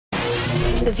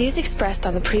The views expressed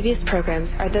on the previous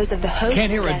programs are those of the host. Can't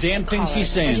hear a damn thing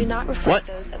she's saying. And do not reflect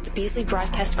those of the Beasley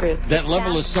Broadcast Group. That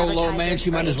level is so low, man,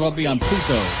 she might as well be on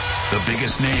Pluto. The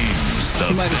biggest names.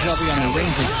 She might as well be on the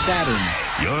rings of Saturn.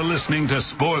 You're listening to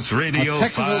Sports Radio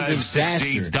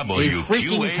 560 WQAM. A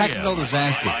freaking technical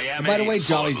disaster. And by the way,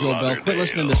 Jolly Joe Bell, quit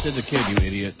listening to Sid the Kid, you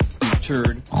idiot. You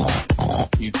turd.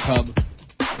 You tub.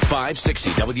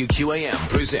 560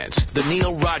 WQAM presents The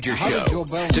Neil Rogers Show.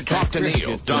 To talk to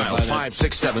Neil, dial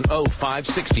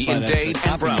 567-0560 in Dade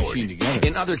and Broward.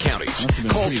 In other counties,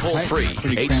 call toll-free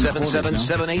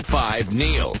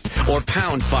 877-785-NEIL or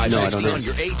pound 560 on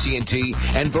your AT&T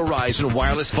and Verizon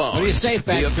wireless phone. What do you say,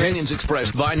 The opinions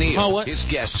expressed by Neil, his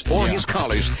guests, or his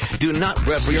callers do not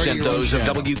represent those of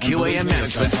WQAM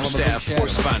management, staff, or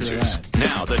sponsors.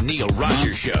 Now, The Neil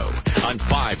Rogers Show on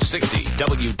 560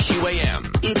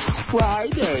 WQAM. It's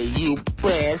Friday, you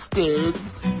bastards.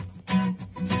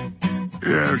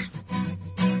 Yes.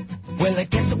 Well, I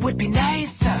guess it would be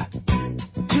nicer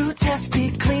to just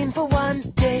be clean for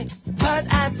one day, but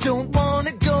I don't want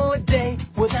to go a day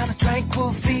without a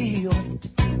tranquil feel.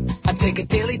 I take a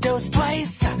daily dose twice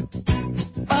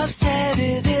of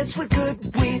sedatives with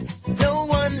good weed. No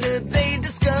wonder they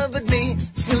discovered me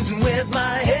snoozing with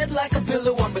my head like a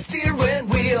pillow on my steering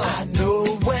wheel. I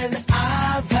know when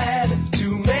I've had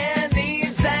too many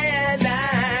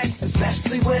Xanax,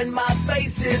 especially when my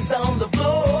face is on the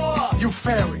floor. You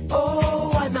fairy.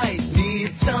 Oh, I might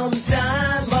need some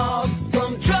time off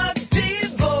from drug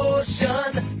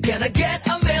devotion. Can I get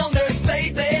a male nurse,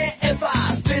 baby, if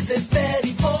I visit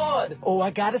Betty Ford? Oh,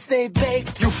 I gotta stay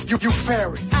baked. You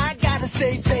fairy. I gotta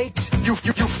stay baked. You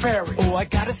fairy. Oh, I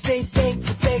gotta stay baked.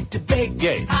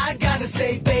 Yeah. I gotta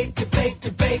stay baked.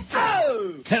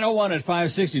 Oh! 10:01 at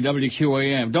 560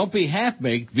 WQAM. Don't be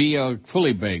half-baked, be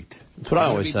fully baked. That's what I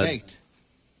always said. Baked.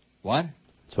 What?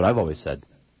 That's what I've always said.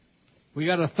 We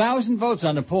got 1,000 votes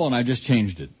on the poll, and I just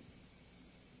changed it.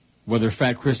 Whether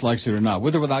Fat Chris likes it or not.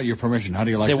 With or without your permission. How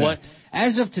do you like that? Say what?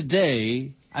 As of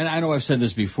today, I know I've said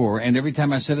this before, and every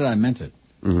time I said it, I meant it.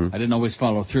 Mm-hmm. I didn't always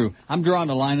follow through. I'm drawing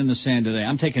the line in the sand today.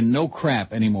 I'm taking no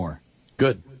crap anymore.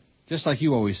 Good. Just like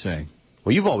you always say.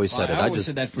 Well, you've always said it. I always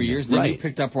said that for years. Then right. you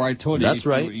picked up where I told you. That's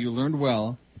right. You learned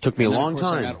well. It took me a long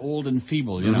time. time. I got old and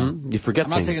feeble, you know. You forget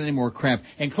I'm not taking any more crap,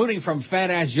 including from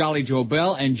fat-ass Jolly Joe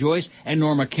Bell and Joyce and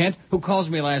Norma Kent, who calls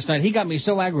me last night. He got me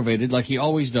so aggravated, like he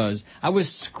always does. I was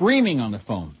screaming on the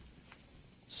phone.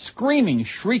 Screaming,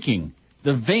 shrieking.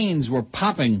 The veins were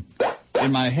popping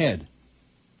in my head.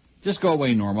 Just go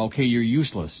away, Norma. Okay, you're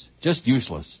useless. Just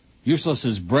useless. Useless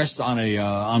as breast on a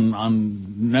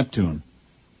on Neptune.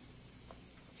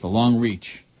 It's a long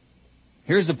reach.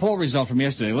 Here's the poll result from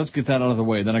yesterday. Let's get that out of the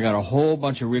way. Then I got a whole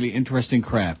bunch of really interesting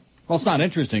crap. Well, it's not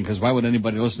interesting, because why would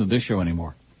anybody listen to this show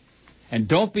anymore? And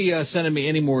don't be sending me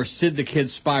any more Sid the Kid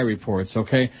spy reports,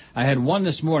 okay? I had one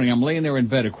this morning. I'm laying there in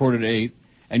bed at 7:45,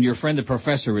 and your friend the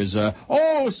professor is,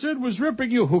 Sid was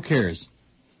ripping you. Who cares?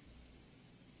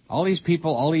 All these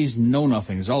people, all these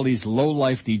know-nothings, all these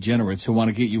low-life degenerates who want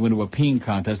to get you into a peeing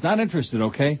contest. Not interested,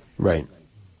 okay? Right.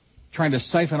 Trying to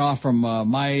siphon off from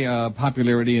my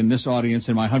popularity in this audience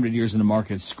in my 100 years in the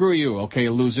market. Screw you, okay,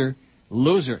 loser?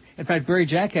 Loser. In fact, Barry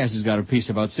Jackass has got a piece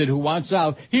about Sid who wants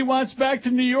out. He wants back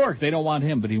to New York. They don't want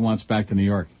him, but he wants back to New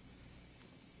York.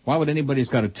 Why would anybody who's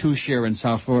got a 2 share in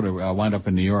South Florida wind up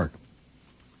in New York?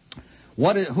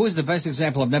 Who is the best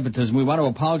example of nepotism? We want to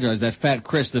apologize. That fat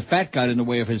Chris, the fat got in the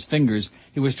way of his fingers.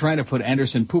 He was trying to put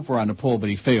Anderson Pooper on the poll, but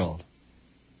he failed.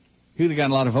 He would have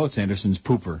gotten a lot of votes, Anderson's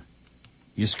Pooper.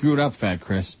 You screwed up, Fat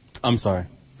Chris. I'm sorry.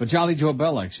 But Jolly Joe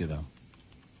Bell likes you, though.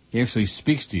 He actually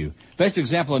speaks to you. Best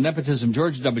example of nepotism,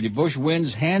 George W. Bush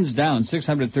wins hands down,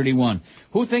 631.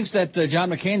 Who thinks that John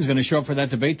McCain's going to show up for that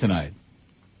debate tonight?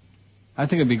 I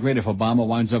think it'd be great if Obama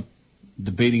winds up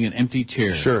debating an empty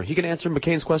chair. Sure, he can answer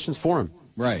McCain's questions for him.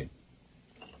 Right.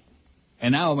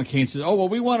 And now McCain says,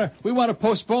 we want to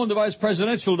postpone the vice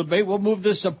presidential debate. We'll move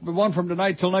this one from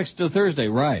tonight till next Thursday.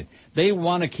 Right. They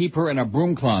want to keep her in a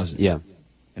broom closet. Yeah.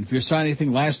 And if you saw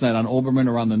anything last night on Olbermann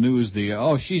or on the news,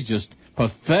 she's just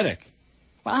pathetic.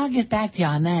 Well, I'll get back to you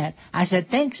on that. I said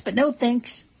thanks, but no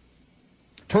thanks.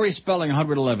 Tori Spelling,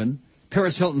 111.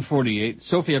 Paris Hilton, 48.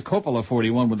 Sofia Coppola,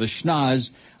 41, with a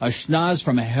schnoz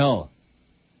from hell.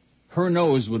 Her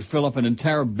nose would fill up an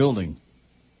entire building.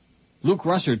 Luke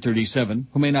Russert, 37,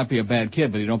 who may not be a bad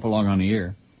kid, but he don't belong on the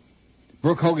air.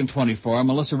 Brooke Hogan, 24.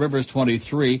 Melissa Rivers,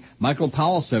 23. Michael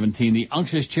Powell, 17, the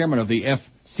unctuous chairman of the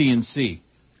FCNC.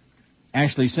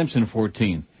 Ashley Simpson,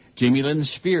 14. Jamie Lynn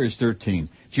Spears, 13.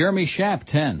 Jeremy Schaap,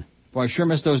 10. Boy, I sure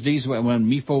miss those days when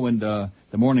Mifo and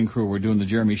the morning crew were doing the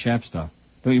Jeremy Schaap stuff.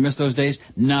 Don't you miss those days?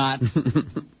 Not.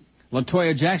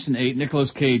 LaToya Jackson, 8.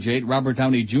 Nicolas Cage, 8. Robert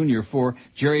Downey Jr., 4.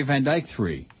 Jerry Van Dyke,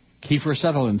 3. Kiefer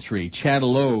Sutherland, 3. Chad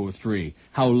Lowe, 3.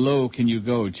 How low can you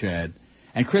go, Chad?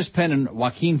 And Chris Penn and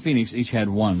Joaquin Phoenix each had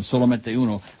 1. Solamente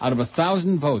uno. Out of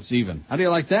 1,000 votes even. How do you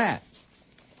like that?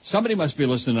 Somebody must be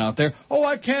listening out there. Oh,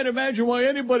 I can't imagine why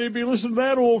anybody would be listening to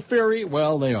that old fairy.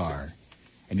 Well, they are.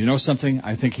 And you know something?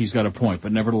 I think he's got a point,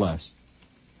 but nevertheless.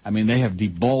 I mean, they have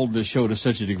deballed the show to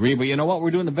such a degree, but you know what?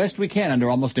 We're doing the best we can under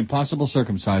almost impossible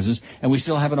circumstances, and we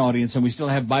still have an audience, and we still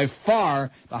have by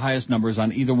far the highest numbers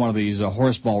on either one of these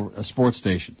horseball sports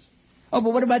stations. Oh,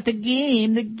 but what about the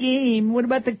game? The game. What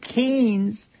about the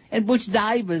Canes and Butch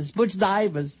Divers? Butch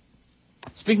Divers.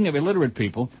 Speaking of illiterate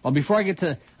people, well, before I get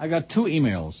to, I got 2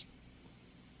 emails.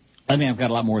 I mean, I've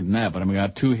got a lot more than that, but I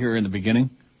got 2 here in the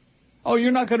beginning. Oh,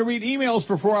 you're not going to read emails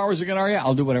for 4 hours again, are you?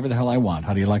 I'll do whatever the hell I want.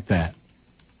 How do you like that?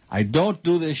 I don't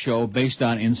do this show based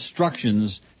on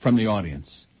instructions from the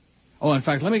audience. Oh, in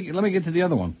fact, let me get to the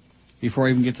other one before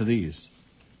I even get to these.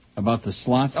 About the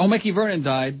slots. Oh, Mickey Vernon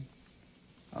died.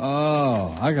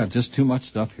 Oh, I got just too much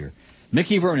stuff here.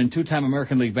 Mickey Vernon, 2-time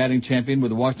American League batting champion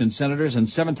with the Washington Senators and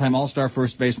 7-time All-Star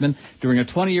first baseman during a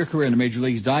 20-year career in the major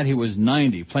leagues, died. He was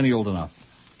 90, plenty old enough.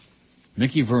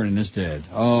 Mickey Vernon is dead.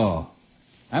 Oh,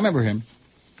 I remember him.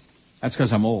 That's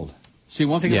because I'm old. See,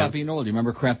 one thing about being old, you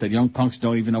remember crap that young punks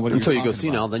don't even know what you're talking about. Until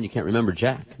you go senile, then you can't remember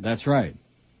Jack. That's right.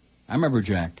 I remember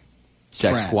Jack.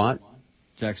 Jack Squat.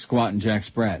 Jack Squat and Jack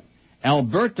Spratt.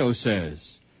 Alberto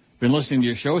says, been listening to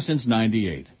your show since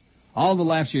 98. All the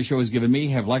laughs your show has given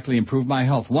me have likely improved my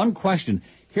health. One question.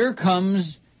 Here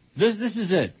comes, this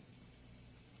is it.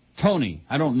 Tony.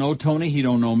 I don't know Tony. He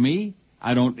don't know me.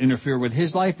 I don't interfere with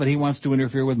his life, but he wants to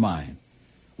interfere with mine.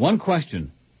 One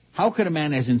question. How could a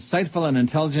man as insightful and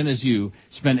intelligent as you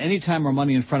spend any time or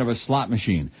money in front of a slot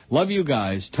machine? Love you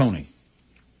guys, Tony.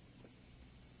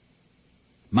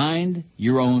 Mind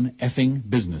your own effing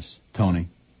business, Tony.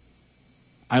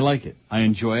 I like it. I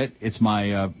enjoy it. It's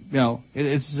my,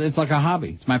 it's like a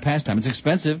hobby. It's my pastime. It's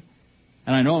expensive.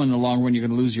 And I know in the long run you're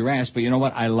going to lose your ass, but you know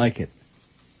what? I like it.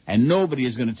 And nobody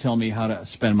is going to tell me how to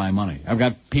spend my money. I've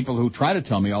got people who try to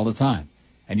tell me all the time.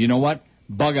 And you know what?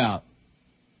 Bug out.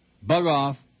 Bug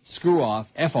off. Screw off.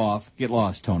 F off. Get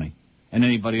lost, Tony. And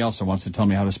anybody else that wants to tell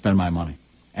me how to spend my money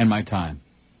and my time.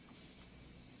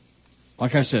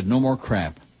 Like I said, no more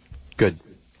crap. Good.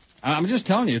 I'm just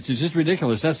telling you, it's just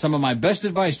ridiculous. That's some of my best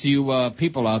advice to you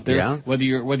people out there, whether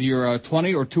you're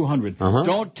 20 or 200.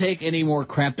 Don't take any more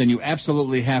crap than you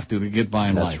absolutely have to get by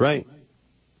in life. That's right.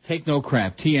 Take no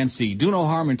crap. TNC. Do no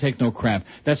harm and take no crap.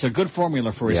 That's a good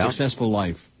formula for a successful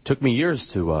life. Took me years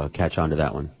to catch on to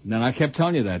that one. And I kept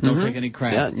telling you that. Don't take any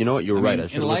crap. Yeah, you know what? You were right. I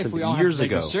should have listened we all have to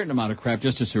take a certain amount of crap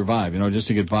just to survive, just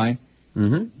to get by.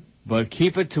 Mm-hmm. But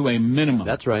keep it to a minimum.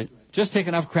 That's right. Just take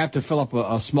enough crap to fill up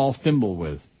a small thimble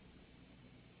with.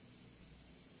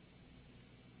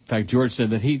 In fact, George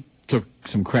said that he took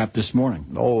some crap this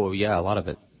morning. Oh, yeah, a lot of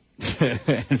it.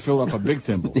 And filled up a big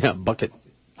thimble. Yeah, bucket.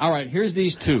 All right, here's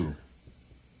these 2.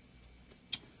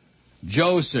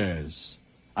 Joe says,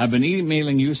 I've been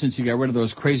emailing you since you got rid of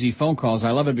those crazy phone calls.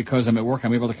 I love it because I'm at work.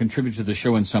 I'm able to contribute to the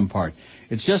show in some part.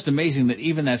 It's just amazing that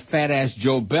even that fat-ass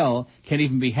Joe Bell can't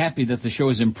even be happy that the show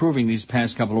is improving these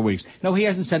past couple of weeks. No, he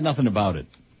hasn't said nothing about it.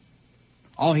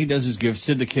 All he does is give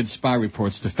Sid the Kid spy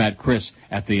reports to Fat Chris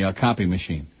at the copy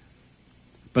machine.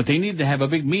 But they need to have a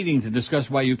big meeting to discuss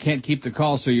why you can't keep the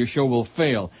call so your show will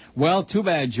fail. Well, too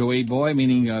bad, Joey boy,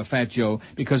 meaning Fat Joe,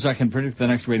 because I can predict the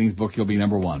next ratings book you'll be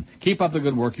number 1. Keep up the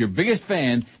good work. Your biggest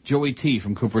fan, Joey T.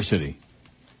 from Cooper City.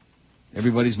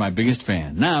 Everybody's my biggest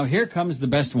fan. Now, here comes the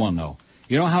best one, though.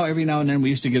 You know how every now and then we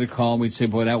used to get a call and we'd say,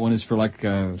 boy, that one is for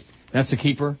that's a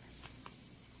keeper?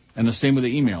 And the same with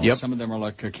the emails. Yep. Some of them are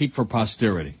like a keep for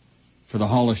posterity, for the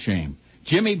Hall of Shame.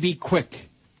 Jimmy B. Quick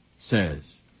says,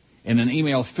 in an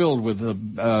email filled with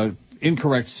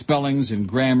incorrect spellings and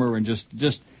grammar and just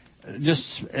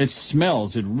it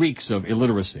smells, it reeks of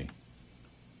illiteracy.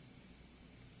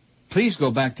 Please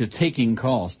go back to taking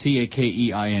calls,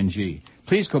 Takeing.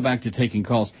 Please go back to taking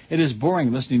calls. It is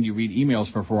boring listening to you read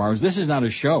emails for 4 hours. This is not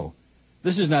a show.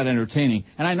 This is not entertaining.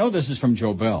 And I know this is from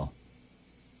Joe Bell.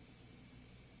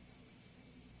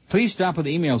 Please stop with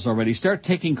the emails already. Start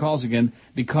taking calls again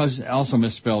because, also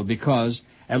misspelled, because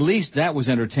at least that was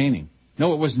entertaining.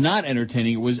 No, it was not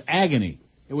entertaining. It was agony.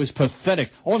 It was pathetic.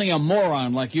 Only a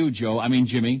moron like you,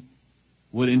 Jimmy,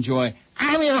 would enjoy.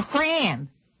 I'm your friend.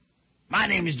 My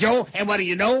name is Joe, and what do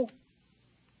you know?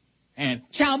 And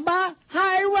Chamba,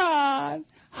 hi, Ron.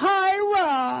 Hi,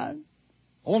 Ron.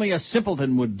 Only a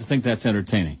simpleton would think that's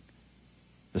entertaining.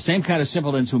 The same kind of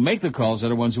simpletons who make the calls are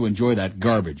the ones who enjoy that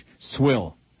garbage.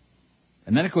 Swill.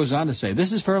 And then it goes on to say,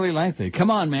 this is fairly lengthy. Come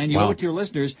on, man. You owe it to your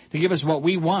listeners to give us what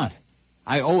we want.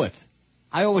 I owe it.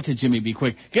 I owe it to Jimmy B.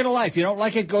 Quick. Get a life. You don't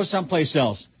like it? Go someplace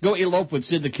else. Go elope with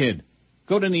Sid the Kid.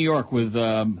 Go to New York with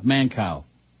Mancow.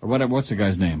 Or whatever. What's the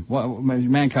guy's name?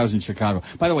 Mancow's in Chicago.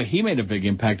 By the way, he made a big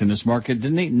impact in this market,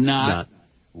 didn't he? Not.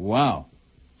 Wow.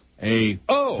 Nothing.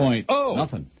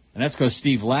 And that's because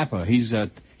Steve Lappa.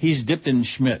 He's dipped in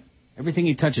Schmidt. Everything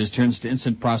he touches turns to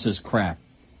instant process crap.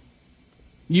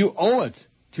 You owe it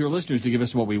to your listeners to give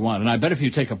us what we want. And I bet if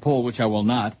you take a poll, which I will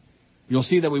not, you'll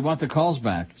see that we want the calls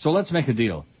back. So let's make a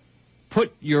deal.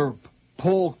 Put your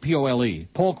poll, P-O-L-E,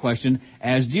 poll question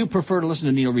as, do you prefer to listen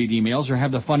to Neil Reed emails or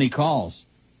have the funny calls?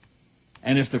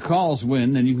 And if the calls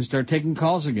win, then you can start taking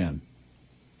calls again.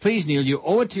 Please, Neil, you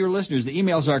owe it to your listeners. The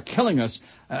emails are killing us,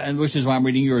 and which is why I'm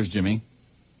reading yours, Jimmy,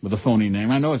 with a phony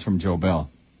name. I know it's from Joe Bell.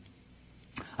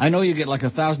 I know you get like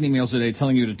 1,000 emails a day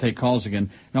telling you to take calls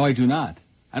again. No, I do not.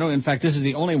 I don't. In fact, this is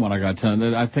the only one I got telling.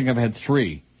 I think I've had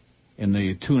 3 in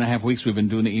the 2.5 weeks we've been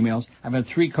doing the emails. I've had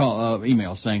 3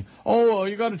 emails saying,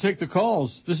 you got to take the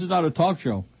calls. This is not a talk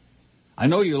show. I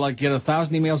know you get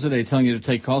 1,000 emails a day telling you to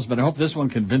take calls, but I hope this one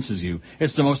convinces you.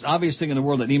 It's the most obvious thing in the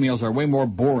world that emails are way more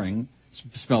boring,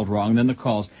 spelled wrong, than the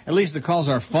calls. At least the calls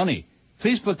are funny.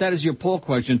 Please put that as your poll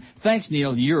question. Thanks,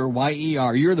 Neil. You're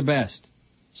Y-E-R. You're the best.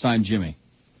 Signed, Jimmy.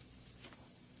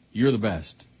 You're the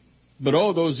best. But,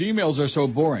 those emails are so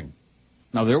boring.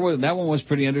 Now, that one was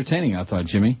pretty entertaining, I thought,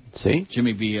 Jimmy. See?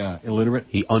 Jimmy be illiterate.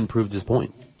 He unproved his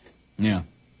point. Yeah.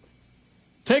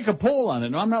 Take a poll on it.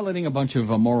 No, I'm not letting a bunch of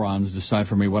morons decide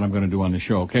for me what I'm going to do on the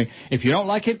show, okay? If you don't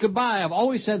like it, goodbye. I've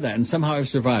always said that, and somehow I've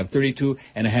survived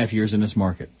 32.5 years in this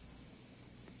market.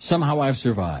 Somehow I've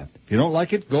survived. If you don't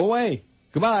like it, go away.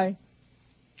 Goodbye.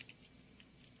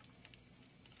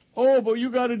 But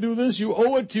you got to do this. You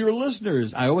owe it to your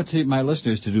listeners. I owe it to my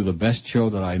listeners to do the best show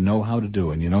that I know how to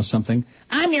do. And you know something?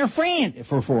 I'm your friend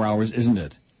for 4 hours, isn't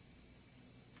it?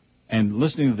 And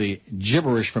listening to the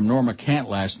gibberish from Norma Kent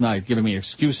last night, giving me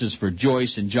excuses for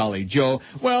Joyce and Jolly Joe.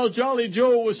 Well, Jolly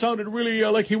Joe sounded really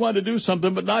like he wanted to do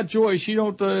something, but not Joyce. She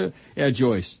don't,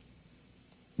 Joyce.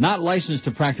 Not licensed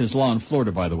to practice law in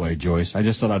Florida, by the way, Joyce. I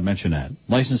just thought I'd mention that.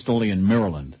 Licensed only in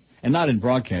Maryland. And not in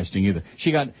broadcasting either.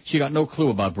 She got no clue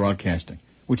about broadcasting,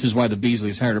 which is why the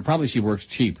Beasleys hired her. Probably she works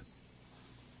cheap.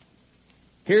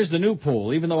 Here's the new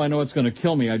poll. Even though I know it's going to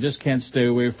kill me, I just can't stay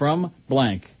away from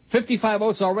blank. 55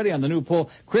 votes already on the new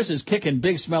poll. Chris is kicking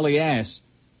big smelly ass.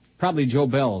 Probably Joe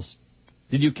Bell's.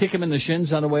 Did you kick him in the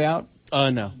shins on the way out?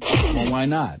 No. Well, why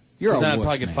not? You're a wuss, I'd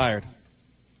probably get man. fired.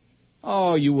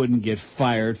 Oh, you wouldn't get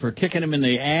fired for kicking him in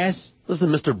the ass? Listen,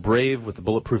 Mr. Brave with the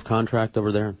bulletproof contract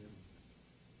over there.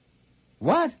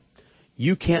 What?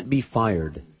 You can't be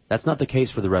fired. That's not the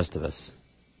case for the rest of us.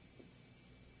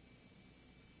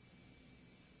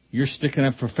 You're sticking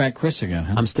up for Fat Chris again,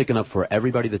 huh? I'm sticking up for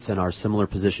everybody that's in our similar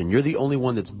position. You're the only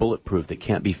one that's bulletproof that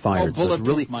can't be fired. Bulletproof, so it's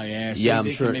really, my ass. Yeah,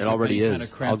 I'm sure it already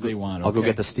is. I'll go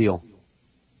get the steel.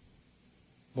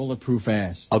 Bulletproof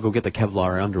ass. I'll go get the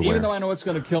Kevlar underwear. Even though I know it's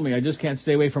going to kill me, I just can't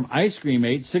stay away from ice cream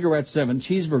 8, cigarette 7,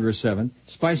 cheeseburger 7,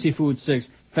 spicy food 6,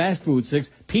 fast food 6,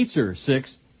 pizza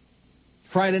 6,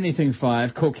 fried anything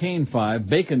 5, cocaine 5,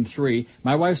 bacon 3,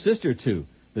 my wife's sister 2,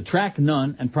 the track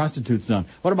none, and prostitutes none.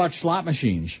 What about slot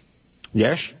machines?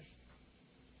 Yes.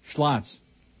 Slots.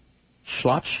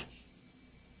 Slots?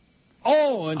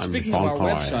 Oh, and speaking of our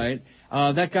website,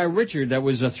 that guy Richard that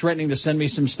was threatening to send me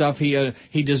some stuff.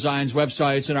 He designs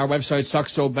websites, and our website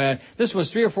sucks so bad. This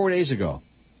was 3 or 4 days ago.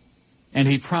 And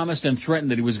he promised and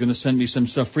threatened that he was going to send me some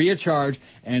stuff free of charge,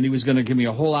 and he was going to give me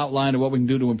a whole outline of what we can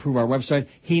do to improve our website.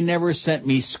 He never sent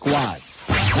me squat.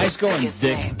 Nice going,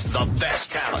 Dick. The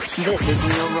best talent. This is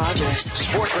Neil Rogers.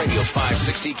 Sports Radio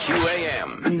 560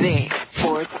 QAM. The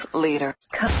sports leader.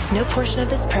 No portion of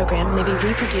this program may be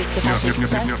reproduced without the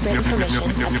express written permission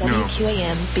of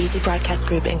WQAM Beasley Broadcast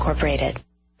Group, Incorporated.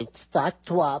 It's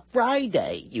Fatwa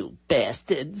Friday, you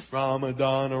bastards.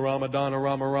 Ramadan, Ramadan,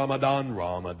 Ramadan, Ramadan,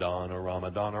 Ramadan,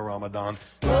 Ramadan, Ramadan.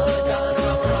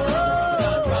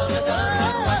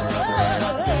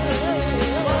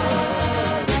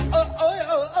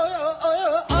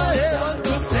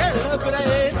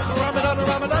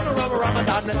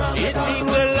 It means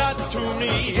a lot to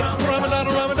me. Ramadan,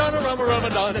 Ramadan,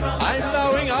 Ramadan. I'm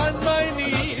bowing on my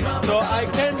knees so I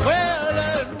can well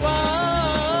and wide.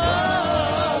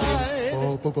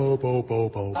 I'm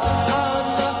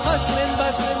a hustling,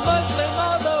 bustling Muslim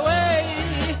all the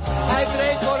way. I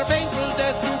pray for painful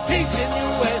death to pigs in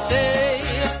USA.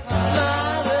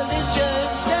 My religion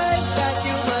says that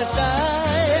you must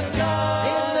die in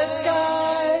the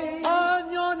sky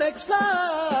on your next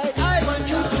flight. I want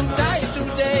you to die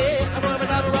today.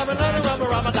 Ramadan, Ramadan,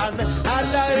 Ramadan.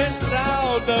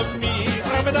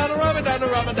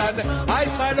 Ramadan. I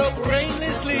follow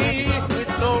brainlessly with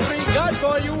no regard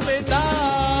for human life.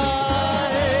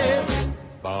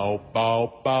 Bow,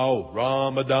 bow, bow,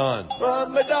 Ramadan.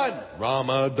 Ramadan.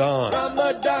 Ramadan.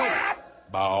 Ramadan.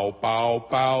 Bow, bow,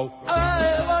 bow.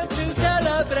 I want to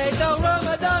celebrate the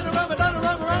Ramadan, Ramadan,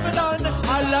 Ramadan.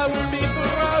 Allah will be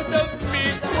proud of me.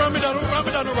 Ramadan,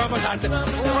 Ramadan, Ramadan.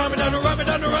 Ramadan,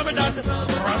 Ramadan, Ramadan.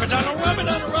 Ramadan,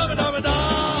 Ramadan, Ramadan.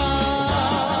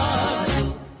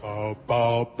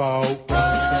 Bow, bow, bow.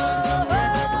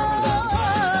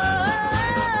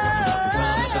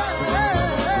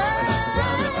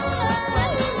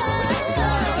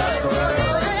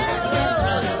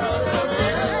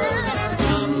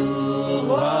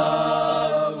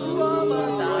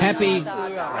 Happy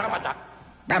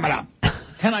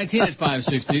 10:19 at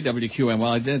 560 WQM.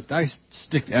 Well, I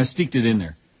sticked it in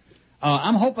there.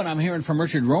 I'm hoping I'm hearing from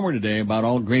Richard Romer today about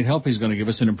all the great help he's going to give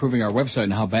us in improving our website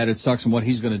and how bad it sucks and what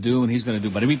he's going to do and he's going to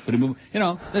do. But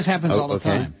this happens all the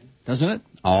time, doesn't it?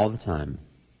 All the time.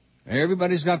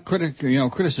 Everybody's got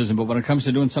criticism, but when it comes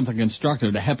to doing something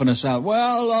constructive to helping us out,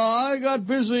 well, I got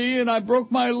busy and I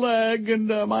broke my leg and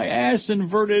my ass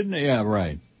inverted. Yeah,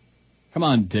 right. Come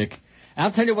on, Dick.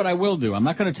 I'll tell you what I will do. I'm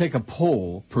not going to take a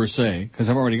poll, per se, because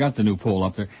I've already got the new poll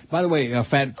up there. By the way,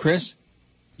 Fat Chris?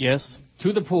 Yes?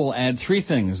 To the poll, add 3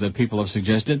 things that people have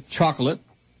suggested. Chocolate,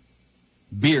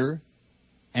 beer,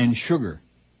 and sugar.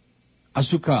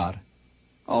 Azúcar.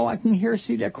 Oh, I can hear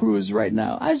Celia Cruz right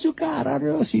now. Azúcar,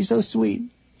 oh, she's so sweet.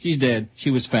 She's dead. She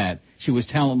was fat. She was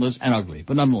talentless and ugly,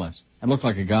 but nonetheless, and looked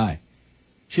like a guy.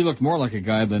 She looked more like a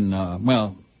guy than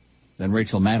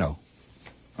Rachel Maddow.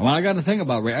 Well, I got to think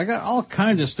about Ray. I got all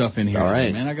kinds of stuff in here, all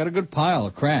right, man. I got a good pile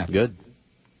of crap. Good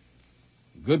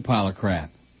pile of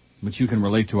crap, which you can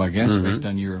relate to, I guess, based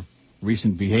on your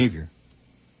recent behavior.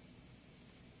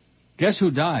 Guess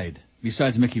who died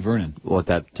besides Mickey Vernon? What,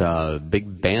 that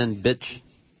big band bitch?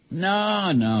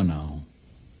 No.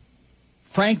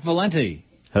 Frank Valenti.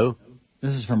 Who?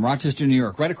 This is from Rochester, New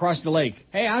York, right across the lake.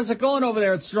 Hey, how's it going over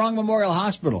there at Strong Memorial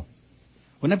Hospital?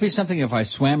 Wouldn't it be something if I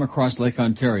swam across Lake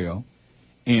Ontario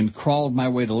and crawled my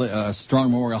way to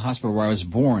Strong Memorial Hospital where I was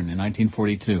born in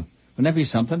 1942? Wouldn't that be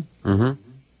something? Mm-hmm.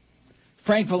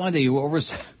 Frank Valenti, who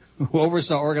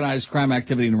oversaw organized crime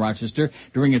activity in Rochester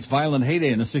during its violent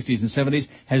heyday in the 60s and 70s,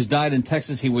 has died in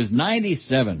Texas. He was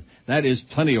 97. That is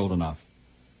plenty old enough.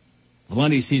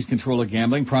 Valenti seized control of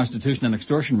gambling, prostitution, and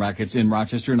extortion rackets in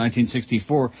Rochester in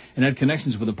 1964 and had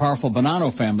connections with the powerful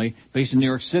Bonanno family based in New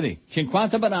York City.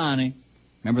 Cinquanta Banani.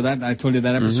 Remember that? I told you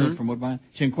that episode from Woodbine?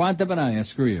 Cinquanta Banani.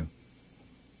 Screw you.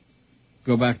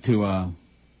 Go back to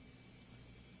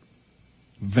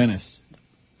Venice.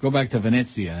 Go back to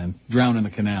Venezia and drown in the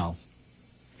canals.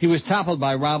 He was toppled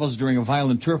by rivals during a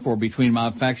violent turf war between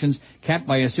mob factions, capped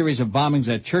by a series of bombings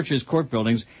at churches, court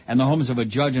buildings, and the homes of a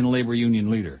judge and a labor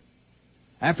union leader.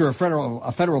 After a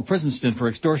federal prison stint for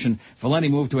extortion, Valenti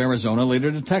moved to Arizona,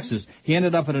 later to Texas. He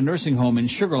ended up at a nursing home in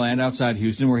Sugar Land outside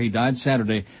Houston, where he died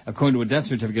Saturday, according to a death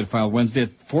certificate filed Wednesday at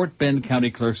Fort Bend County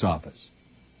Clerk's office.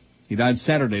 He died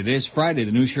Saturday. Today's Friday.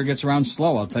 The news sure gets around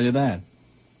slow, I'll tell you that.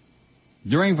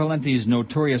 During Valenti's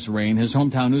notorious reign, his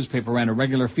hometown newspaper ran a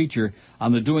regular feature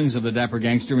on the doings of the dapper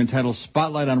gangster entitled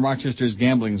Spotlight on Rochester's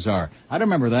Gambling Czar. I don't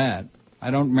remember that.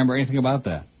 I don't remember anything about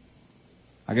that.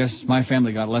 I guess my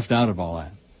family got left out of all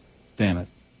that. Damn it.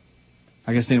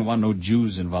 I guess they didn't want no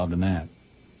Jews involved in that.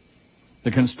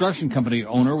 The construction company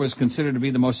owner was considered to be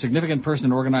the most significant person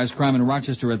in organized crime in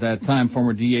Rochester at that time.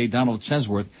 Former DA Donald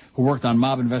Chesworth, who worked on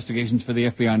mob investigations for the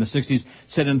FBI in the 60s,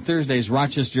 said in Thursday's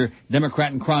Rochester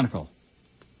Democrat and Chronicle,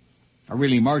 a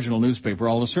really marginal newspaper,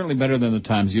 although certainly better than the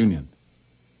Times-Union.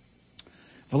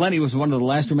 Valenti was one of the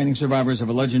last remaining survivors of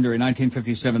a legendary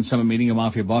 1957 summit meeting of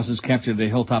mafia bosses captured at a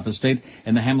hilltop estate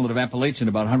in the hamlet of Appalachian,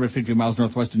 about 150 miles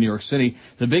northwest of New York City.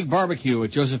 The big barbecue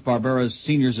at Joseph Barbera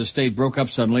Sr.'s estate broke up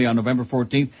suddenly on November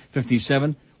 14,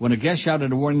 1957, when a guest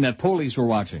shouted a warning that police were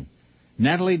watching.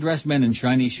 Nattily dressed men in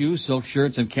shiny shoes, silk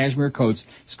shirts, and cashmere coats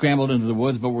scrambled into the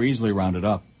woods but were easily rounded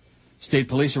up. State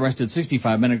police arrested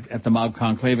 65 men at the mob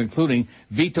conclave, including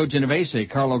Vito Genovese,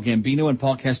 Carlo Gambino, and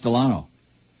Paul Castellano.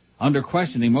 Under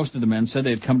questioning, most of the men said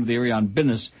they had come to the area on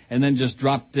business and then just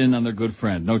dropped in on their good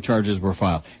friend. No charges were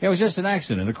filed. It was just an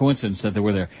accident, a coincidence that they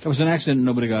were there. It was an accident and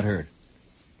nobody got hurt.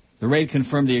 The raid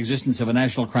confirmed the existence of a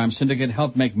national crime syndicate,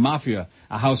 helped make mafia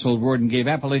a household word, and gave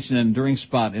Appalachian an enduring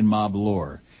spot in mob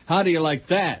lore. How do you like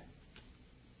that?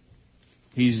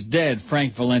 He's dead,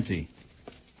 Frank Valenti.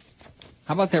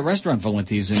 How about that restaurant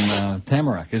Valenti's in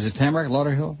Tamarack? Is it Tamarack,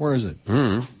 Lauderhill? Where is it?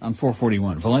 On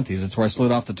 441. Valenti's. That's where I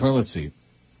slid off the toilet seat.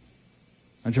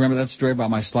 Don't you remember that story about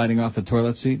my sliding off the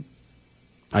toilet seat?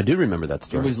 I do remember that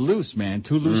story. It was loose, man.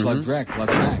 Too loose like Drax.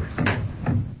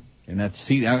 And that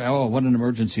seat, what an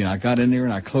emergency. And I got in there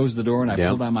and I closed the door and I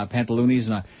pulled down my pantaloonies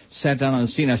and I sat down on the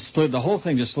seat and the whole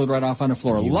thing just slid right off on the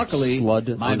floor. Luckily,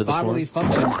 my bodily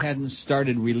functions hadn't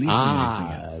started releasing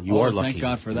anything yet. You are lucky. Thank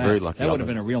God for that. Very lucky. That would have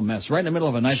been a real mess. Right in the middle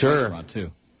of a nice restaurant, too.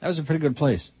 That was a pretty good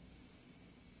place.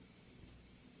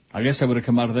 I guess I would have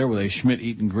come out of there with a Schmidt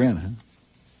eat and grin, huh?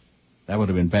 That would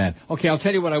have been bad. Okay, I'll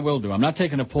tell you what I will do. I'm not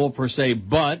taking a poll per se,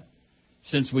 but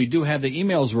since we do have the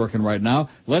emails working right now,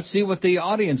 let's see what the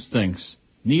audience thinks.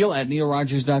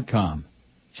 Neil@neilrogers.com.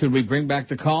 Should we bring back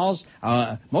the calls?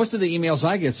 Most of the emails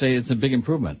I get say it's a big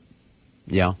improvement.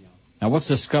 Yeah. Now, what's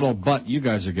the scuttlebutt you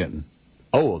guys are getting?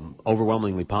 Oh,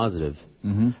 overwhelmingly positive.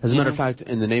 As a matter of fact,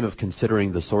 in the name of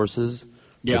considering the sources,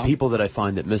 the people that I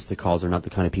find that miss the calls are not the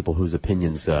kind of people whose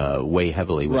opinions weigh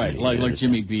heavily with me. Right, like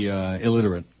Jimmy be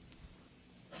illiterate.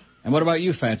 And what about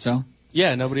you, Fatso?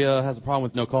 Yeah, nobody has a problem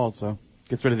with no calls, so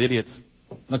gets rid of the idiots.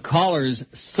 The callers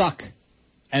suck,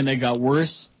 and they got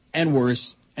worse and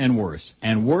worse and worse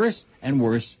and worse and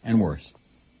worse and worse.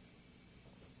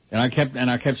 And I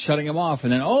kept shutting them off,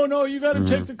 and then, oh no, you got to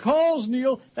take the calls,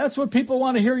 Neil. That's what people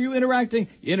want to hear, you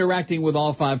interacting with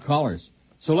all 5 callers.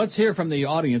 So let's hear from the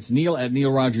audience,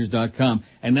 Neil@neilrogers.com,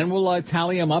 and then we'll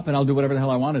tally them up, and I'll do whatever the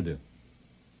hell I want to do.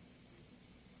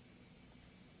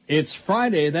 It's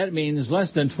Friday. That means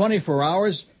less than 24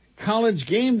 hours, college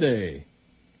game day.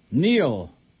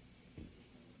 Neil,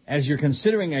 as you're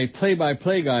considering a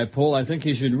play-by-play guy poll, I think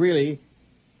you should really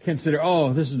consider,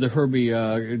 this is the Herbie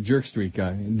Jerk Street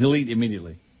guy. Delete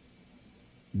immediately.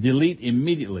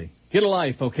 Get a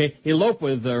life, okay? Elope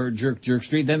with Jerk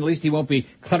Street, then at least he won't be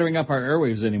cluttering up our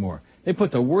airwaves anymore. They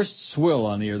put the worst swill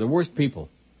on the air, the worst people.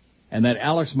 And that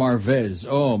Alex Marvez,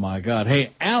 oh my God.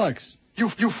 Hey, Alex! You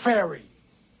fairy!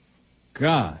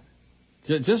 God.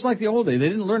 Just like the old days. They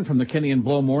didn't learn from the Kenny and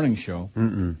Blow morning show.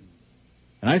 And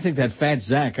I think that fat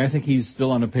Zach, I think he's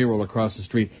still on the payroll across the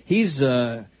street. He's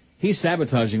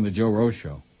sabotaging the Joe Rose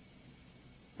show.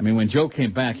 I mean, when Joe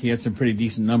came back, he had some pretty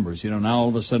decent numbers. Now all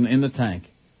of a sudden in the tank.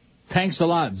 Thanks a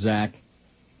lot, Zach.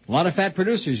 A lot of fat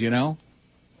producers,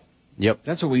 Yep.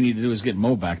 That's what we need to do is get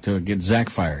Mo back to get Zach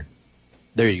fired.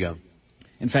 There you go.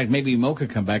 In fact, maybe Mo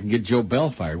could come back and get Joe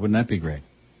Bell fired. Wouldn't that be great?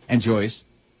 And Joyce.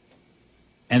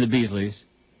 And the Beasleys.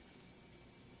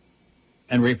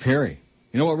 And Ray Perry.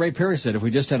 You know what Ray Perry said? If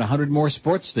we just had 100 more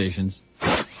sports stations,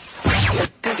 the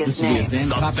biggest name. This would be a damn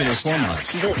popular format.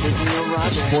 This is Neil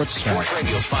Rogers. Sports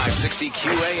Radio 560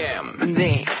 QAM.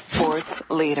 The sports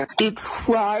leader. It's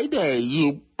Friday,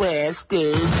 you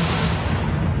bastards.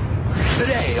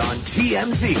 Today on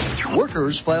TMZ,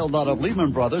 workers filed out of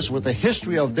Lehman Brothers with the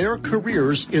history of their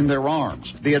careers in their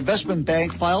arms. The investment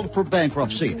bank filed for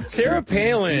bankruptcy. Sarah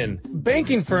Palin,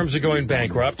 banking firms are going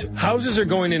bankrupt. Houses are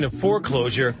going into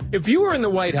foreclosure. If you were in the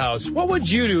White House, what would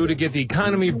you do to get the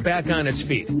economy back on its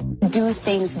feet? Do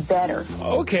things better.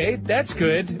 Okay, that's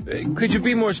good. Could you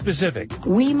be more specific?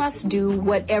 We must do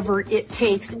whatever it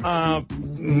takes.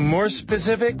 More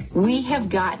specific? We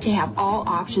have got to have all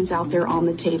options out there on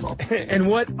the table. And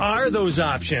what are those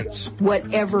options?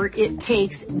 Whatever it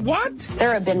takes. What?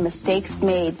 There have been mistakes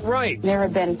made. Right. There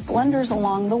have been blunders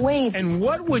along the way. And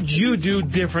what would you do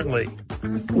differently?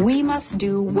 We must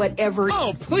do whatever...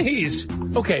 Oh, please.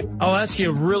 Okay, I'll ask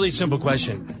you a really simple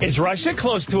question. Is Russia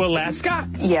close to Alaska?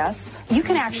 Yes. You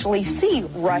can actually see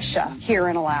Russia here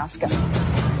in Alaska.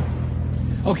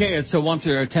 Okay, it's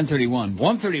 10:31.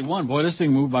 1:31. Boy, this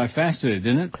thing moved by fast today,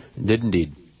 didn't it? It did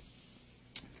indeed.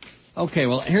 Okay,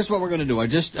 well, here's what we're going to do. I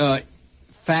just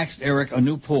faxed Eric a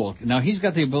new poll. Now, he's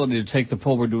got the ability to take the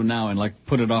poll we're doing now and,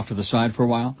 put it off to the side for a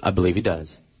while. I believe he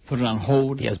does. Put it on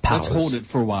hold. He has powers. Let's hold it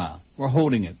for a while. We're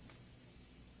holding it.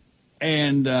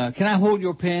 And can I hold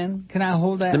your pen? Can I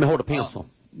hold that? Let me hold a pencil.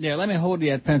 Yeah, let me hold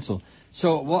that pencil.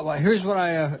 So here's what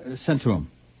I sent to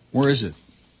him. Where is it?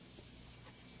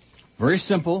 Very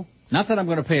simple. Not that I'm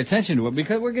going to pay attention to it,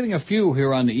 because we're getting a few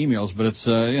here on the emails, but it's,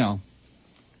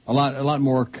 a lot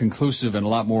more conclusive and a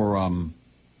lot more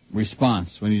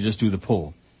response when you just do the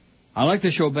poll. I like the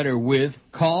show better with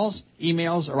calls,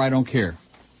 emails, or I don't care.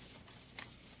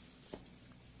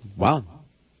 Wow.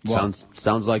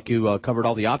 Sounds like you covered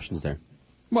all the options there.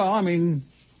 Well, I mean,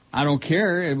 I don't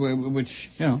care, which,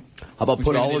 How about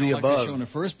put all of the above? The show in the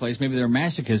first place. Maybe they're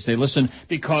masochists. They listen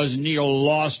because Neil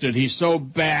lost it. He's so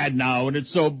bad now, and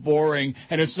it's so boring,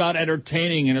 and it's not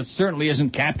entertaining, and it certainly isn't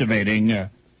captivating.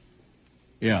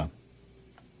 Yeah.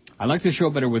 I like the show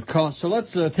better with calls. So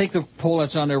let's take the poll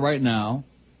that's on there right now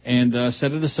and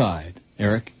set it aside.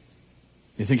 Eric,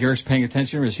 you think Eric's paying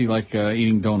attention, or is he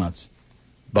eating donuts?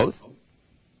 Both.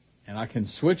 And I can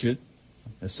switch it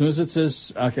As soon as it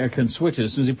says I can switch it,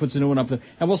 as soon as he puts a new one up there,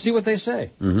 and we'll see what they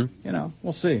say. Mm-hmm.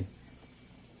 We'll see.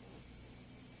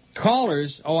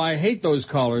 Callers, I hate those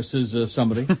callers, says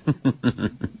somebody.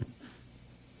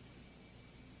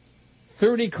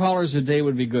 30 callers a day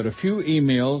would be good. A few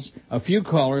emails, a few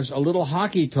callers, a little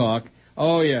hockey talk.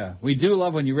 Oh, yeah. We do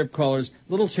love when you rip callers.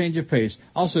 Little change of pace.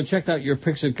 Also, check out your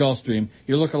pics at Gulfstream.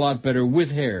 You look a lot better with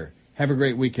hair. Have a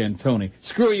great weekend, Tony.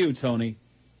 Screw you, Tony.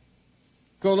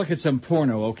 Go look at some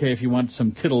porno, okay, if you want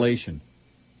some titillation.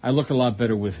 I look a lot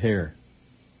better with hair.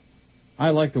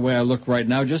 I like the way I look right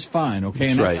now just fine, okay?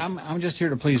 And right. I'm just here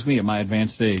to please me at my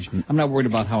advanced age. I'm not worried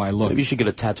about how I look. Maybe you should get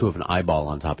a tattoo of an eyeball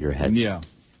on top of your head. Yeah.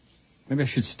 Maybe I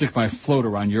should stick my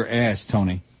floater on your ass,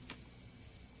 Tony.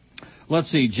 Let's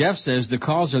see. Jeff says the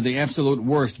calls are the absolute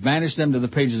worst. Banish them to the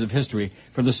pages of history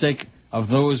for the sake of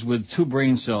those with 2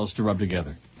 brain cells to rub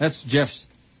together. That's Jeff's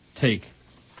take.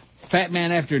 Fat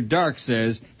Man After Dark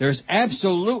says there's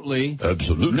absolutely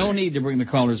no need to bring the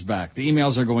callers back. The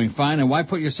emails are going fine, and why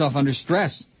put yourself under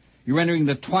stress? You're entering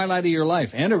the twilight of your life.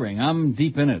 I'm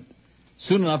deep in it.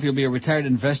 Soon enough, you'll be a retired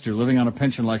investor living on a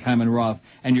pension like Hyman Roth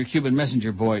and your Cuban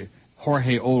messenger boy,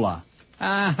 Jorge Ola.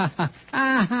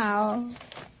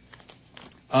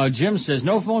 Jim says,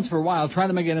 no phones for a while. Try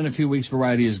them again in a few weeks.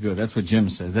 Variety is good. That's what Jim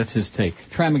says. That's his take.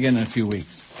 Try them again in a few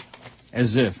weeks.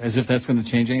 As if that's going to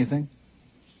change anything?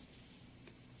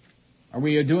 Are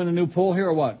we doing a new poll here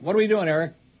or what? What are we doing,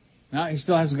 Eric? No, he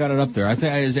still hasn't got it up there. I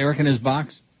think is Eric in his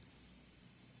box?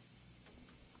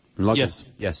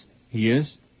 Yes. He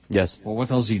is? Yes. Well, what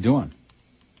the hell's he doing?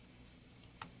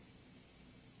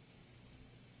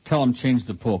 Tell him change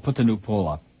the poll. Put the new poll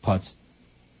up, putz.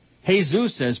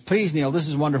 Jesus says, please, Neil, this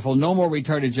is wonderful. No more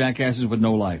retarded jackasses with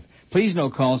no life. Please, no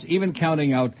calls, even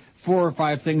counting out 4 or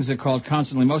 5 things that called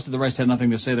constantly. Most of the rest had nothing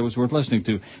to say that was worth listening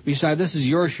to. Besides, this is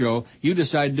your show. You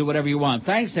decide to do whatever you want.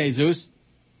 Thanks, Jesus.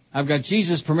 I've got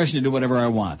Jesus' permission to do whatever I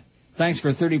want. Thanks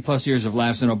for 30-plus years of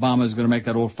laughs, and Obama is going to make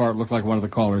that old fart look like one of the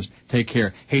callers. Take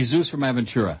care. Jesus from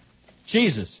Aventura.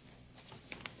 Jesus.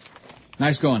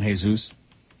 Nice going, Jesus.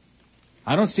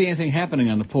 I don't see anything happening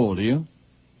on the poll, do you?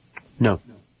 No.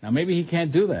 Now, maybe he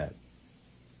can't do that.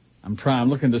 I'm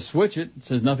looking to switch it. It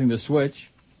says nothing to switch.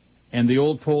 And the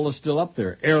old poll is still up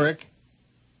there. Eric.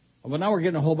 Well, now we're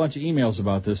getting a whole bunch of emails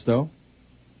about this, though.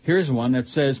 Here's one that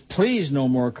says, please no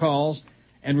more calls.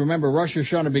 And remember, Rosh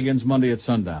Hashanah begins Monday at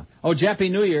sundown. Oh, Jappy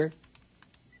New Year.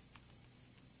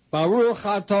 Baruch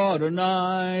atah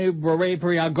Adonai, Borei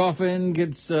Pri HaGofen,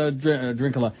 gets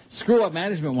drink a lot. Screw up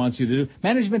management wants you to do.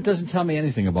 Management doesn't tell me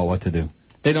anything about what to do.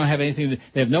 They don't have anything.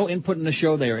 They have no input in the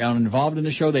show. They are uninvolved in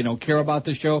the show. They don't care about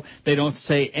the show. They don't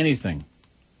say anything.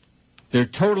 They're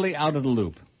totally out of the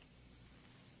loop.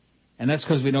 And that's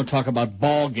because we don't talk about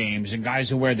ball games and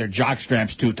guys who wear their jock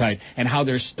straps too tight and how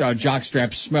their jock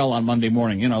straps smell on Monday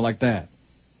morning, like that.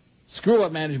 Screw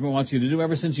what management wants you to do.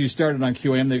 Ever since you started on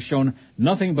QAM, they've shown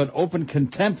nothing but open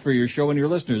contempt for your show and your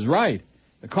listeners. Right.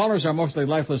 The callers are mostly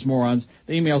lifeless morons.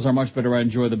 The emails are much better. I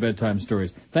enjoy the bedtime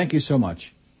stories. Thank you so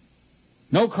much.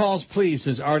 No calls, please,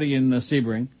 says Artie in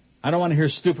Sebring. I don't want to hear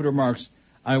stupid remarks.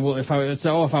 I will if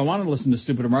I want to listen to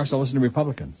stupid remarks, I'll listen to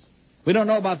Republicans. We don't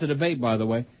know about the debate, by the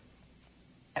way.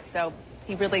 So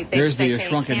he really there's the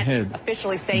shrunken head.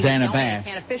 Officially say Dana he Bash.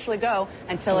 can't officially go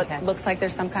until it looks like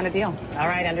there's some kind of deal. All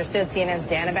right, understood. CNN's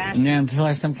Dana Bash. Yeah, until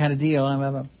there's some kind of deal.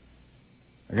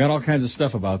 I got all kinds of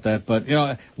stuff about that. But,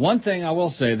 one thing I will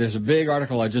say, there's a big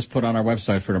article I just put on our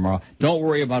website for tomorrow. Don't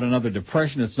worry about another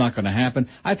depression. It's not going to happen.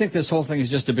 I think this whole thing is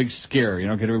just a big scare,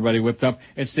 get everybody whipped up.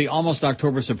 It's the almost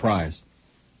October surprise.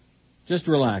 Just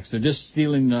relax. They're just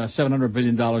stealing $700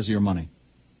 billion of your money.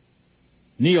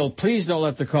 Neil, please don't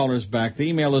let the callers back. The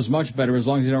email is much better as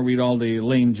long as you don't read all the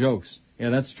lame jokes. Yeah,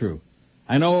 that's true.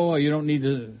 I know you don't need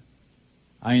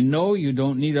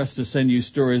us to send you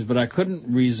stories, but I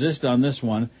couldn't resist on this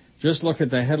one. Just look at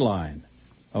the headline.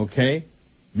 Okay?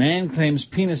 Man claims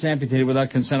penis amputated without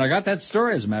consent. I got that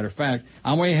story, as a matter of fact.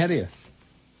 I'm way ahead of you.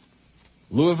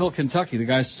 Louisville, Kentucky. The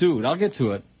guy sued. I'll get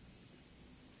to it.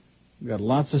 We've got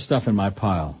lots of stuff in my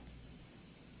pile.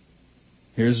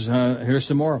 Here's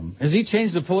some more of them. Has he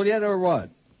changed the poll yet or what?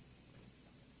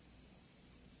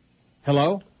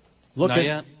 Hello? Not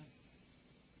yet.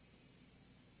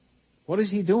 What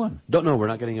is he doing? Don't know. We're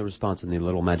not getting a response in the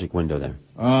little magic window there.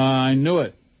 I knew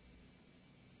it.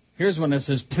 Here's one that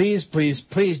says, please, please,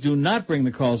 please do not bring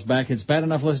the calls back. It's bad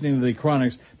enough listening to the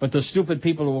Chronics, but the stupid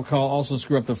people who will call also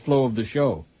screw up the flow of the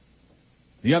show.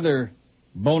 The other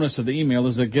bonus of the email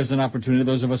is that it gives an opportunity to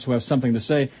those of us who have something to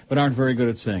say but aren't very good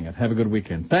at saying it. Have a good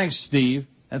weekend. Thanks, Steve.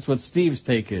 That's what Steve's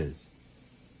take is.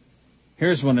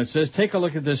 Here's one that says, take a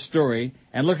look at this story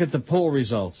and look at the poll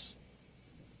results.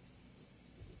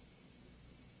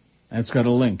 That's got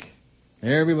a link.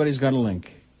 Everybody's got a link.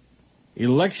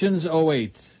 Elections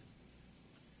 08.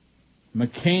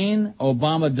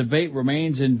 McCain-Obama debate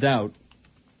remains in doubt.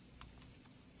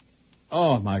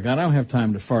 Oh, my God, I don't have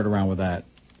time to fart around with that.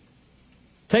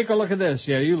 Take a look at this.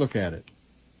 Yeah, you look at it.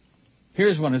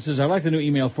 Here's one. It says, I like the new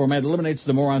email format. It eliminates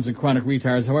the morons and chronic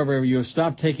retards. However, you have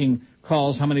stopped taking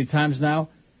calls how many times now?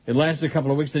 It lasted a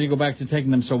couple of weeks, then you go back to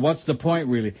taking them. So what's the point,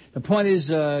 really? The point is,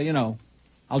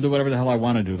 I'll do whatever the hell I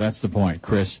want to do. That's the point,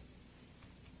 Chris.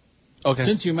 Okay.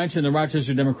 Since you mentioned the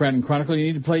Rochester Democrat and Chronicle,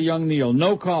 you need to play Young Neil.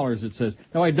 No callers, it says.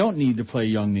 No, I don't need to play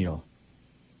Young Neil.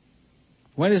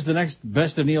 When is the next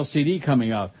Best of Neil CD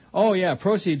coming out? Oh, yeah,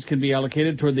 proceeds can be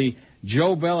allocated toward the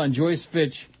Joe Bell and Joyce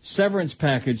Fitch severance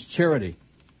package charity.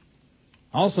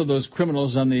 Also, those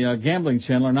criminals on the gambling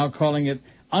channel are now calling it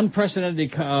unprecedented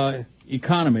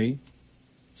economy.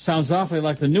 Sounds awfully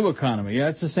like the new economy. Yeah,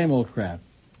 it's the same old crap.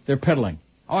 They're peddling.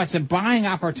 Oh, it's a buying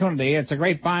opportunity. It's a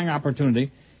great buying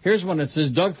opportunity. Here's one that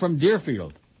says, Doug from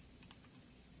Deerfield.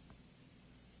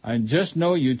 I just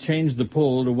know you changed the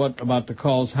poll to what about the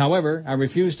calls. However, I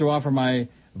refuse to offer my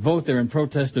vote there in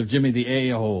protest of Jimmy the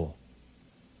A-hole.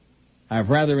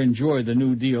 I've rather enjoyed the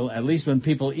New Deal. At least when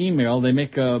people email, they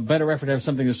make a better effort to have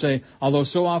something to say, although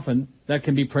so often that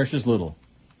can be precious little.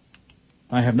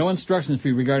 I have no instructions for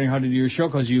you regarding how to do your show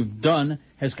because you've done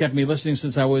has kept me listening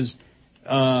since I was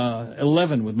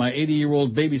 11 with my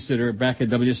 80-year-old babysitter back at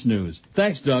WSNews.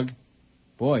 Thanks, Doug.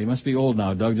 Boy, you must be old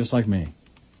now, Doug, just like me.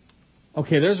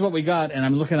 Okay, there's what we got, and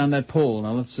I'm looking on that poll.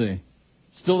 Now, let's see.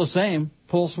 Still the same.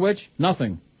 Poll switch?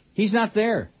 Nothing. He's not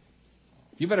there.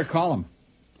 You better call him.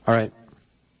 All right.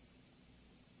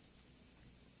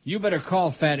 You better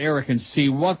call Fat Eric and see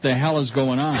what the hell is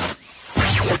going on.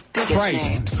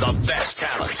 Christ. The best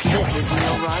talent. This is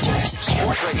Neil Rogers.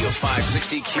 Sports Radio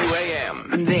 560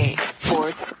 QAM. The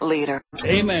sports leader.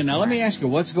 Amen. Now, let me ask you,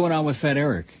 what's going on with Fat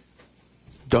Eric?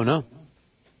 Don't know.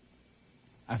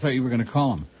 I thought you were going to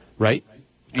call him. Right.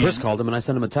 Chris called him, and I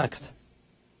sent him a text.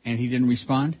 And he didn't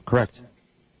respond? Correct.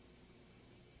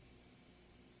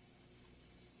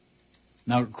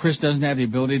 Now, Chris doesn't have the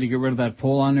ability to get rid of that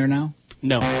poll on there now?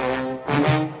 No.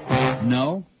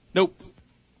 No? Nope.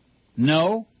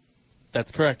 No? That's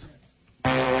correct.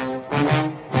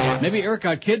 Maybe Eric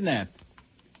got kidnapped.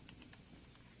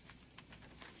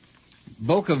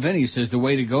 Boca Vinny says the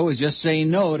way to go is just say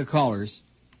no to callers.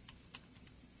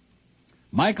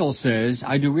 Michael says,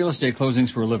 I do real estate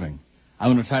closings for a living. I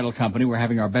own a title company. We're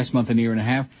having our best month in a year and a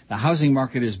half. The housing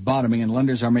market is bottoming and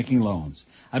lenders are making loans.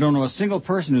 I don't know a single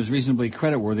person who's reasonably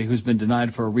creditworthy who's been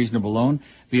denied for a reasonable loan,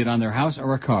 be it on their house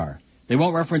or a car. They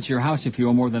won't reference your house if you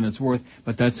owe more than it's worth,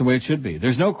 but that's the way it should be.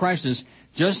 There's no crisis,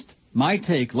 just my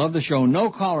take. Love the show.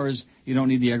 No callers. You don't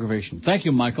need the aggravation. Thank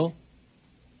you, Michael.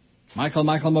 Michael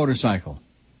Motorcycle.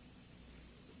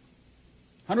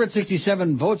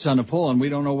 167 votes on the poll, and we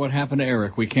don't know what happened to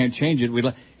Eric. We can't change it.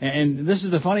 And this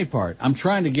is the funny part. I'm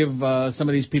trying to give some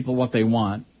of these people what they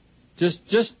want, just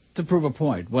to prove a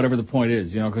point, whatever the point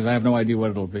is, because I have no idea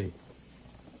what it'll be.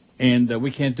 And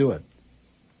we can't do it.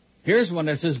 Here's one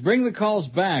that says, bring the calls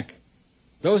back.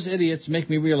 Those idiots make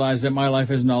me realize that my life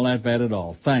isn't all that bad at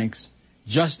all. Thanks.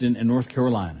 Justin in North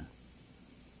Carolina.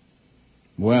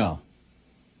 Well,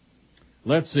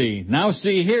 let's see. Now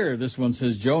see here, this one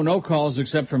says, Joe, no calls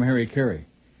except from Harry Carey.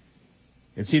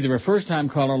 It's either a first-time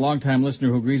caller, long-time listener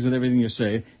who agrees with everything you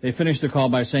say. They finish the call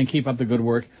by saying, keep up the good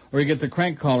work. Or you get the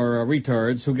crank caller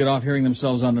retards who get off hearing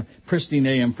themselves on the pristine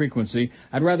AM frequency.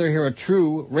 I'd rather hear a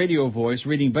true radio voice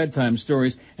reading bedtime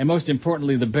stories, and most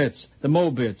importantly, the bits, the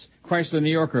Mo bits, Chrysler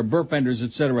New Yorker, Burt Benders,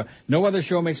 etc. No other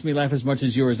show makes me laugh as much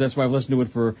as yours. That's why I've listened to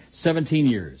it for 17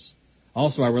 years.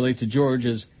 Also, I relate to George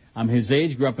as I'm his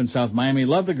age, grew up in South Miami,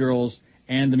 love the girls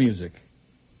and the music.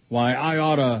 Why, I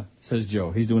oughta, says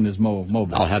Joe. He's doing his Mo.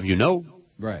 I'll have you know.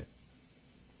 Right.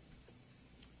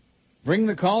 Bring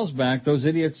the calls back. Those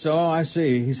idiots. Oh, I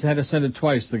see. He's had to send it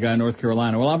twice, the guy in North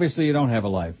Carolina. Well, obviously you don't have a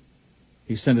life.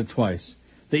 He sent it twice.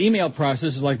 The email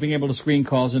process is like being able to screen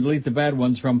calls and delete the bad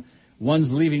ones from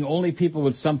ones leaving only people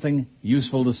with something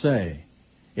useful to say.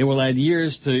 It will add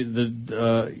years to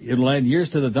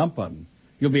the dump button.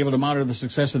 You'll be able to monitor the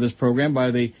success of this program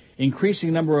by the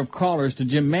increasing number of callers to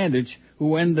Jim Mandich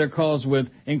who end their calls with,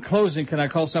 in closing, can I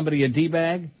call somebody a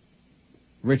D-bag?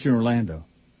 Rich in Orlando.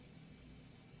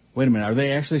 Wait a minute, are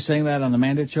they actually saying that on the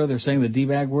Mandich show? They're saying the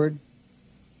D-bag word?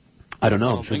 I don't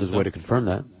know. I'm sure there's a way to confirm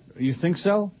that. You think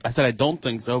so? I said I don't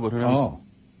think so, but who knows? Oh.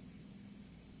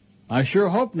 I sure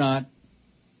hope not.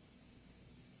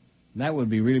 That would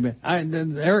be really bad.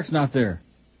 Eric's not there.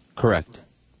 Correct.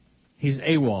 He's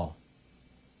AWOL.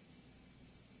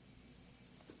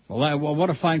 Well, what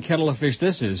a fine kettle of fish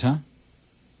this is, huh?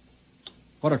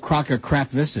 What a crock of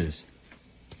crap this is.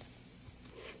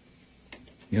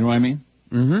 You know what I mean?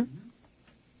 Mm-hmm.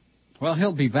 Well,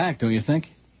 he'll be back, don't you think?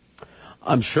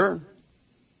 I'm sure.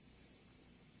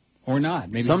 Or not.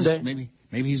 Maybe someday.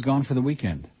 Maybe he's gone for the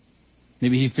weekend.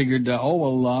 Maybe he figured,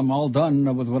 I'm all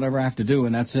done with whatever I have to do,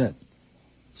 and that's it.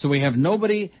 So we have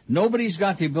nobody's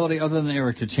got the ability other than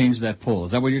Eric to change that poll.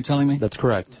 Is that what you're telling me? That's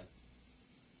correct.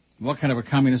 What kind of a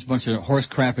communist bunch of horse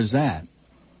crap is that?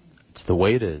 It's the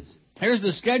way it is. Here's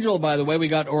the schedule, by the way. We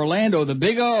got Orlando, the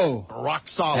Big O. Rock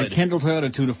solid. At Kendall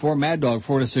Toyota, 2 to 4. Mad Dog,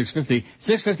 4 to 6:50.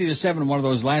 6:50 to 7, one of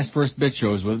those last first bit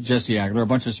shows with Jesse Aguilar. A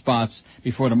bunch of spots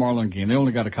before the Marlin game. They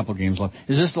only got a couple games left.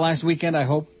 Is this the last weekend, I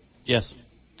hope? Yes.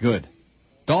 Good.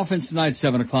 Dolphins tonight,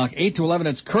 7 o'clock. 8 to 11,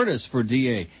 it's Curtis for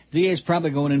D.A. D.A.'s probably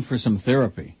going in for some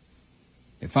therapy.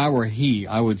 If I were he,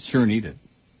 I would sure need it.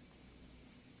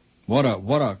 What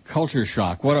a culture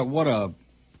shock. What a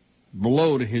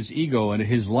blow to his ego and to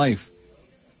his life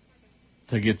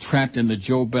to get trapped in the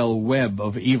Joe Bell web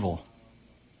of evil.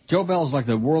 Joe Bell's like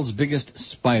the world's biggest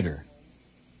spider.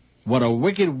 What a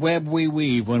wicked web we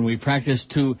weave when we practice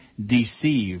to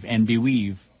deceive and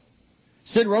beweave.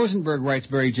 Sid Rosenberg writes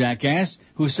Barry Jackass,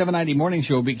 whose 790 morning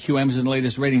show beat QM's in the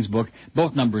latest ratings book.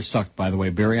 Both numbers sucked, by the way,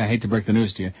 Barry. I hate to break the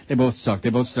news to you. They both sucked. They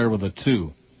both started with a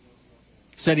 2.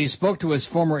 Said he spoke to his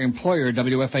former employer,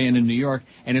 WFAN in New York,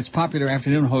 and its popular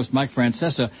afternoon host, Mike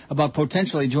Francesa, about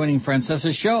potentially joining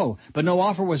Francesa's show, but no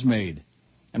offer was made.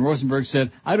 And Rosenberg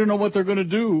said, I don't know what they're going to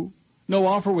do. No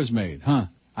offer was made.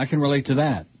 I can relate to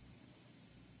that.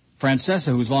 Francesa,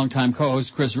 whose longtime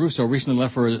co-host Chris Russo recently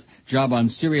left for a job on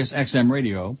Sirius XM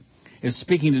Radio, is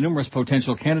speaking to numerous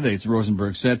potential candidates,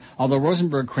 Rosenberg said. Although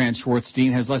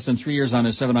Rosenberg-Krantz-Schwartzstein has less than 3 years on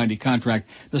his 790 contract,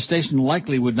 the station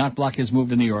likely would not block his move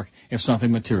to New York if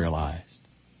something materialized.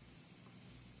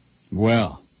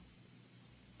 Well,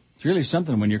 it's really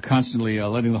something when you're constantly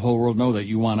letting the whole world know that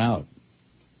you want out.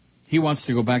 He wants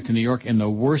to go back to New York in the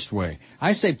worst way.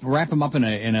 I say wrap him up in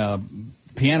a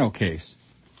piano case.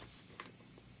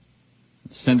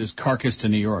 Send his carcass to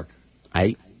New York.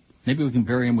 Maybe we can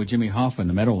bury him with Jimmy Hoffa in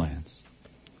the Meadowlands.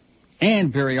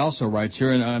 And Barry also writes here,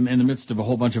 in the midst of a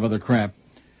whole bunch of other crap,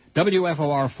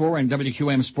 WFOR4 and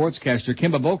WQM sportscaster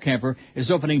Kimba Beaucamper is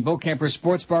opening Beaucamper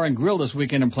Sports Bar and Grill this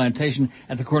weekend in Plantation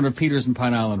at the corner of Peters and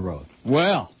Pine Island Road.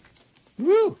 Well,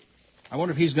 woo! I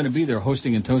wonder if he's going to be there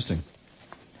hosting and toasting.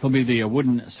 He'll be the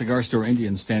wooden cigar store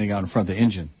Indian standing out in front of the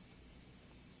engine.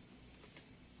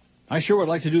 I sure would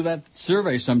like to do that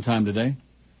survey sometime today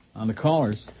on the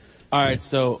callers. All right,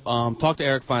 so talk to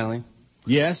Eric finally.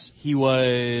 Yes? He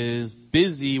was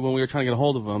busy when we were trying to get a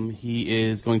hold of him. He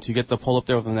is going to get the poll up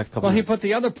there within the next couple of minutes. Well, he put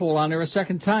the other poll on there a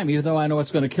second time. Even though I know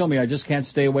it's going to kill me, I just can't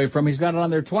stay away from it. He's got it on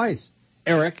there twice.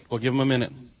 Eric? Well, give him a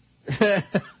minute.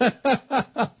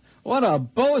 What a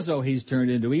bozo he's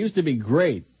turned into. He used to be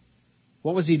great.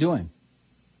 What was he doing?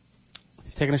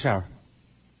 He's taking a shower.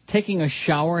 Taking a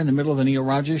shower in the middle of the Neil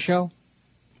Rogers show?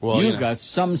 Well, You've got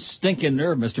some stinking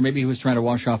nerve, mister. Maybe he was trying to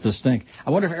wash off the stink. I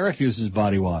wonder if Eric uses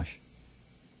body wash.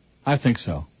 I think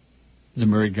so. He's a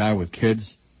married guy with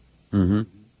kids. Mm-hmm.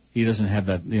 He doesn't have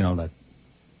that, that...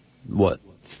 What?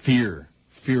 Fear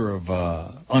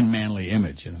of unmanly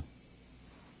image,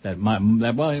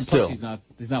 Well, Still. Plus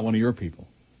he's not one of your people.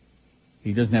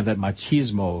 He doesn't have that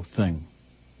machismo thing.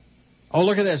 Oh,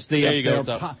 look at this. There you go.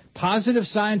 Positive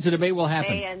signs the debate will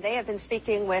happen. And they have been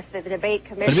speaking with the debate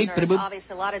commissioners.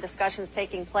 Obviously, a lot of discussions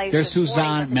taking place. There's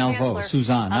Suzanne Malveaux.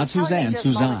 Suzanne, not Suzanne. Just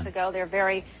moments ago, they're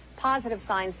very positive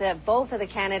signs that both of the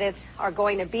candidates are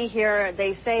going to be here.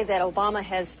 They say that Obama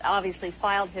has obviously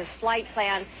filed his flight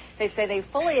plan. They say they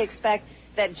fully expect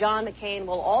that John McCain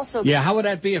will also be... Yeah, how would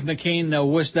that be if McCain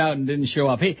wussed out and didn't show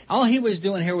up? All he was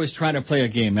doing here was trying to play a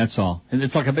game, that's all. And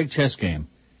it's like a big chess game.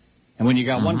 And when you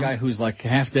got one guy who's like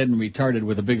half dead and retarded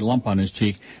with a big lump on his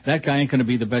cheek, that guy ain't going to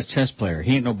be the best chess player.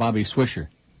 He ain't no Bobby Swisher.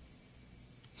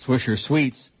 Swisher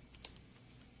Sweets.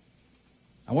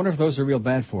 I wonder if those are real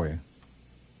bad for you.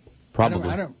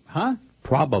 Probably.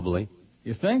 Probably.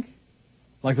 You think?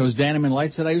 Like those Daneman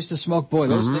lights that I used to smoke? Boy,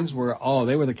 those things were,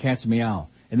 they were the cat's meow.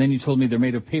 And then you told me they're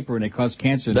made of paper and they cause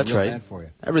cancer and That's they're right. bad for you.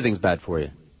 Everything's bad for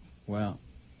you. Well.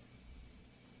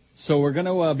 So we're going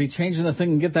to be changing the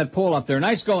thing and get that poll up there.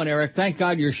 Nice going, Eric. Thank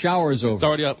God your shower is over. It's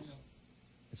already up.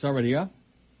 It's already up?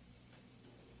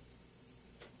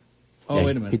 Oh, yeah,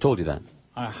 wait a minute. He told you that.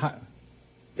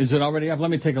 Is it already up? Let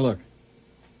me take a look.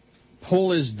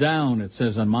 Poll is down, it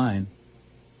says on mine.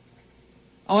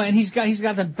 Oh, and he's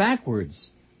got them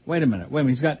backwards. Wait a minute.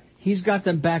 He's got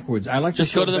them backwards. I like to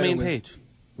Just go to the main page.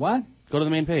 What? Go to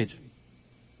the main page.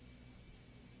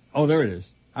 Oh, there it is.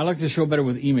 I like to show better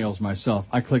with emails myself.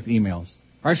 I clicked emails.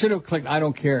 Or I should have clicked I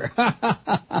don't care.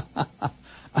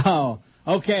 Oh,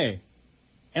 okay.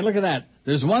 And look at that.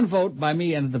 There's one vote by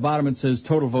me, and at the bottom it says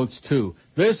total votes 2.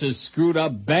 This is screwed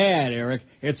up bad, Eric.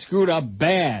 It's screwed up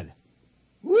bad.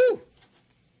 Woo!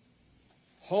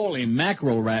 Holy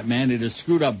mackerel, rat man. It is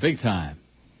screwed up big time.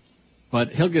 But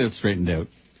he'll get it straightened out.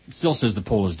 It still says the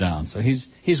poll is down, so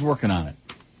he's working on it.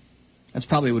 That's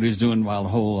probably what he's doing while the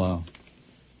whole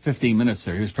 15 minutes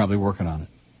there. He was probably working on it.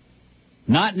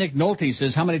 Not Nick Nolte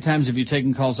says, how many times have you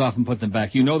taken calls off and put them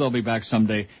back? You know they'll be back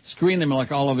someday. Screen them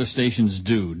like all other stations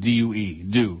do. D-U-E.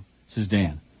 Do, says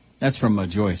Dan. That's from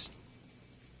Joyce.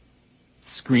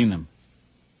 Screen them.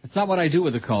 It's not what I do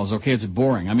with the calls, okay? It's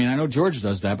boring. I mean, I know George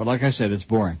does that, but like I said, it's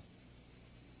boring.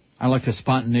 I like the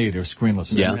spontaneity of screenless.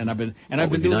 Yeah. And I've been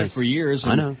doing it for years.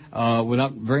 And, I know.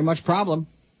 Without very much problem.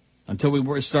 Until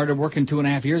we started working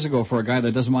 2.5 years ago for a guy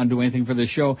that doesn't want to do anything for this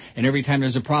show, and every time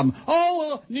there's a problem,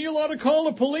 Neil ought to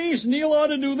call the police, Neil ought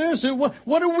to do this, and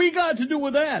what do we got to do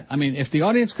with that? I mean, if the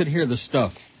audience could hear the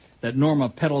stuff that Norma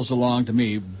peddles along to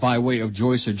me by way of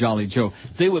Joyce or Jolly Joe,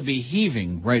 they would be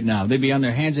heaving right now. They'd be on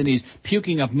their hands and knees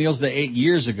puking up meals they ate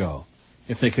years ago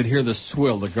if they could hear the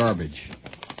swill, the garbage,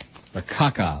 the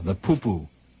caca, the poo-poo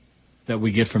that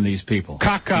we get from these people.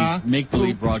 Caca. These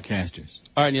make-believe broadcasters.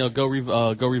 All right, Neil, go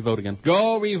revote again.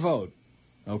 Go revote.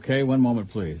 Okay, one moment,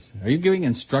 please. Are you giving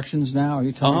instructions now? Are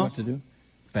you telling me what to do?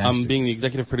 Bastard. I'm being the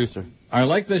executive producer. I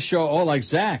like this show. Oh, like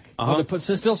Zach. Oh, it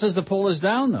still says the poll is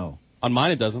down, though. On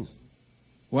mine, it doesn't.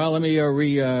 Well, let me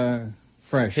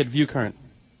refresh. Hit view current.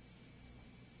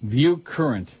 View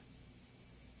current.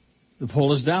 The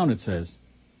poll is down, it says.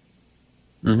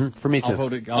 Mm-hmm. For me, too. I'll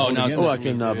vote again. I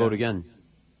can vote again.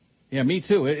 Yeah, me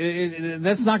too.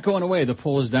 That's not going away, the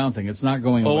poll is down thing. It's not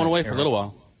going away. Oh, it went away for a little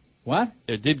while. What?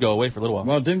 It did go away for a little while.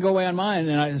 Well, it didn't go away on mine,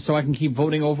 and so I can keep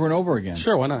voting over and over again.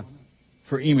 Sure, why not?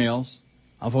 For emails,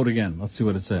 I'll vote again. Let's see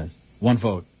what it says. One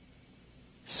vote.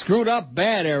 Screwed up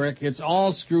bad, Eric. It's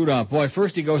all screwed up. Boy,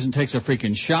 first he goes and takes a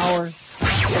freaking shower.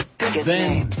 The biggest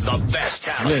names. The best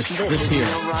talent. This here.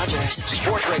 Neil Rogers.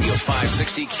 Sports Radio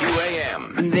 560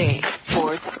 QAM. The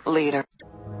sports leader.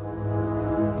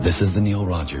 This is the Neil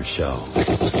Rogers Show.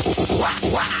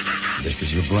 This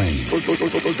is your brain.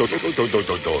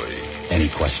 Any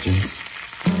questions?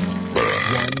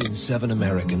 1 in 7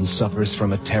 Americans suffers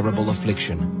from a terrible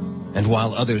affliction. And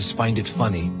while others find it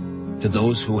funny, to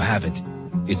those who have it,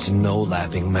 it's no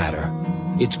laughing matter.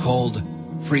 It's called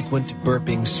frequent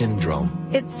burping syndrome.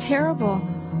 It's terrible.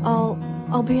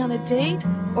 I'll be on a date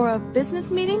or a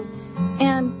business meeting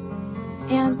and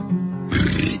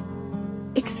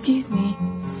excuse me.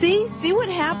 See what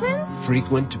happens?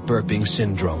 Frequent burping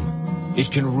syndrome.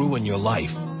 It can ruin your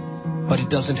life, but it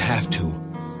doesn't have to.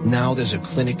 Now there's a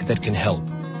clinic that can help.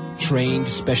 Trained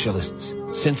specialists,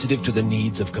 sensitive to the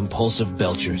needs of compulsive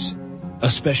belchers. A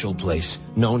special place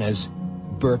known as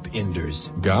Burp Enders.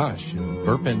 Gosh,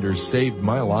 Burp Enders saved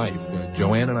my life.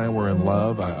 Joanne and I were in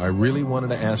love. I really wanted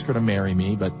to ask her to marry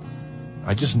me, but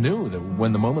I just knew that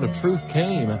when the moment of truth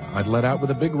came, I'd let out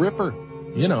with a big ripper.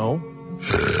 You know.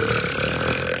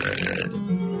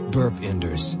 Burp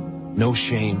Enders. No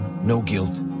shame, no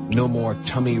guilt, no more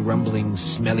tummy rumbling,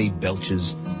 smelly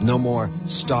belches, no more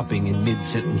stopping in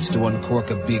mid-sentence to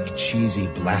uncork a big cheesy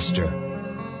blaster.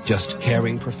 Just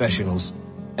caring professionals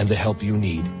and the help you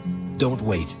need. Don't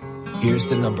wait. Here's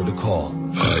the number to call.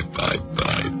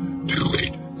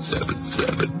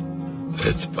 555-2877.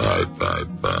 That's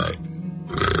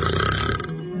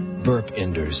 555. Burp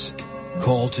Enders.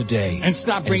 Call today. And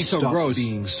stop being so gross.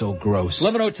 Being so gross.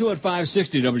 11:02 at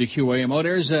 560 WQAM. Oh,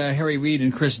 there's Harry Reid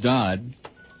and Chris Dodd,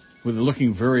 with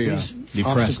looking very These depressed.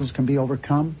 Obstacles can be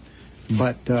overcome,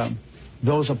 but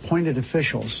those appointed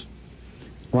officials,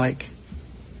 like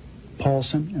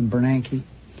Paulson and Bernanke,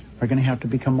 are going to have to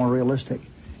become more realistic.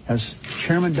 As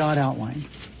Chairman Dodd outlined,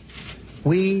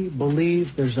 we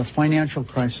believe there's a financial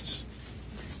crisis.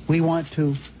 We want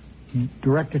to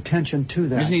direct attention to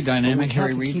that. Isn't he dynamic,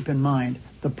 Harry Reid? Keep in mind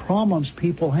the problems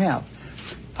people have.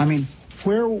 I mean,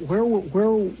 where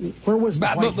was the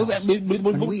White House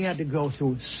when we had to go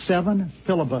through 7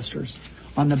 filibusters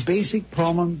on the basic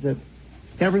problem that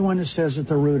everyone says at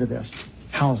the root of this,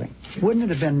 housing? Wouldn't it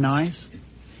have been nice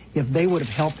if they would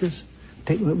have helped us?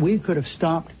 We could have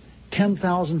stopped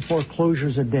 10,000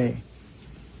 foreclosures a day.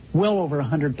 Well over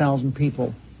 100,000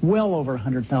 people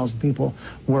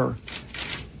were.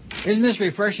 Isn't this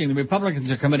refreshing? The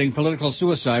Republicans are committing political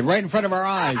suicide right in front of our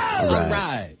eyes. All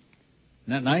right.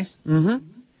 Isn't that nice? Mm-hmm.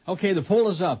 Okay, the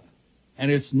poll is up, and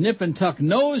it's nip and tuck,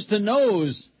 nose to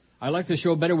nose. I like the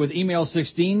show better with email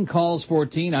 16, calls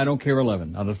 14, I don't care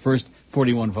 11, out of the first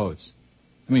 41 votes.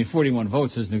 I mean, 41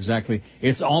 votes isn't exactly,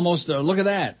 it's almost, look at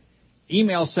that.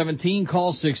 Email 17,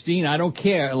 call 16, I don't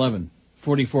care 11.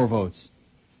 44 votes.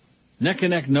 Neck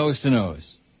and neck, nose to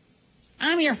nose.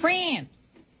 I'm your friend.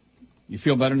 You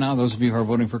feel better now, those of you who are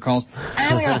voting for calls?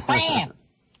 I'm your friend.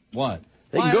 What?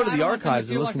 They can go to the archives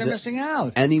and listen like they're missing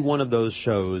out. any one of those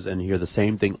shows and hear the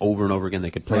same thing over and over again.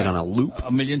 They could play it on a loop.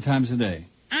 A million times a day.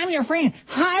 I'm your friend.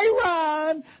 Hi,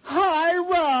 Ron. Hi,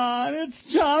 Ron.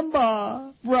 It's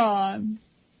Jamba. Ron.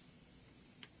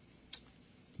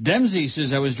 Dempsey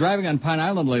says, I was driving on Pine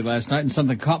Island late last night and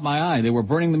something caught my eye. They were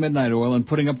burning the midnight oil and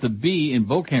putting up the B in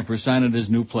Beaucamper sign at his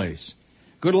new place.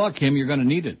 Good luck, Kim. You're going to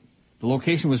need it. The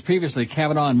location was previously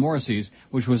Kavanaugh and Morrissey's,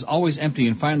 which was always empty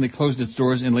and finally closed its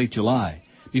doors in late July.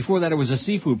 Before that, it was a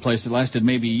seafood place that lasted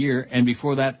maybe a year, and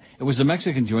before that, it was a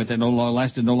Mexican joint that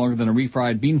lasted no longer than a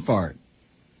refried bean fart.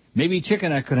 Maybe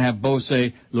Chicken Neck could have Bo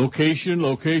say, location,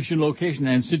 location, location,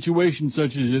 and situation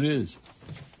such as it is.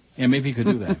 Yeah, maybe he could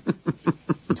do that.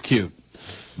 It's cute.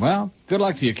 Well, good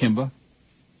luck to you, Kimba.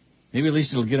 Maybe at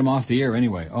least it'll get him off the air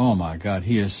anyway. Oh, my God,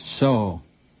 he is so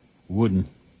wooden.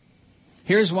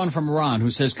 Here's one from Ron who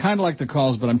says, kind of like the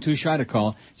calls, but I'm too shy to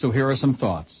call, so here are some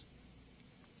thoughts.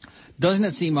 Doesn't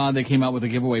it seem odd they came out with a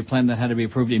giveaway plan that had to be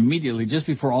approved immediately just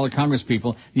before all the Congress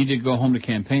people needed to go home to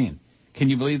campaign? Can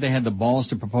you believe they had the balls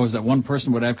to propose that one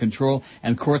person would have control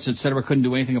and courts, etc., couldn't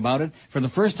do anything about it? For the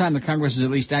first time, the Congress is at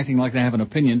least acting like they have an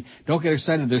opinion. Don't get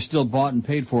excited. They're still bought and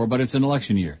paid for, but it's an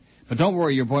election year. But don't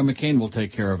worry, your boy McCain will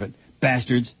take care of it.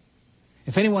 Bastards.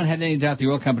 If anyone had any doubt the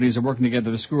oil companies are working together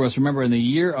to screw us, remember in the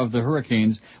year of the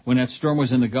hurricanes, when that storm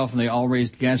was in the Gulf and they all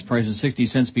raised gas prices 60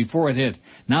 cents before it hit.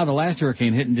 Now the last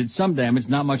hurricane hit and did some damage,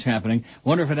 not much happening.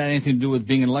 Wonder if it had anything to do with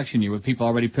being an election year, with people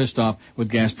already pissed off with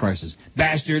gas prices.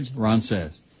 Bastards, Ron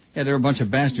says. Yeah, they're a bunch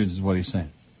of bastards is what he's saying.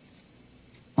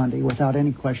 Monday, without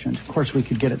any question. Of course, we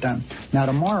could get it done. Now,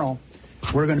 tomorrow,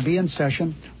 we're going to be in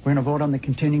session. We're going to vote on the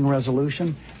continuing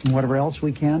resolution and whatever else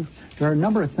we can. There are a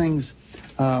number of things.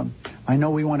 I know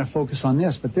we want to focus on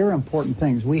this, but there are important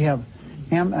things. We have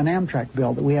an Amtrak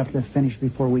bill that we have to finish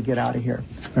before we get out of here.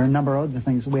 There are a number of other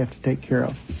things that we have to take care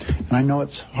of. And I know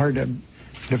it's hard to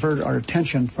divert our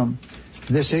attention from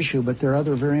this issue, but there are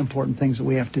other very important things that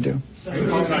we have to do. It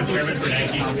calls on Chairman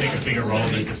Bernanke to take a bigger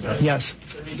role in this. Yes.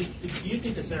 Do you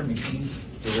think that Senator McCain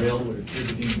derailed what appeared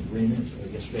to be an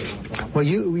agreement yesterday on Trump? Well,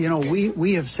 you know,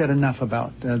 we have said enough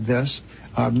about this.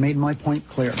 I've made my point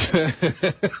clear.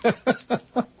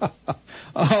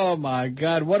 Oh, my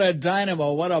God. What a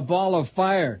dynamo. What a ball of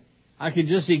fire. I could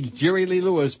just see Jerry Lee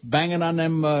Lewis banging on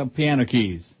them piano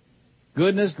keys.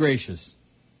 Goodness gracious.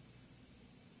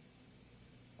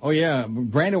 Oh, yeah.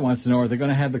 Brandon wants to know, are they going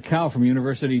to have the cow from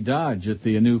University Dodge at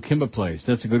the new Kimba place?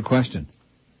 That's a good question.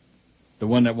 The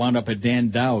one that wound up at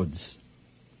Dan Dowd's.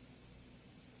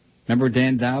 Remember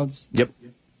Dan Dowd's? Yep.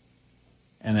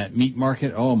 And that meat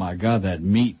market? Oh, my God, that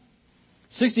meat.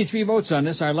 63 votes on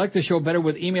this. I like the show better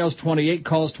with emails 28,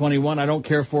 calls 21. I don't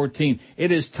care 14.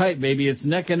 It is tight, baby. It's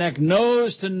neck and neck,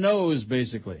 nose to nose,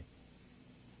 basically.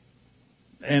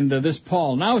 And this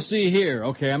Paul, now see here.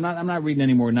 Okay, I'm not reading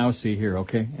any more now see here,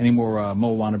 okay? Any more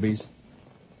Mo wannabes?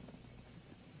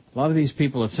 A lot of these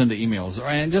people that send the emails,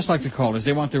 and just like the callers,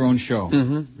 they want their own show.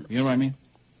 Mm-hmm. You know what I mean?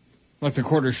 Like the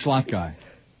quarter slot guy.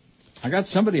 I got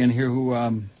somebody in here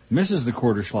who misses the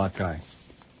quarter slot guy.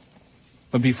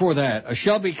 But before that, a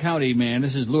Shelby County man,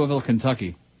 this is Louisville,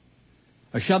 Kentucky.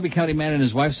 A Shelby County man and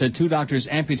his wife said 2 doctors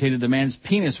amputated the man's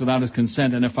penis without his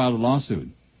consent and have filed a lawsuit.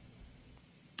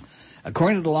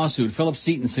 According to the lawsuit, Philip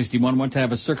Seaton, 61, went to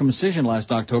have a circumcision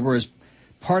last October as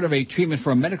part of a treatment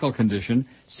for a medical condition.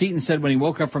 Seaton said when he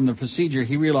woke up from the procedure,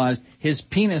 he realized his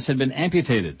penis had been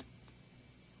amputated.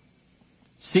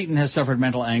 Seaton has suffered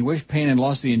mental anguish, pain, and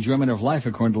lost the enjoyment of life,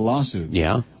 according to the lawsuit.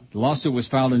 Yeah. The lawsuit was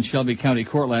filed in Shelby County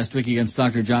Court last week against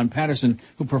Dr. John Patterson,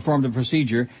 who performed the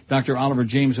procedure, Dr. Oliver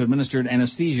James, who administered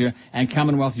anesthesia, and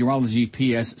Commonwealth Urology,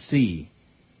 PSC.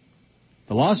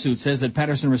 The lawsuit says that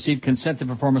Patterson received consent to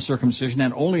perform a circumcision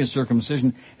and only a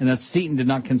circumcision, and that Seaton did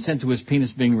not consent to his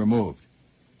penis being removed.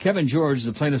 Kevin George,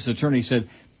 the plaintiff's attorney, said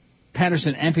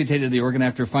Patterson amputated the organ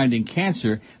after finding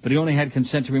cancer, but he only had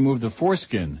consent to remove the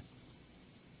foreskin.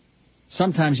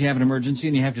 Sometimes you have an emergency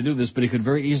and you have to do this, but he could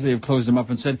very easily have closed them up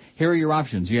and said, here are your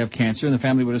options. You have cancer, and the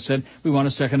family would have said, we want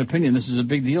a second opinion. This is a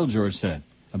big deal, George said.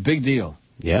 A big deal.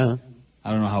 Yeah.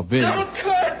 I don't know how big. Don't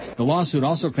cut! The lawsuit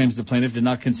also claims the plaintiff did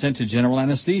not consent to general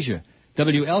anesthesia.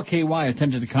 WLKY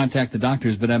attempted to contact the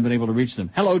doctors but haven't been able to reach them.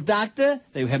 Hello, doctor?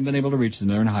 They haven't been able to reach them.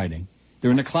 They're in hiding.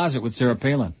 They're in a closet with Sarah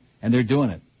Palin, and they're doing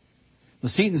it. The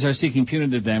Seatons are seeking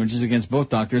punitive damages against both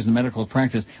doctors in medical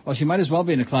practice. Well, she might as well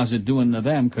be in a closet doing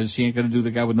them because she ain't going to do the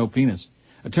guy with no penis.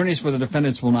 Attorneys for the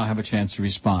defendants will now have a chance to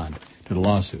respond to the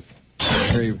lawsuit.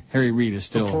 Harry Reid is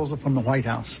still... Proposal from the White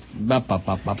House.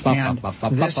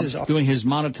 This is doing his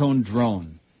monotone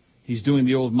drone. He's doing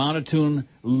the old monotone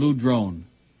Lou drone,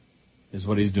 is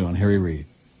what he's doing, Harry Reid.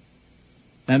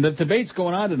 And the debate's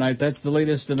going on tonight. That's the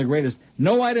latest and the greatest.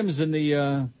 No items in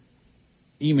the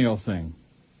email thing.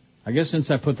 I guess since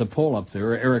I put the poll up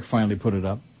there, Eric finally put it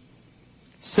up.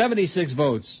 76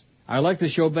 votes. I like the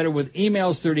show better with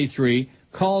emails 33,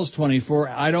 calls 24,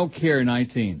 I don't care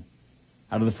 19.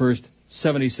 Out of the first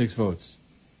 76 votes.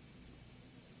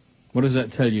 What does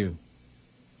that tell you?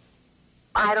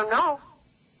 I don't know.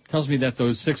 Tells me that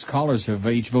those 6 callers have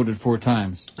each voted 4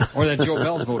 times. Or that Joe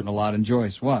Bell's voting a lot and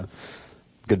Joyce. What?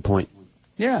 Good point.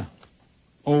 Yeah.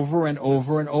 Over and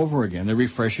over and over again. They're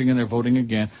refreshing and they're voting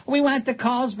again. We want the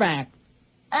calls back.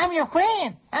 I'm your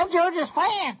friend. I'm George's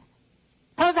friend.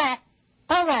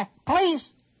 Prozac, please.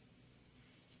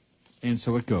 And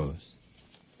so it goes.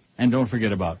 And don't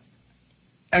forget about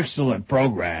excellent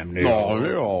program,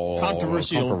 Neil.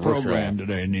 Controversial program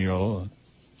today, Neil.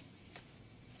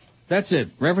 That's it.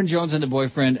 Reverend Jones and the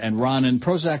boyfriend and Ron and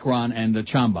Prozac Ron and the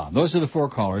Chamba. Those are the 4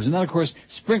 callers. And then, of course,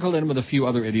 sprinkled in with a few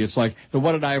other idiots like the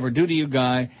What Did I Ever Do to You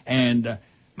guy and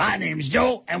my name's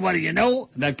Joe, and what do you know?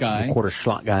 That guy. The quarter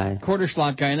slot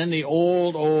guy. And then the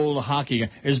old hockey guy.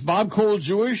 Is Bob Cole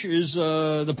Jewish? Is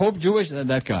the Pope Jewish?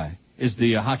 That guy. Is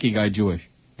the hockey guy Jewish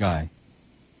guy?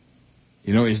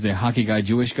 You know, is the hockey guy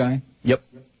Jewish guy? Yep.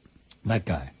 That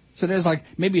guy. So there's like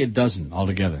maybe a dozen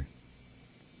altogether.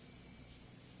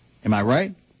 Am I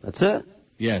right? That's it.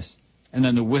 Yes. And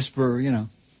then the whisper, you know.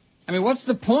 I mean, what's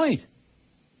the point?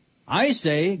 I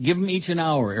say give them each an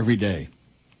hour every day.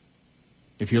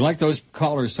 If you like those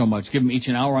callers so much, give them each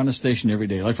an hour on the station every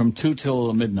day, like from 2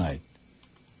 till midnight.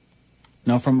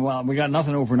 Now, we got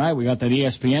nothing overnight. We got that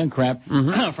ESPN crap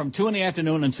from 2 in the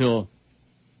afternoon until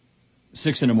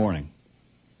 6 in the morning.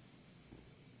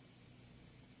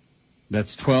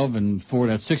 That's 12 and 4.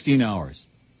 That's 16 hours.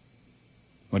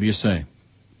 What do you say?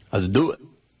 Let's do it.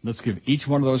 Let's give each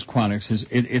one of those chronics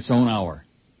its own hour.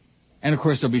 And, of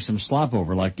course, there'll be some slop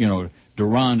over, like, you know,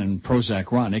 Duran and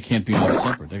Prozac Ron. They can't be on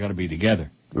separate. They got to be together.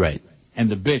 Right. And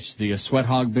the bitch, the sweat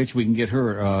hog bitch, we can get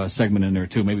her segment in there,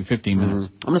 too, maybe 15 minutes.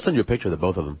 I'm going to send you a picture of the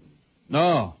both of them.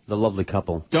 No. The lovely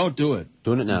couple. Don't do it.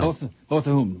 Doing it now. Both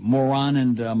of whom? Moran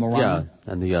and Morana?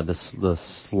 Yeah, and the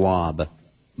slob.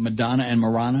 Madonna and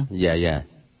Morana? Yeah.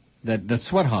 That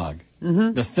sweat hog.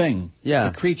 The thing.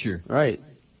 Yeah. The creature. Right.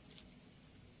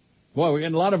 Boy, we're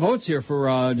getting a lot of votes here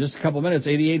for just a couple minutes.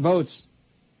 88 votes.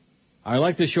 I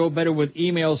like the show better with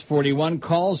emails 41,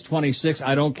 calls 26,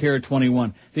 I don't care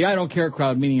 21. The I don't care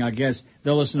crowd, meaning I guess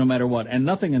they'll listen no matter what. And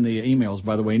nothing in the emails,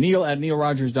 by the way. Neil at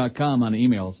neilrogers.com on the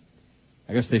emails.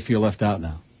 I guess they feel left out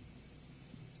now.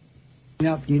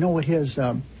 Now, you know what his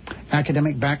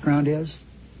academic background is?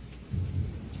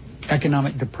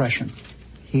 Economic depression.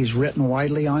 He's written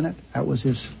widely on it. That was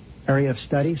his area of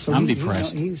study. So I'm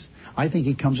depressed. I think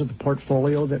he comes with a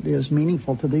portfolio that is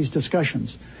meaningful to these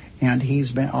discussions. And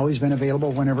he's always been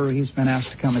available whenever he's been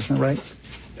asked to come, isn't it right?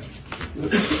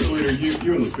 Leader,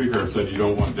 you and the Speaker have said you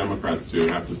don't want Democrats to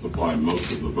have to supply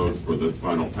most of the votes for this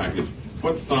final package.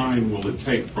 What sign will it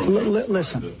take from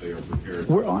listen, that they are prepared?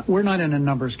 We're not in a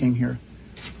numbers game here.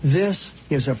 This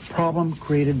is a problem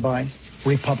created by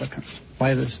Republicans,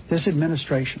 by this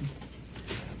administration.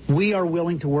 We are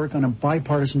willing to work on a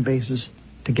bipartisan basis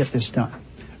to get this done.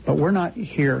 But we're not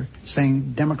here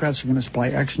saying Democrats are going to supply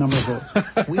X number of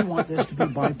votes. We want this to be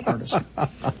bipartisan.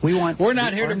 We're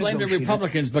not here to blame the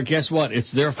Republicans, but guess what?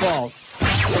 It's their fault.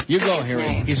 You go,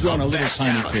 Harry. He's growing a little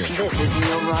tiny here. This is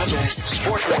Neil Rogers.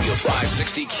 Sports Radio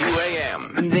 560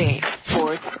 QAM. The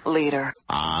sports leader.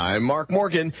 I'm Mark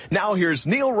Morgan. Now here's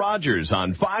Neil Rogers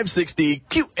on 560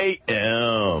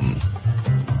 QAM.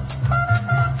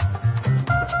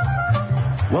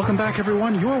 Welcome back,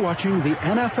 everyone. You're watching the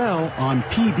NFL on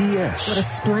PBS. What a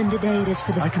splendid day it is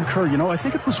for the... I concur. You know, I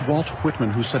think it was Walt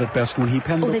Whitman who said it best when he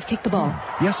penned... they've kicked the ball.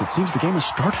 Yes, it seems the game has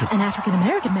started. An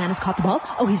African-American man has caught the ball.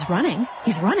 Oh, he's running.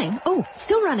 He's running. Oh,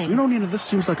 still running. You know, Nina, this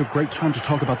seems like a great time to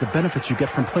talk about the benefits you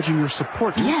get from pledging your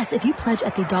support. Yes, if you pledge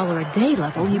at the $1 a day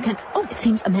level, you can... Oh, it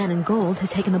seems a man in gold has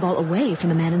taken the ball away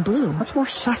from the man in blue. That's more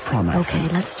saffron, I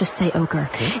think. Let's just say ochre.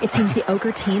 Okay. It seems the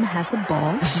ochre team has the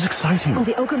ball. This is exciting. Oh,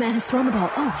 the ochre man has thrown the ball.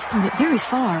 Oh, he's thrown it very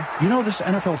far. You know, this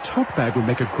NFL tote bag would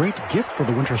make a great gift for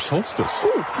the winter solstice.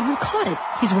 Ooh, someone caught it.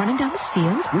 He's running down the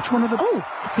field. Which one of the... Oh,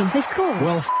 it seems they scored.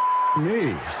 Well,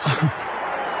 me.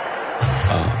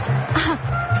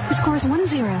 The score is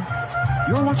 1-0.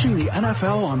 You're watching the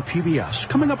NFL on PBS.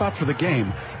 Coming up after the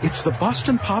game, it's the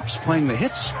Boston Pops playing the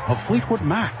hits of Fleetwood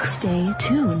Mac. Stay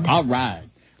tuned. All right.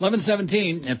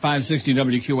 11:17 at 560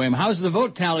 WQAM. How's the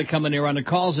vote tally coming here on the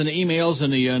calls and the emails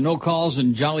and the no calls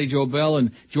and Jolly Joe Bell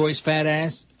and Joyce Fat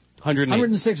Ass?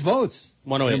 106 votes.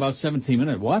 108. In about 17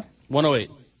 minutes. What? 108.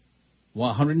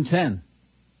 110.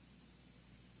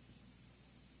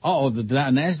 Oh, the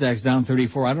NASDAQ's down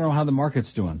 34. I don't know how the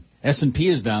market's doing. S&P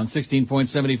is down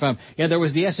 16.75. Yeah, there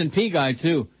was the S&P guy,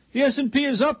 too. The S&P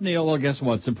is up, Neil. Well, guess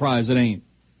what? Surprise, it ain't.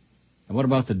 And what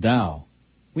about the Dow?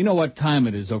 We know what time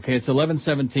it is, okay? It's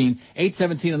 11:17,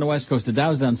 8:17 on the West Coast. The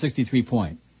Dow's down 63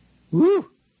 points. Woo!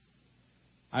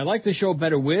 I like the show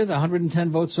better with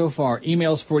 110 votes so far.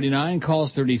 Emails 49,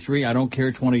 calls 33. I don't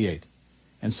care 28.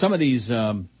 And some of these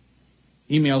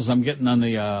emails I'm getting on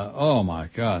the oh my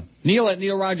God. Neil at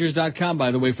neilrogers.com,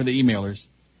 by the way, for the emailers.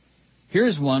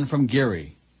 Here's one from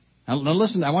Gary. Now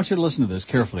listen. I want you to listen to this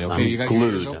carefully, okay? You got glued.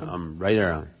 Your ears open? I'm right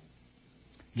around.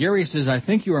 Gary says, I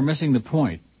think you are missing the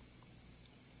point.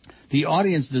 The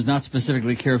audience does not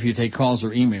specifically care if you take calls or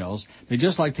emails. They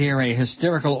just like to hear a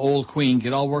hysterical old queen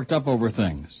get all worked up over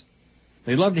things.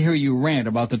 They love to hear you rant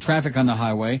about the traffic on the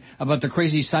highway, about the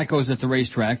crazy psychos at the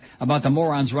racetrack, about the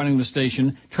morons running the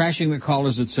station, trashing the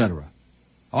callers, etc.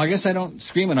 Oh, I guess I don't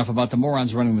scream enough about the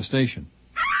morons running the station.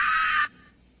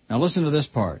 Now listen to this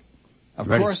part. Of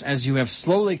course, as you have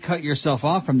slowly cut yourself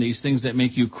off from these things that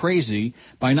make you crazy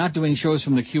by not doing shows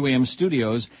from the QAM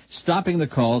studios, stopping the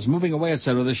calls, moving away,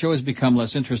 etc., the show has become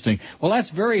less interesting. Well, that's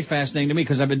very fascinating to me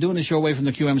because I've been doing the show away from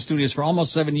the QAM studios for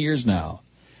almost 7 years now.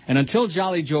 And until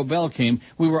Jolly Joe Bell came,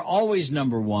 we were always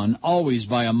number one, always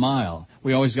by a mile.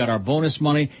 We always got our bonus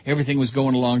money. Everything was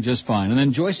going along just fine. And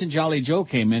then Joyce and Jolly Joe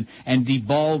came in and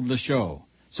deballed the show.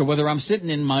 So whether I'm sitting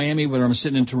in Miami, whether I'm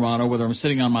sitting in Toronto, whether I'm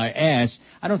sitting on my ass,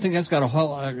 I don't think that's got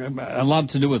a lot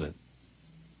to do with it.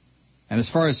 And as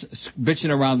far as bitching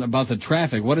around about the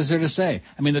traffic, what is there to say?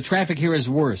 I mean, the traffic here is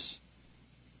worse.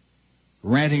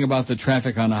 Ranting about the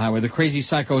traffic on the highway, the crazy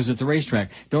psychos at the racetrack.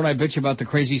 Don't I bitch about the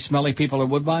crazy smelly people at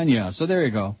Woodbine? Yeah, so there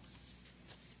you go.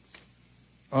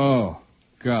 Oh,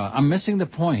 God, I'm missing the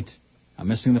point.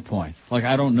 Like,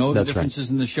 I don't know the differences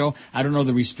in the show. I don't know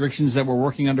the restrictions that we're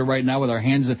working under right now with our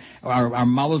hands, our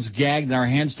mouths gagged and our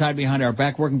hands tied behind our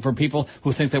back, working for people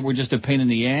who think that we're just a pain in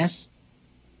the ass.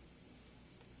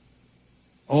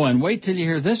 Oh, and wait till you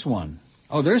hear this one.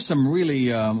 Oh, there's some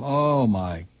really, oh,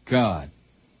 my God,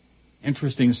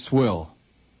 interesting swill.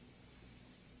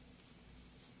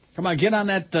 Come on, get on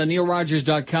that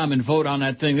neilrogers.com and vote on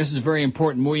that thing. This is very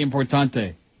important, muy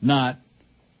importante. Not.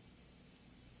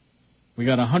 We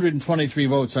got 123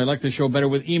 votes. I like the show better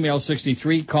with emails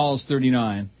 63, calls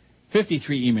 39,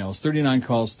 53 emails, 39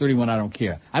 calls, 31 I don't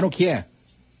care. I don't care.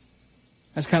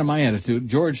 That's kind of my attitude.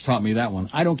 George taught me that one.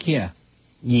 I don't care.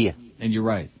 Yeah. And you're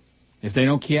right. If they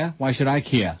don't care, why should I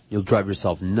care? You'll drive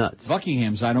yourself nuts.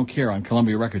 Buckingham's I Don't Care on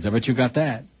Columbia Records. I bet you got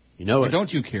that. You know it. Or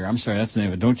Don't You Care. I'm sorry, that's the name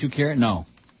of it. Don't You Care? No.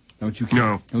 Don't You Care?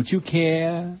 No. Don't You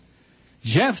Care?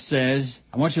 Jeff says,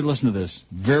 I want you to listen to this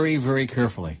very, very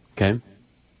carefully. Okay.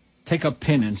 Take a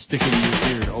pin and stick it in your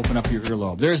ear to open up your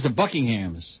earlobe. There's the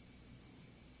Buckinghams.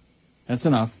 That's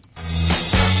enough.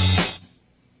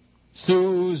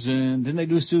 Susan. Didn't they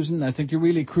do Susan? I think you're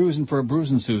really cruising for a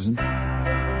bruising, Susan.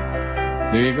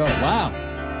 There you go. Wow.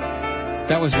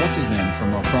 That was, what's his name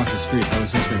from across the street? That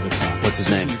was his favorite song. What's his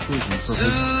name?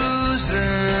 Susan.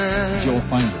 Joel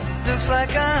Finder. Looks like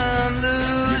I'm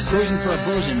losing. You're cruising for a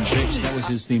bruising, bitch. That was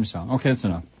his theme song. Okay, that's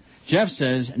enough. Jeff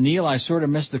says, Neil, I sort of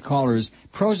missed the callers.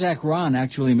 Prozac Ron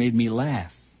actually made me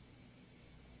laugh.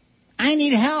 I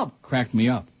need help. Cracked me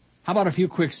up. How about a few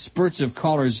quick spurts of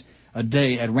callers a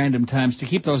day at random times to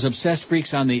keep those obsessed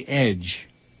freaks on the edge?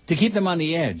 To keep them on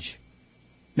the edge.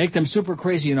 Make them super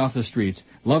crazy and off the streets.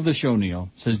 Love the show, Neil,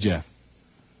 says Jeff.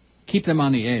 Keep them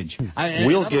on the edge.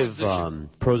 We'll give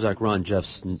Prozac Ron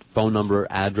Jeff's phone number,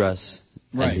 address,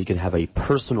 and he can have a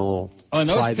personal and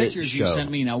those private pictures show. You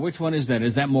sent me now, which one is that?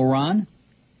 Is that Moran?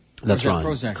 That's Ron.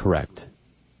 Prozac? Correct.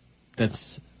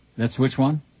 That's which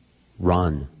one?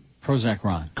 Ron. Prozac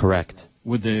Ron. Correct.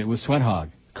 With Sweat Hog.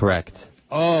 Correct.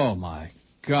 Oh my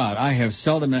God! I have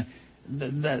seldom.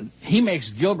 He makes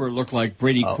Gilbert look like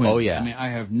Brady Quinn. Oh yeah. I mean, I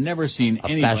have never seen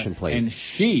anybody. Fashion plate. And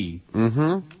she.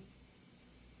 Mm-hmm.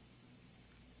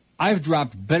 I've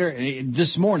dropped better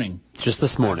this morning. Just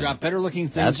this morning. I've dropped better looking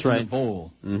things in the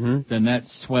bowl than that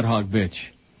Sweat Hog bitch.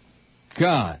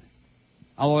 God.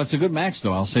 Although it's a good match,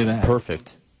 though, I'll say that. Perfect.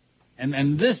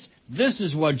 And this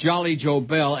is what Jolly Joe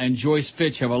Bell and Joyce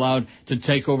Fitch have allowed to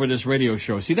take over this radio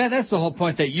show. See, that's the whole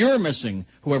point that you're missing,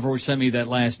 whoever sent me that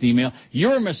last email.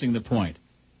 You're missing the point.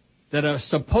 That a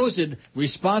supposed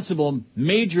responsible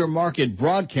major market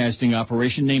broadcasting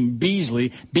operation named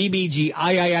Beasley,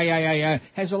 BBGIIIII,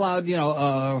 has allowed,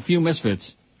 a few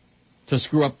misfits to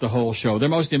screw up the whole show. Their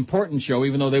most important show,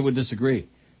 even though they would disagree.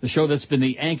 The show that's been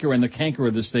the anchor and the canker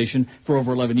of the station for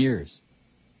over 11 years.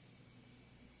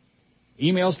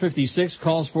 Emails 56,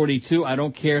 calls 42, I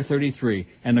don't care 33.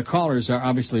 And the callers are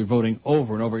obviously voting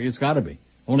over and over. It's got to be.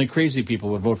 Only crazy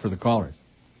people would vote for the callers.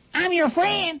 I'm your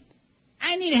friend.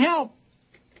 I need help.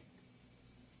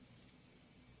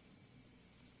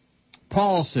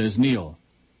 Paul says, Neil,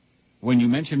 when you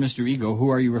mention Mr. Ego, who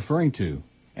are you referring to?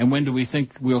 And when do we think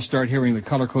we'll start hearing the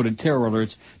color-coded terror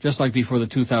alerts, just like before the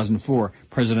 2004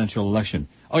 presidential election?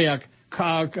 Oh, yeah,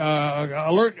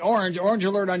 alert, orange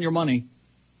alert on your money.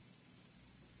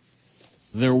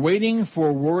 They're waiting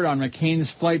for word on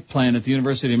McCain's flight plan at the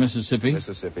University of Mississippi.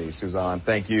 Mississippi, Suzanne,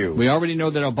 thank you. We already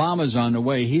know that Obama's on the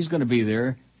way. He's going to be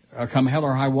there, come hell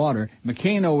or high water.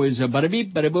 McCain always,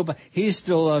 bada-beep, bada-boop. He's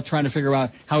still trying to figure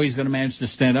out how he's going to manage to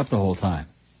stand up the whole time.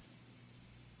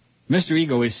 Mr.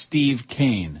 Ego is Steve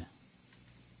Kane.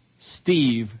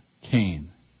 Steve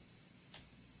Kane.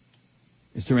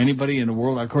 Is there anybody in the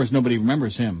world? Of course, nobody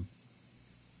remembers him.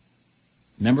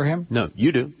 Remember him? No,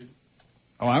 you do.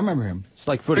 Oh, I remember him. It's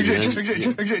like footy. Just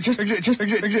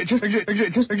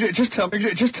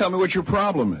tell me what your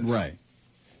problem is. Right.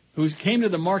 Who came to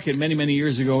the market many, many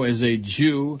years ago as a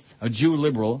Jew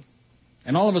liberal,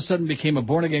 and all of a sudden became a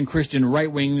born-again Christian,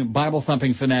 right-wing,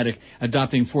 Bible-thumping fanatic,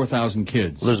 adopting 4,000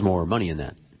 kids. Well, there's more money in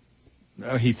that.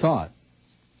 He thought.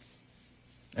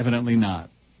 Evidently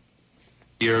not.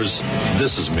 Years,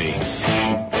 this is me.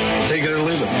 Take it or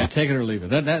leave it. Yeah, take it or leave it.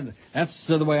 That's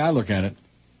the way I look at it.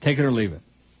 Take it or leave it.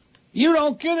 You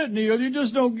don't get it, Neil. You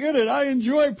just don't get it. I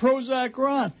enjoy Prozac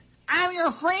Ron. I'm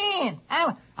your friend.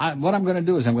 What I'm going to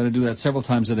do is I'm going to do that several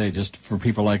times a day just for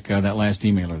people like that last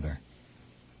emailer there.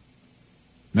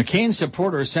 McCain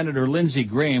supporter Senator Lindsey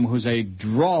Graham, who's a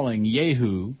drawling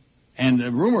yahoo, and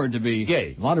rumored to be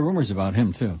gay. A lot of rumors about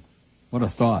him, too. What a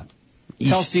thought.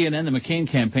 Tell CNN the McCain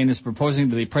campaign is proposing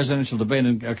to the Presidential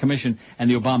Debate Commission and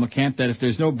the Obama camp that if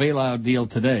there's no bailout deal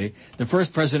today, the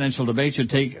first presidential debate should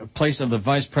take place of the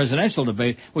vice presidential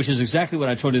debate, which is exactly what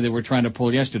I told you they were trying to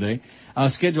pull yesterday,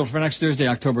 scheduled for next Thursday,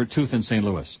 October 2nd in St.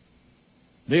 Louis.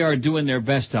 They are doing their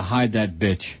best to hide that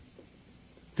bitch,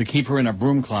 to keep her in a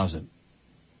broom closet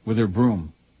with her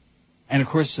broom. And, of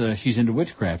course, she's into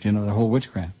witchcraft, the whole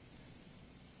witchcraft.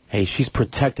 Hey, she's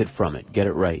protected from it. Get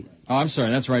it right. Oh, I'm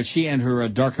sorry. That's right. She and her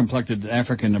dark-complected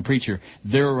African preacher,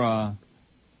 they're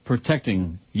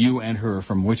protecting you and her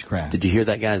from witchcraft. Did you hear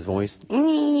that guy's voice?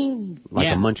 Like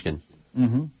a munchkin.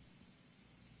 Mm-hmm.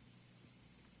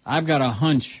 I've got a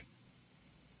hunch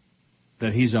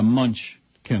that he's a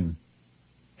munchkin.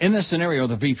 In this scenario,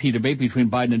 the VP debate between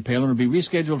Biden and Palin will be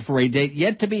rescheduled for a date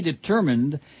yet to be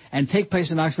determined and take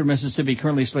place in Oxford, Mississippi,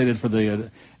 currently slated for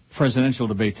the presidential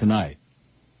debate tonight.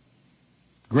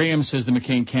 Graham says the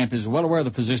McCain camp is well aware of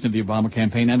the position of the Obama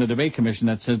campaign and the debate commission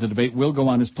that says the debate will go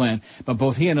on as planned, but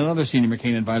both he and another senior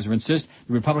McCain advisor insist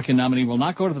the Republican nominee will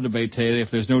not go to the debate today if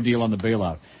there's no deal on the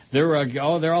bailout. They're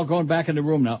all going back in the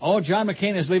room now. Oh, John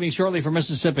McCain is leaving shortly for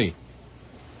Mississippi.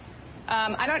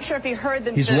 I'm not sure if you heard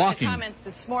the comments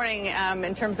this morning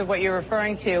in terms of what you're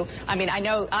referring to. I mean, I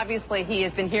know obviously he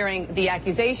has been hearing the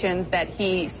accusations that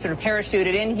he sort of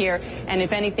parachuted in here, and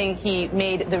if anything, he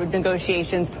made the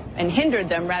negotiations and hindered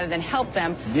them rather than helped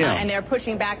them. Yeah. And they're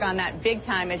pushing back on that big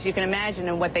time, as you can imagine.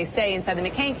 And what they say inside the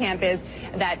McCain camp is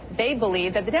that they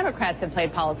believe that the Democrats have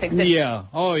played politics. Yeah.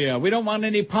 Oh, yeah. We don't want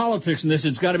any politics in this.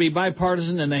 It's got to be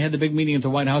bipartisan. And they had the big meeting at the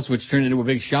White House, which turned into a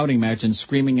big shouting match and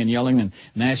screaming and yelling and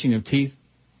gnashing of teeth.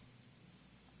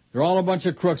 They're all a bunch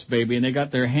of crooks, baby, and they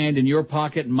got their hand in your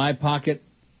pocket and my pocket.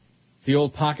 It's the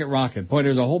old pocket rocket. Boy,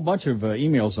 there's a whole bunch of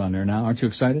emails on there now. Aren't you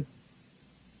excited?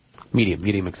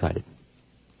 Medium excited.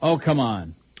 Oh, come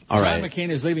on. All John right. McCain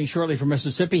is leaving shortly for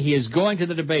Mississippi. He is going to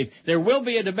the debate. There will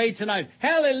be a debate tonight.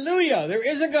 Hallelujah! There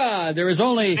is a God. There is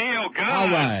only... Oh, God.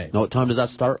 All right. Now, what time does that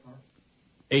start?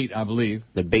 8, I believe.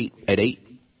 Debate at 8?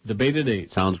 Debate at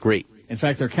 8. Sounds great. In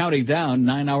fact, they're counting down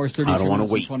 9 hours, 33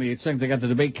 minutes, and 28 seconds. They got the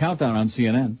debate countdown on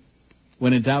CNN.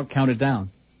 When in doubt, count it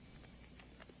down.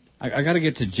 I got to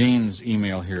get to Jane's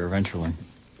email here eventually.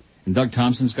 And Doug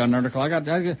Thompson's got an article.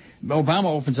 Obama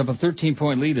opens up a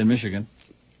 13-point lead in Michigan.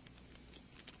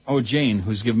 Oh, Jane,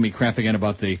 who's giving me crap again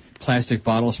about the plastic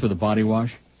bottles for the body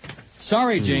wash.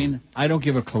 Sorry, Jane, I don't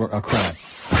give a crap.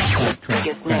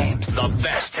 Biggest names. The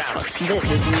best talent. This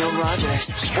is Neil Rogers.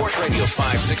 Sports Radio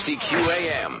 560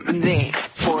 QAM. The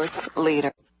sports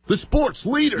leader. The sports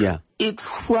leader? Yeah. It's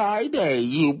Friday,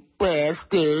 you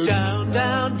bastard. Down,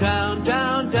 down, down,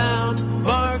 down, down.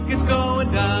 Market's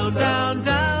going down, down,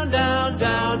 down, down,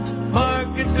 down.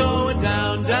 Market's going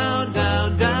down, down,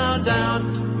 down, down, down,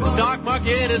 down. The stock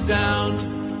market is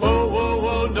down. Oh, oh,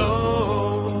 oh, no.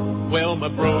 my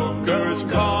broker's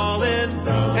calling,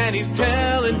 and he's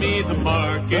telling me the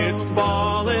market's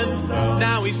falling.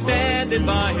 Now he's standing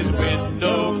by his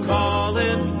window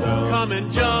calling, come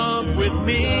and jump with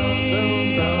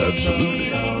me.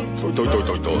 Absolutely.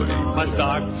 My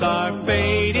stocks are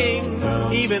fading,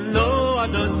 even though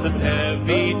I've done some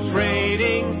heavy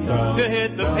trading. To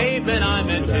hit the pavement I'm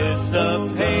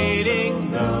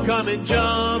anticipating, come and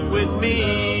jump with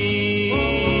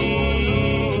me.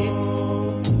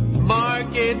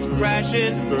 Market's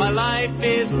crashing, my life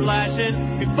is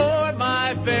flashing before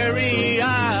my very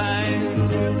eyes.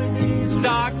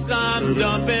 Stocks I'm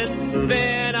dumping,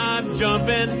 then I'm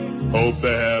jumping. Hope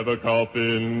they have a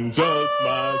coffin just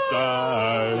my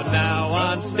size. But now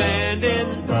I'm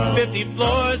standing 50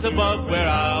 floors above where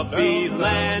I'll be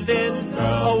landing.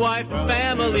 A wife and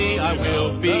family I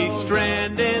will be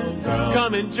stranding.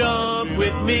 Come and jump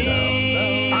with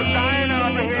me. I'm dying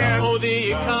over here. Oh,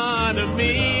 the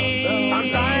economy. I'm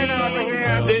dying over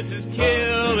here. This is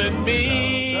killing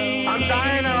me. I'm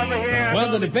dying over here.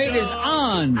 Well, the debate is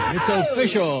on. It's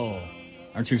official.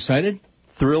 Aren't you excited?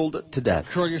 Thrilled to death.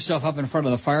 Curl yourself up in front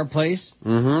of the fireplace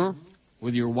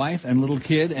with your wife and little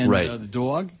kid and the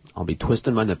dog. I'll be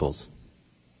twisting my nipples.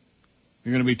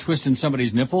 You're going to be twisting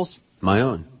somebody's nipples? My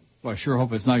own. Well, I sure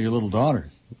hope it's not your little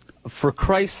daughter's. For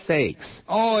Christ's sakes.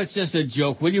 Oh, it's just a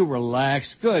joke. Will you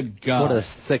relax? Good God. What a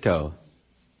sicko.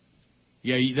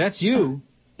 Yeah, that's you.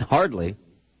 Hardly.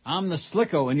 I'm the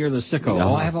slicko and you're the sicko.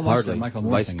 No, I haven't watched the Michael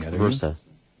Moore thing yet. Versa.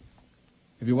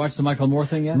 Have you watched the Michael Moore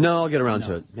thing yet? No, I'll get around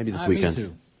to it. Maybe this weekend. Me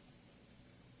too.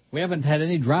 We haven't had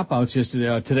any dropouts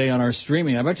today on our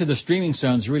streaming. I bet you the streaming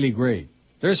sounds really great.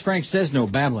 There's Frank Sesno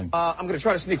babbling. I'm going to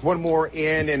try to sneak one more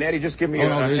in. And, Eddie, just give me a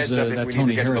heads up if we need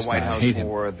to get to the White House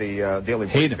for the daily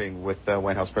briefing with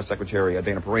White House Press Secretary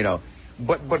Dana Perino.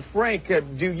 But Frank,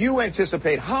 do you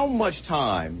anticipate how much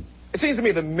time? It seems to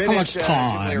me the minute Jim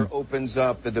Blair opens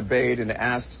up the debate and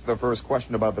asks the first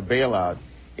question about the bailout,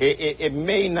 it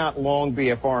may not long be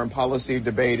a foreign policy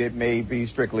debate. It may be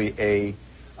strictly a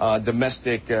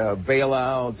domestic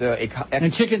bailout.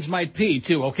 And chickens might pee,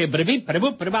 too. Okay, but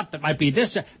it might be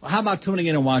this. How about tuning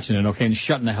in and watching it, okay, and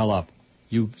shutting the hell up,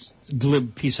 you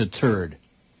glib piece of turd.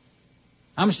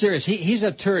 I'm serious. He's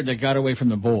a turd that got away from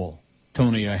the bowl,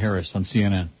 Tony Harris on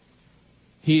CNN.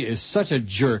 He is such a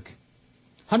jerk.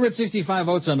 165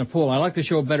 votes on the poll. I like the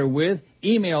show better with.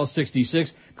 Email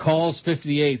 66, calls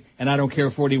 58, and I don't care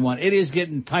 41. It is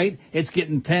getting tight. It's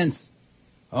getting tense.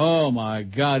 Oh, my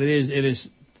God. It is.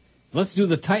 Let's do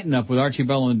the tighten up with Archie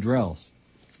Bell and the Drells.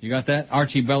 You got that?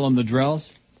 Archie Bell and the Drells?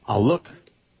 I'll look.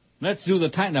 Let's do the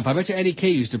tighten up. I bet you Eddie K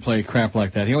used to play crap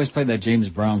like that. He always played that James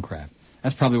Brown crap.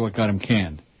 That's probably what got him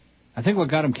canned. I think what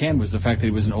got him canned was the fact that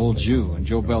he was an old Jew, and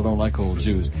Joe Bell don't like old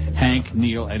Jews. Hank,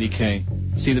 Neil, Eddie K.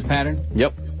 See the pattern?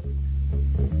 Yep.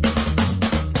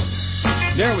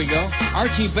 There we go.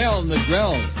 Archie Bell and the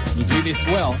Drells. You do this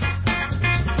well.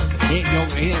 He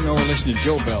ain't no relation to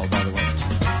Joe Bell, by the way.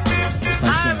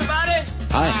 Hi, everybody.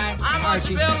 Hi. I'm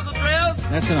Archie Bell of the Drells.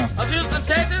 That's enough. Of Houston,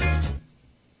 Texas.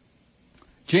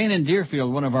 Jane in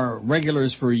Deerfield, one of our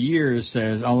regulars for years,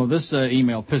 says, although this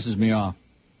email pisses me off.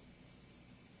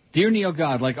 Dear Neil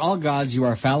God, like all gods, you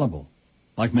are fallible.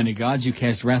 Like many gods, you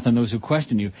cast wrath on those who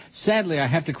question you. Sadly, I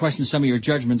have to question some of your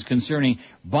judgments concerning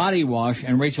body wash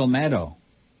and Rachel Maddow.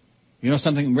 You know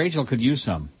something? Rachel could use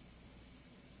some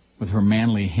with her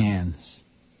manly hands.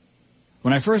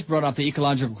 When I first brought up the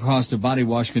ecological cost of body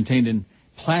wash contained in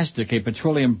plastic, a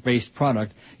petroleum-based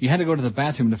product, you had to go to the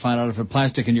bathroom to find out if the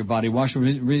plastic in your body wash was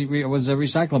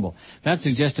recyclable. That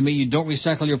suggests to me you don't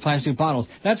recycle your plastic bottles.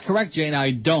 That's correct, Jane,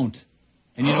 I don't.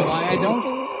 And you know why I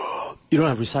don't? You don't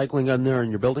have recycling in there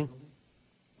in your building?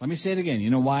 Let me say it again. You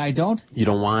know why I don't? You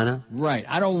don't wanna? Right,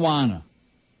 I don't wanna.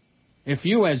 If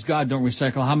you, as God, don't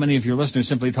recycle, how many of your listeners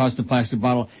simply toss the plastic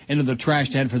bottle into the trash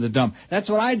to head for the dump? That's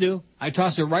what I do. I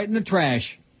toss it right in the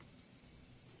trash.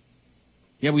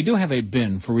 Yeah, we do have a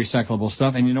bin for recyclable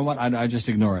stuff, and you know what? I just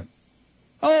ignore it.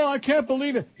 Oh, I can't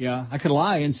believe it. Yeah, I could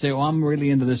lie and say, oh, I'm really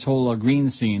into this whole green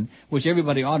scene, which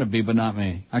everybody ought to be, but not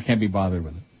me. I can't be bothered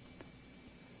with it.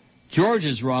 George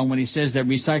is wrong when he says that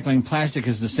recycling plastic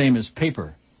is the same as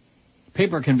paper.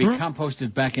 Paper can be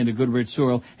composted back into good rich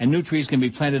soil, and new trees can be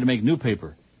planted to make new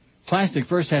paper. Plastic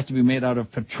first has to be made out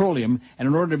of petroleum, and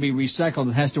in order to be recycled,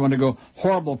 it has to undergo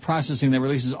horrible processing that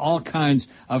releases all kinds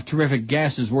of terrific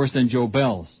gases worse than Joe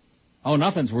Bell's. Oh,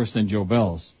 nothing's worse than Joe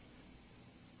Bell's.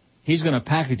 He's going to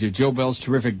package it, Joe Bell's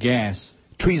terrific gas.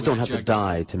 Trees don't have to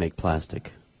die to make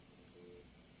plastic.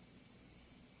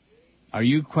 Are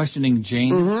you questioning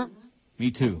Jane? Mm-hmm.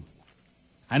 Me too.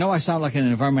 I know I sound like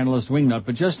an environmentalist wingnut,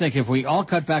 but just think if we all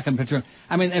cut back on petroleum.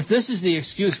 I mean, if this is the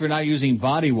excuse for not using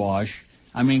body wash,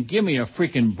 I mean, give me a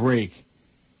freaking break.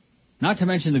 Not to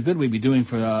mention the good we'd be doing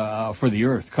for the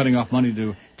earth, cutting off money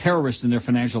to terrorists and their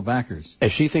financial backers.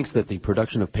 If she thinks that the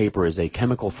production of paper is a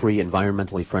chemical-free,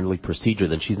 environmentally friendly procedure,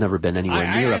 then she's never been anywhere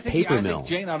near a paper mill. I think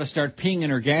Jane ought to start peeing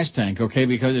in her gas tank, okay,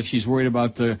 because if she's worried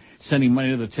about sending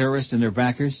money to the terrorists and their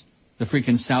backers, the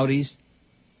freaking Saudis.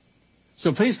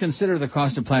 So please consider the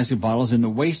cost of plastic bottles in the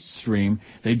waste stream.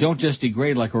 They don't just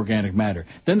degrade like organic matter.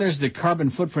 Then there's the carbon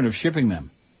footprint of shipping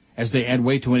them, as they add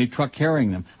weight to any truck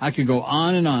carrying them. I could go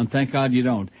on and on. Thank God you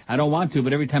don't. I don't want to,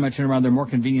 but every time I turn around, there are more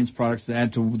convenience products that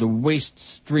add to the waste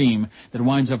stream that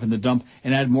winds up in the dump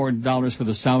and add more dollars for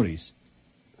the Saudis.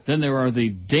 Then there are the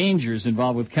dangers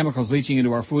involved with chemicals leaching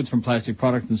into our foods from plastic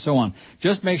products and so on.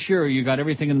 Just make sure you got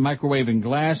everything in the microwave in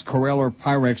glass, Corelle, or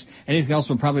Pyrex. Anything else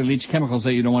will probably leach chemicals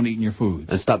that you don't want to eat in your food.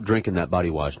 And stop drinking that body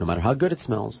wash, no matter how good it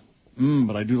smells.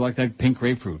 But I do like that pink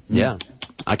grapefruit. Yeah.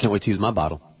 I can't wait to use my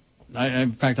bottle.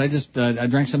 In fact, I just I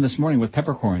drank some this morning with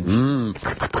peppercorns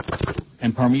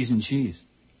and Parmesan cheese.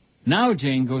 Now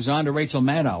Jane goes on to Rachel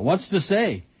Maddow. What's to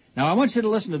say? Now, I want you to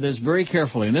listen to this very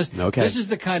carefully. And this is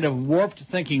the kind of warped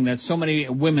thinking that so many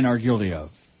women are guilty of.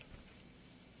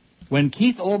 When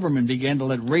Keith Olbermann began to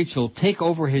let Rachel take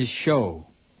over his show,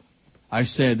 I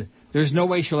said, there's no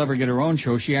way she'll ever get her own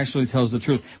show. She actually tells the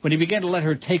truth. When he began to let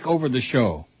her take over the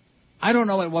show, I don't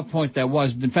know at what point that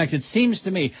was. In fact, it seems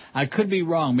to me, I could be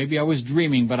wrong. Maybe I was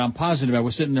dreaming, but I'm positive I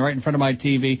was sitting there right in front of my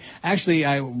TV. Actually,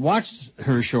 I watched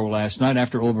her show last night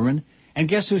after Olbermann. And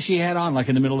guess who she had on, like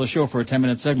in the middle of the show for a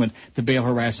 10-minute segment to bail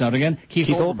her ass out again? Keith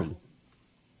Olbermann.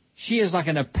 She is like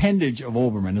an appendage of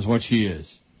Olbermann is what she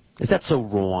is. Is that so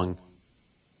wrong?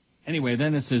 Anyway,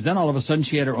 then it says, then all of a sudden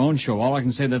she had her own show. All I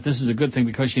can say that this is a good thing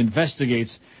because she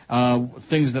investigates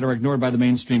things that are ignored by the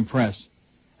mainstream press.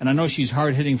 And I know she's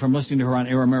hard-hitting from listening to her on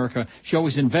Air America. She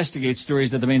always investigates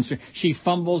stories that the mainstream... She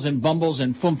fumbles and bumbles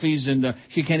and fumfies and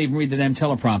she can't even read the damn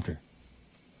teleprompter.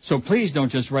 So please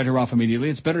don't just write her off immediately.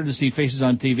 It's better to see faces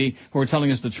on TV who are telling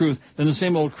us the truth than the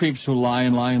same old creeps who lie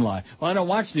and lie and lie. Well, I don't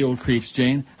watch the old creeps,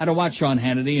 Jane. I don't watch Sean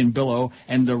Hannity and Billow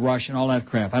and Rush and all that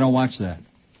crap. I don't watch that.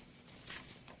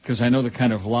 Because I know the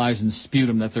kind of lies and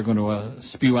sputum that they're going to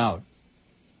spew out.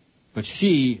 But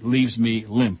she leaves me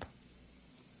limp.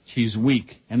 She's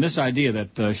weak. And this idea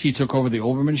that she took over the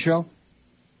Olbermann show,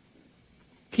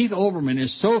 Keith Olbermann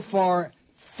is so far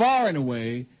and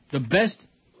away the best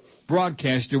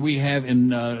broadcaster we have in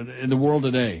the world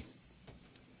today.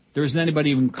 There isn't anybody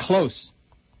even close.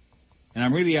 And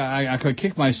I'm really, I could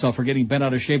kick myself for getting bent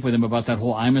out of shape with him about that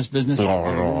whole Imus business. No,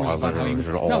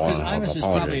 because Imus is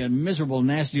probably a miserable,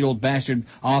 nasty old bastard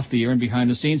off the air and behind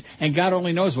the scenes, and God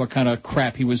only knows what kind of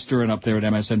crap he was stirring up there at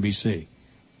MSNBC.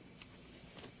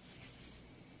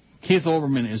 Keith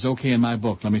Olbermann is okay in my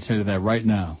book, let me tell you that right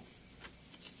now.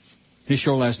 His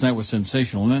show last night was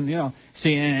sensational. And then,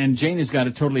 see, and Jane has got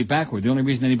it totally backward. The only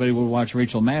reason anybody will watch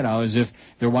Rachel Maddow is if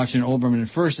they're watching Olbermann at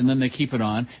first, and then they keep it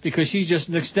on, because she's just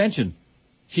an extension.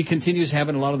 She continues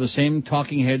having a lot of the same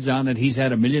talking heads on that he's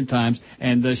had a million times,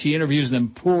 and she interviews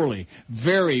them poorly,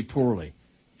 very poorly.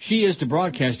 She is to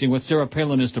broadcasting what Sarah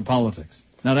Palin is to politics.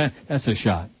 Now, that's a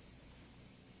shot.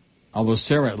 Although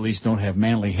Sarah at least don't have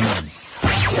manly hands.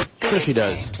 Sure she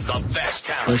does. The best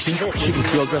talent. She can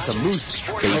field dress a moose.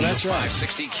 Oh, that's right.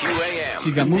 560 QAM.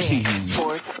 She got moosey hands.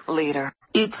 Sports leader.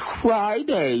 It's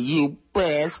Friday, you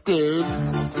bastard.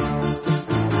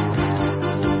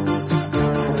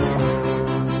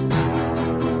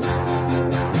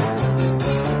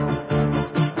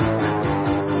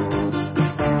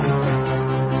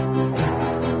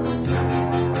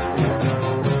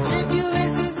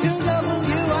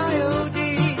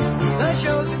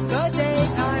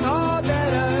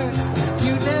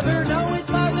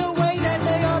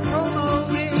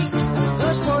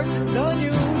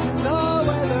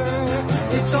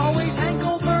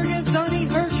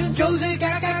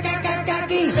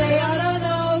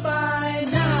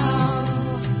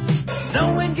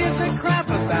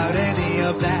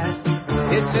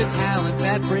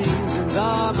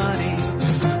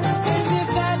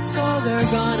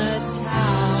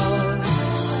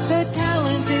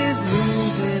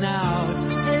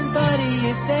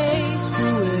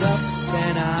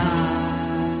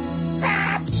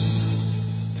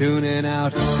 Tuning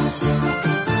out.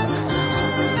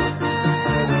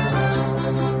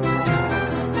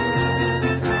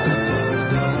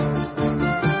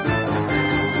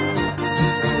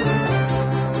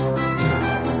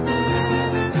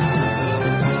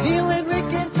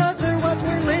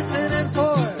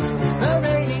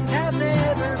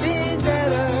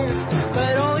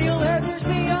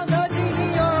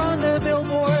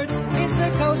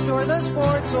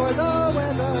 Or the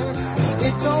weather.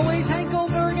 It's always Hank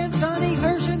Goldberg and Sonny Herb.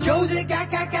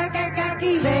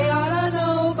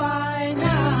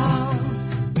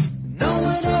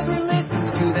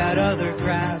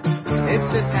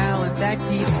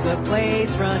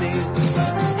 place running.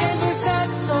 And if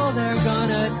that's all they're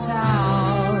gonna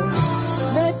tout,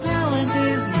 the talent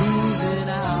is losing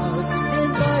out.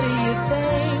 And buddy, if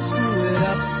they screw it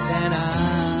up, then I'm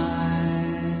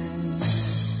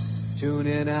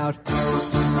tuning out.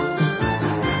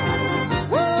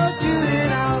 Whoa,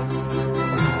 tuning out.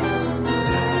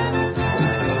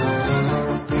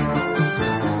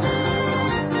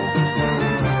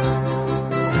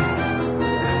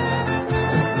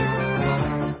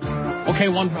 Okay,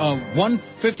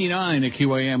 1:59 at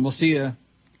QAM. We'll see you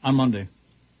on Monday.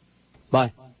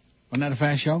 Bye. Wasn't that a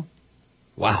fast show?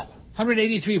 Wow.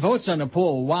 183 votes on the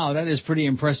poll. Wow, that is pretty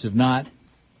impressive. Not.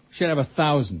 Should have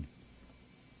 1,000.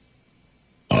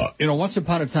 You know, once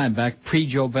upon a time, back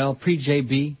pre-Joe Bell,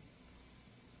 pre-JB.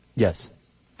 Yes.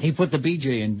 He put the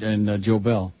BJ in Joe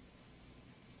Bell.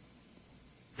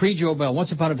 Pre-Joe Bell,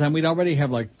 once upon a time, we'd already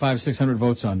have like 500-600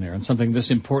 votes on there, and something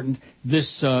this important,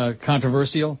 this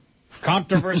controversial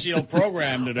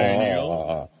program today,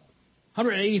 Neil.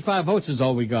 185 votes is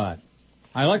all we got.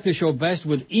 I like the show best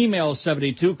with email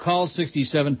 72, call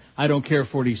 67, I don't care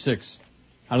 46,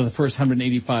 out of the first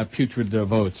 185 putrid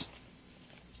votes.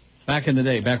 Back in the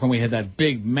day, back when we had that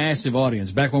big, massive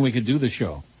audience, back when we could do the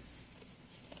show.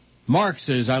 Mark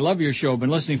says, I love your show, been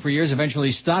listening for years,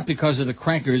 eventually stopped because of the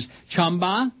crankers.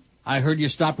 Chamba, I heard you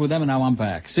stopped with them and now I'm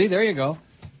back. See, there you go.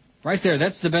 Right there,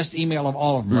 that's the best email of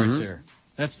all of them right there.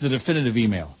 That's the definitive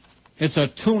email. It's a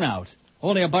tune-out.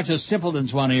 Only a bunch of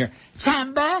simpletons want to hear,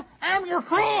 Chamba, I'm your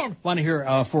friend. Want to hear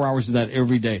 4 hours of that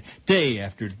every day. Day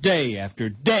after day after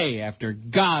day after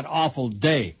god-awful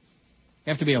day. You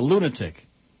have to be a lunatic.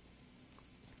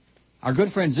 Our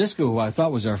good friend Zisco, who I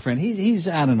thought was our friend, he's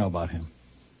I don't know about him.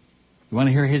 You want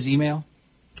to hear his email?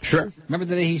 Sure. Remember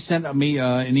the day he sent me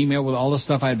an email with all the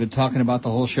stuff I had been talking about the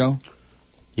whole show?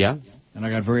 Yeah. And I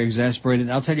got very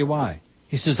exasperated. I'll tell you why.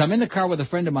 He says, I'm in the car with a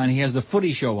friend of mine. He has the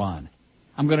footy show on.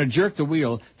 I'm going to jerk the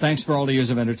wheel. Thanks for all the years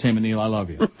of entertainment, Neil. I love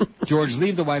you. George,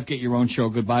 leave the wife, get your own show.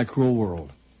 Goodbye, cruel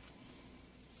world.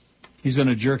 He's going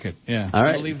to jerk it. Yeah. All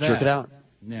right, jerk it out.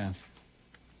 Yeah.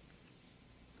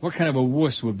 What kind of a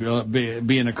wuss would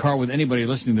be in a car with anybody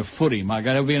listening to footy? My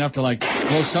God, it would be enough to, like,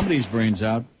 blow somebody's brains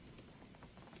out.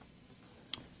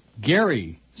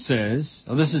 Gary says,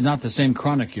 oh, this is not the same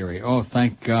chronic Gary. Oh,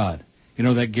 thank God. You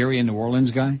know that Gary in New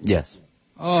Orleans guy? Yes.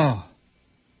 Oh.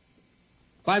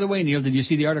 By the way, Neil, did you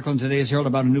see the article in today's Herald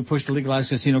about a new push to legalize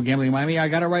casino gambling in Miami? I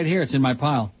got it right here. It's in my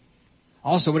pile.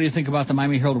 Also, what do you think about the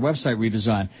Miami Herald website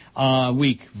redesign?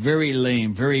 Weak, very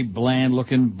lame, very bland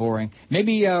looking, boring.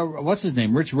 Maybe, what's his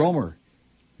name? Rich Romer,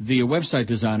 the website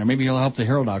designer. Maybe he'll help the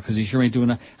Herald out because he sure ain't doing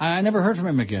that. I never heard from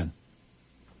him again.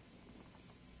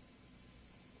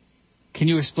 Can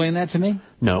you explain that to me?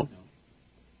 No.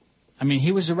 I mean,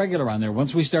 he was a regular on there.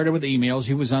 Once we started with the emails,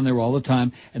 he was on there all the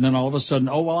time. And then all of a sudden,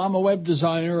 oh, well, I'm a web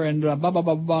designer and blah, blah,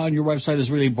 blah, blah, and your website is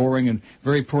really boring and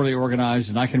very poorly organized,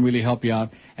 and I can really help you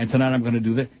out. And tonight I'm going to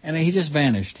do that. And he just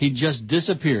vanished. He just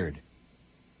disappeared.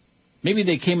 Maybe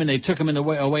they came and they took him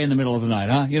away in the middle of the night,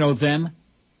 huh? You know them?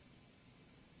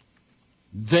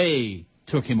 They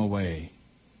took him away.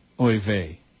 Oy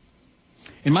vey.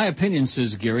 In my opinion,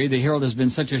 says Gary, the Herald has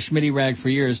been such a schmitty rag for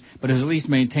years, but has at least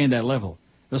maintained that level.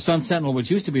 The Sun-Sentinel,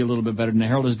 which used to be a little bit better than the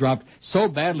Herald, has dropped so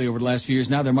badly over the last few years.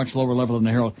 Now they're much lower level than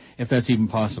the Herald, if that's even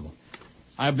possible.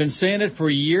 I've been saying it for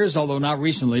years, although not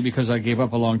recently, because I gave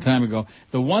up a long time ago.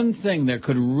 The one thing that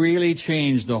could really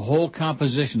change the whole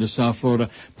composition of South Florida,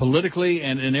 politically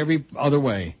and in every other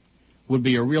way, would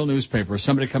be a real newspaper,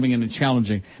 somebody coming in and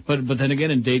challenging. But then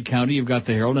again, in Dade County, you've got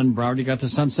the Herald, and in Broward, you've got the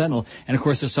Sun-Sentinel. And, of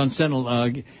course, the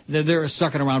Sun-Sentinel, they're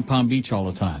sucking around Palm Beach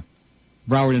all the time.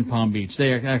 Broward and Palm Beach.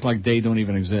 They act like they don't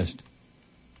even exist.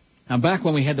 Now, back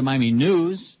when we had the Miami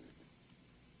News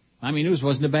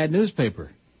wasn't a bad newspaper.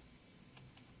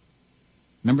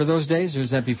 Remember those days, or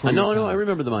was that before? No, I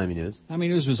remember the Miami News. Miami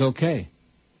News was okay.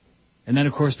 And then,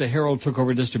 of course, the Herald took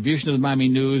over distribution of the Miami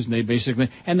News,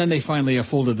 and then they finally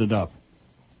folded it up.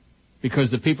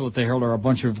 Because the people at the Herald are a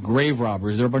bunch of grave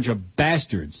robbers. They're a bunch of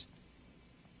bastards.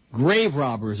 Grave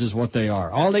robbers is what they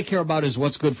are. All they care about is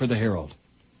what's good for the Herald.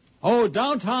 Oh,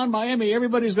 downtown Miami,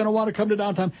 everybody's going to want to come to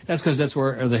downtown. That's because that's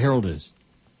where the Herald is.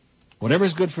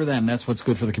 Whatever's good for them, that's what's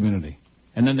good for the community.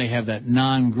 And then they have that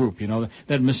non-group,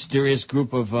 that mysterious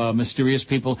group of mysterious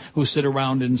people who sit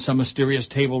around in some mysterious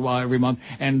table every month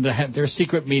and have their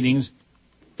secret meetings.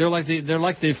 They're like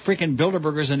the freaking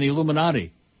Bilderbergers and the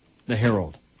Illuminati, the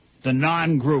Herald, the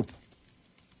non-group.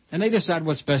 And they decide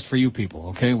what's best for you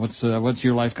people, okay? What's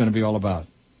your life going to be all about?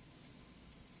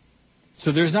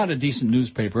 So there's not a decent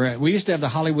newspaper. We used to have the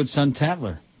Hollywood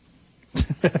Sun-Tatler.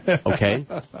 Okay.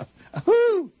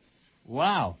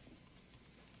 Wow.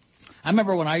 I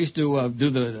remember when I used to do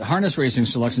the harness racing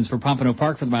selections for Pompano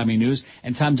Park for the Miami News,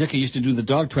 and Tom Jicka used to do the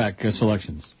dog track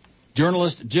selections.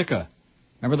 Journalist Jicka.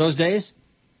 Remember those days?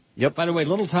 Yep. By the way,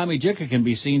 little Tommy Jicka can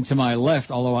be seen to my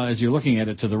left, although as you're looking at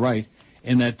it to the right,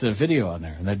 in that video on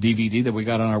there, in that DVD that we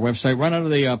got on our website. Run under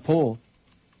the poll.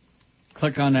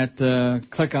 Click on that.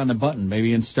 Click on the button,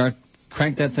 maybe, and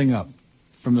crank that thing up.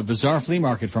 From the bizarre flea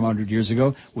market from 100 years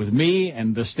ago, with me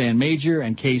and the Stan Major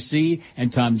and KC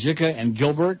and Tom Jicka and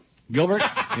Gilbert,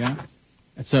 yeah,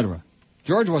 etc.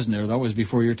 George wasn't there, though. It was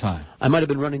before your time. I might have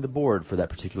been running the board for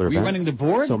that particular event. Were you running the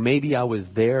board? So maybe I was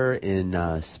there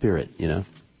in spirit, you know.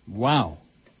 Wow.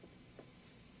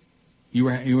 You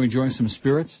were enjoying some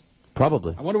spirits?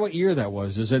 Probably. I wonder what year that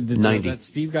was. Did 90. That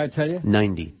Steve guy tell you?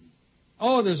 90.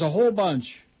 Oh, there's a whole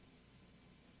bunch.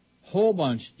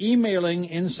 Emailing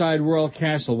inside Royal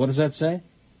Castle. What does that say?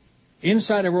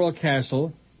 Inside a Royal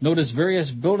Castle, notice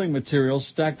various building materials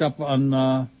stacked up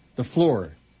on the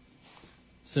floor.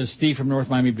 Says Steve from North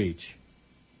Miami Beach.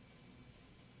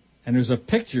 And there's a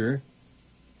picture.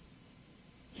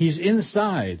 He's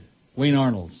inside Wayne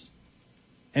Arnold's.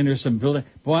 And there's some building.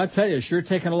 Boy, I tell you, it's sure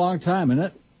taking a long time, isn't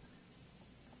it?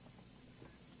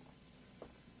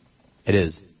 It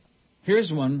is.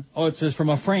 Here's one. Oh, it says from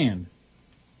a friend.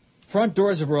 Front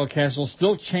doors of Royal Castle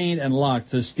still chained and locked,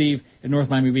 says Steve in North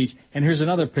Miami Beach. And here's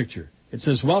another picture. It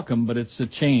says welcome, but it's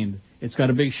chained. It's got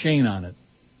a big Shane on it.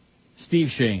 Steve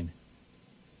Shane.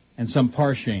 And some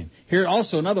par Shane. Here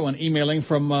also another one emailing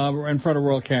from in front of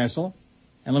Royal Castle.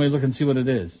 And let me look and see what it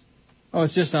is. Oh,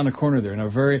 it's just on the corner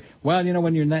there. Well, you know,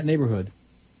 when you're in that neighborhood,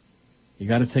 you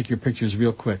got to take your pictures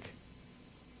real quick.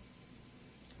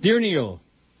 Dear Neil,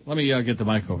 let me get the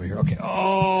mic over here. Okay.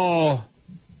 Oh.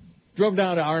 Drove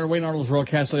down to Wayne Arnold's Royal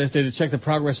Castle yesterday to check the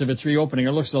progress of its reopening.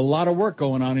 It looks a lot of work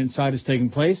going on inside is taking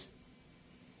place.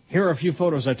 Here are a few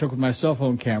photos I took with my cell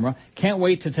phone camera. Can't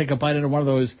wait to take a bite out of one of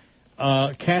those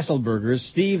Castle burgers.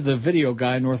 Steve, the video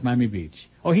guy, North Miami Beach.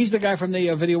 Oh, he's the guy from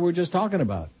the video we were just talking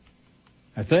about.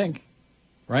 I think.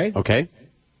 Right? Okay.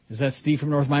 Is that Steve from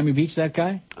North Miami Beach, that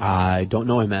guy? I don't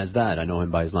know him as that. I know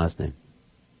him by his last name.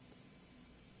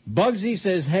 Bugsy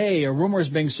says, hey, a rumor is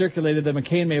being circulated that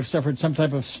McCain may have suffered some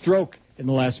type of stroke in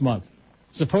the last month.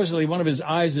 Supposedly one of his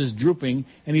eyes is drooping,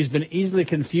 and he's been easily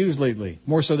confused lately,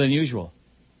 more so than usual.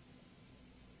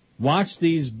 Watch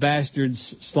these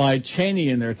bastards slide Cheney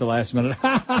in there at the last minute.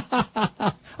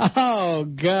 Oh,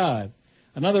 God.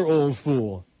 Another old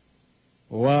fool.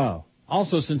 Wow.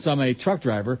 Also, since I'm a truck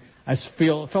driver, I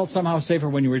felt somehow safer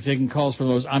when you were taking calls from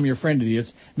those I'm your friend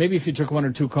idiots. Maybe if you took one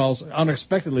or two calls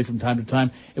unexpectedly from time to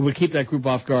time, it would keep that group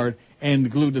off guard and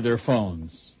glued to their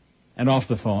phones and off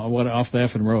the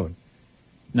effing road.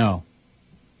 No.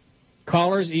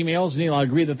 Callers, emails, Neil, I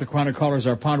agree that the chronic callers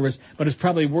are ponderous, but it's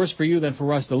probably worse for you than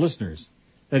for us, the listeners.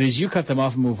 That is, you cut them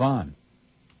off and move on.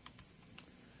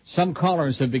 Some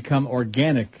callers have become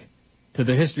organic to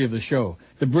the history of the show.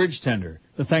 The bridge tender,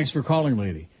 the thanks for calling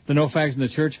lady, the no fags in the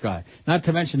church guy, not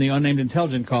to mention the unnamed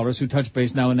intelligent callers who touch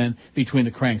base now and then between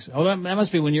the cranks. Oh, that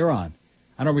must be when you're on.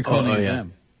 I don't recall any of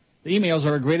them. The emails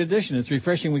are a great addition. It's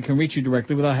refreshing we can reach you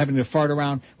directly without having to fart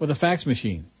around with a fax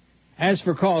machine. As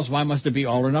for calls, why must it be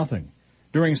all or nothing?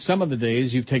 During some of the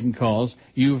days you've taken calls,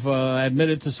 you've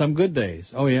admitted to some good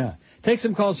days. Oh, yeah. Take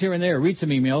some calls here and there. Read some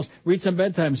emails. Read some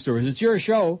bedtime stories. It's your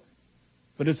show.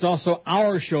 But it's also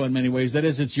our show in many ways. That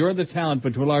is, you're the talent,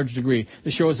 but to a large degree,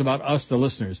 the show is about us, the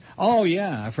listeners. Oh,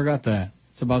 yeah, I forgot that.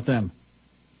 It's about them.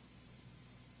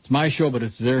 It's my show, but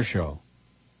it's their show.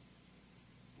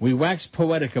 We wax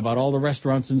poetic about all the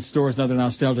restaurants and stores and other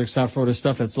nostalgic South Florida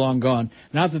stuff that's long gone.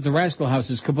 Now that the Rascal House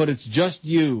is kaput, it's just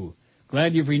you.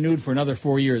 Glad you've renewed for another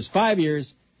 4 years. 5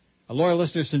 years. A loyal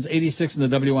listener since 86 in the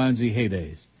WINZ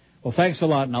heydays. Well, thanks a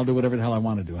lot, and I'll do whatever the hell I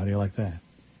want to do. How do you like that?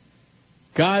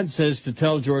 God says to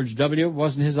tell George W. It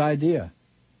wasn't his idea.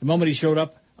 The moment he showed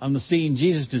up on the scene,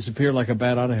 Jesus disappeared like a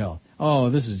bat out of hell. Oh,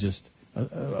 this is just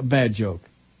a bad joke.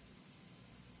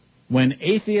 When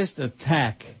atheists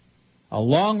attack, a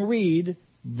long read,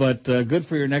 but good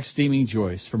for your next steaming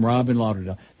Joyce, from Rob in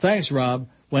Lauderdale. Thanks, Rob.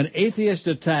 When atheists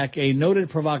attack, a noted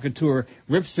provocateur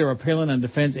rips Sarah Palin and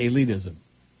defends elitism.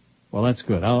 Well, that's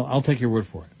good. I'll take your word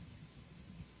for it.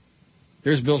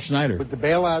 There's Bill Schneider. Would the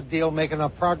bailout deal make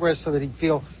enough progress so that he'd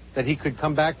feel that he could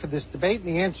come back for this debate? And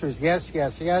the answer is yes,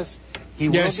 yes, yes. He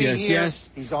will be here. Yes.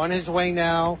 He's on his way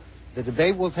now. The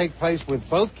debate will take place with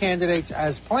both candidates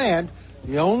as planned.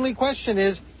 The only question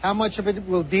is how much of it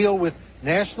will deal with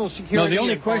national security. No, the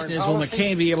only question is will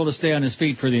McCain be able to stay on his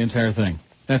feet for the entire thing?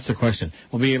 That's the question.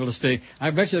 Will be able to stay. I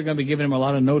bet you they're going to be giving him a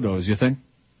lot of no-dos, you think?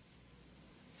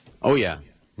 Oh, yeah.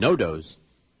 No-dos.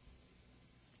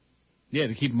 Yeah,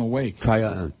 to keep him awake. Try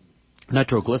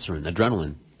Nitroglycerin,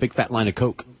 adrenaline, big fat line of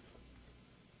coke.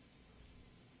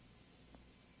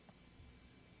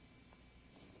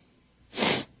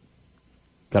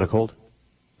 Got a cold?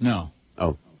 No.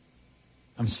 Oh.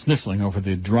 I'm sniffling over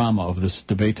the drama of this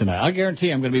debate tonight. I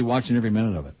guarantee I'm going to be watching every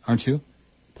minute of it. Aren't you?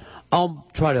 I'll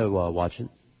try to watch it.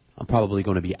 I'm probably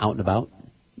going to be out and about.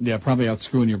 Yeah, probably out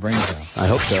screwing your brains out. I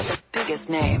hope so. Biggest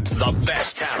names. The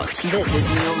best talent. This is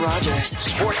Neil Rogers.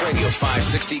 Sports Radio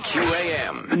 560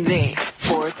 QAM. The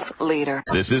sports leader.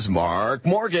 This is Mark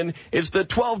Morgan. It's the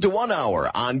 12 to 1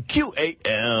 hour on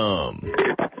QAM.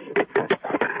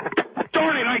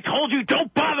 Darn it, I told you,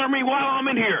 don't bother me while I'm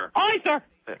in here. Hi, sir.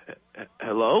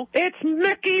 Hello? It's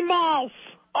Mickey Mouse.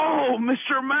 Oh,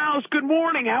 Mr. Mouse, good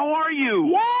morning. How are you?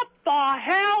 What the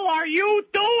hell are you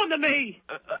doing to me?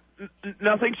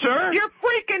 Nothing, sir. You're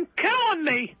freaking killing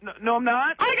me. No, I'm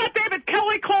not. I got David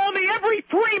Kelly calling me every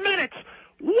 3 minutes.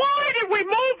 Why did we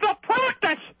move the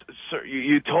practice? Sir,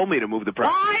 you told me to move the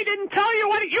practice. I didn't tell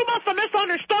you anything. You must have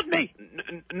misunderstood me.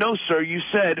 No, sir, you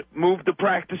said move the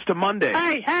practice to Monday.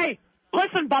 Hey,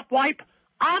 listen, butt wipe.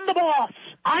 I'm the boss.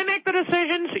 I make the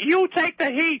decisions. You take the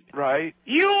heat. Right.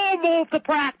 You move the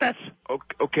practice.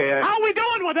 Okay. How we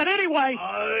doing with it anyway?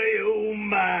 Oh,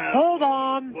 my. Hold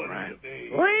on. Right.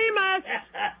 Remus.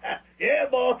 Yeah,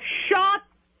 boss. Shut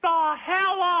the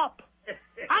hell up.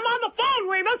 I'm on the phone,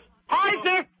 Remus.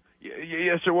 Eisner.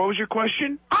 Yes, sir. What was your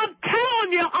question? I'm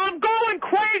telling you, I'm going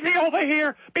crazy over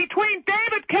here. Between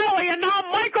David Kelly and now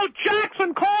Michael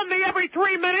Jackson calling me every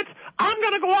 3 minutes, I'm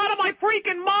going to go out of my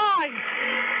freaking mind.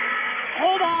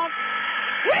 Hold on.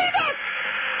 Remus!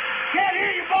 Can't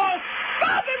hear you, boss.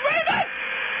 Stop it, Remus!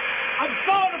 I'm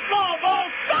sawing the floor,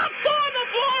 boss. Stop sawing the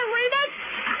floor, Remus!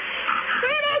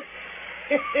 Remus!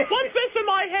 What's this in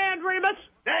my hand, Remus?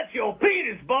 That's your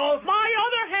penis, boss. My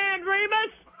other hand,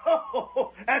 Remus.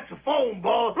 Oh, that's the phone,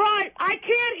 boss. Right. I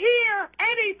can't hear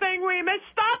anything, Remus.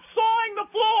 Stop sawing the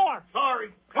floor. Sorry.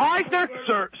 Eisner.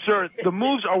 Sir, the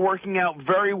moves are working out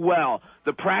very well.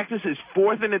 The practice is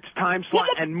fourth in its time slot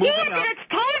and moving fourth up. in its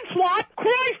time slot?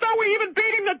 Christ, are we even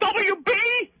beating the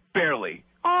WB? Barely.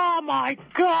 Oh, my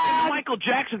God. The Michael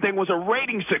Jackson thing was a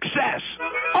rating success.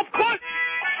 Of course.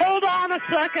 Hold on a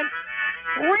second.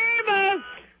 Remus.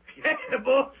 Yeah,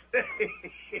 boss.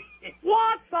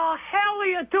 What the hell are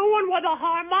you doing with a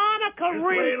harmonica, Remus?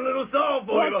 Play a little song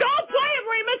for you. Don't play it,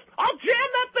 Remus. I'll jam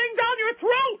that thing down your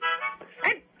throat.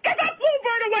 And get that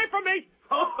bluebird away from me.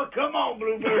 Oh, come on,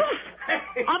 bluebird.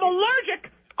 I'm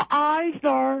allergic.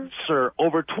 Eisner. Sir,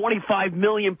 over 25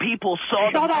 million people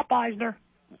saw Shut up, Eisner.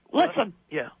 Listen.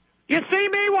 Yeah. You see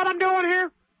me, what I'm doing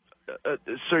here?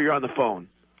 Sir, you're on the phone.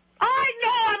 I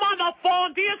know I'm on the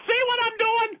phone. Do you see what I'm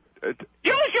doing?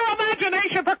 Use your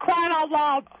imagination for crying out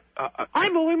loud.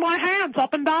 I'm moving my hands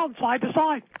up and down, side to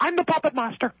side. I'm the puppet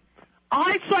master.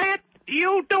 I say it,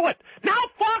 you do it. Now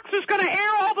Fox is going to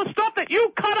air all the stuff that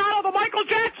you cut out of the Michael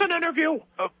Jackson interview.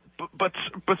 But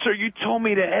sir, you told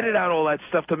me to edit out all that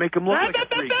stuff to make him look like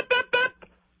a freak.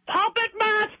 Puppet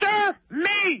master,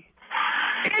 me.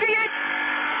 Idiot.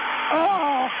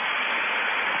 Oh.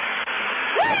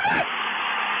 Remus!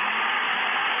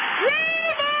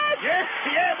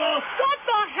 Yeah, boss. What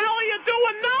the hell are you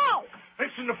doing now?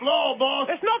 Fixing the floor, boss.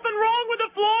 There's nothing wrong with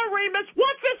the floor, Remus.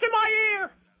 What's this in my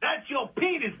ear? That's your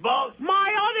penis, boss.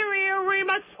 My other ear,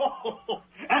 Remus. Oh,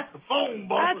 that's the phone,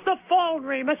 boss. That's the phone,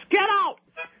 Remus. Get out.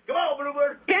 Come on,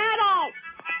 Bluebird. Get out.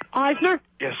 Eisner?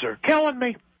 Yes, sir. Killing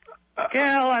me.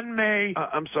 Killing me.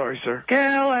 I'm sorry, sir.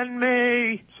 Killing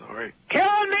me. Sorry.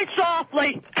 Killing me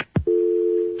softly.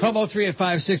 1203 at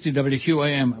 560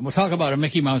 WQAM. We'll talk about a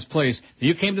Mickey Mouse place.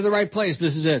 You came to the right place.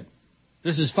 This is it.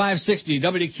 This is 560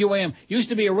 WQAM. Used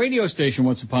to be a radio station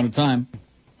once upon a time.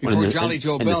 Before Jolly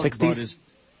Joe Bell bought his...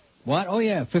 What? Oh,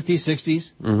 yeah, 50s,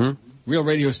 60s. Mm-hmm. Real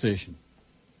radio station.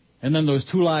 And then those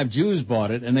Two Live Jews bought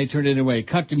it, and they turned it into a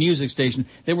country music station.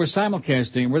 They were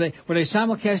simulcasting. Were they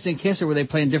simulcasting Kiss, or were they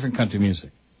playing different country music?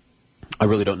 I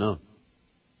really don't know.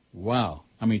 Wow.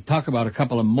 I mean, talk about a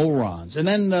couple of morons. And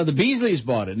then the Beasleys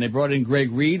bought it, and they brought in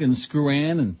Greg Reed and Screw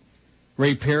Ann and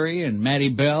Ray Perry and Matty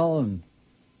Bell and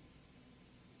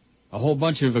a whole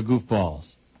bunch of goofballs.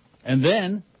 And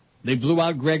then they blew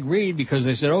out Greg Reed because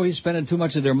they said, oh, he's spending too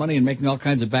much of their money and making all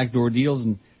kinds of backdoor deals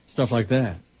and stuff like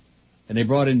that. And they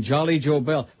brought in Jolly Joe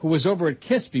Bell, who was over at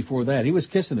Kiss before that. He was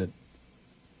kissing it.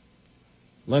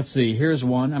 Let's see. Here's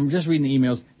one. I'm just reading the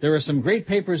emails. There are some great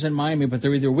papers in Miami, but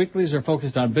they're either weeklies or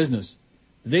focused on business.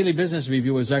 The Daily Business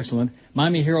Review is excellent.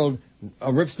 Miami Herald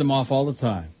rips them off all the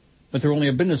time. But they're only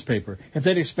a business paper. If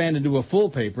they'd expand into a full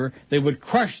paper, they would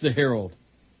crush the Herald.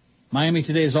 Miami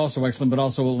Today is also excellent, but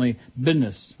also only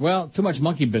business. Well, too much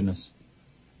monkey business.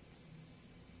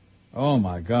 Oh,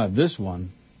 my God. This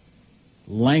one,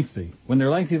 lengthy. When they're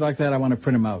lengthy like that, I want to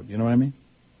print them out. You know what I mean?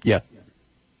 Yeah.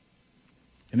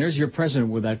 And there's your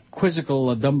president with that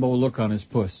quizzical Dumbo look on his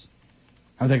puss.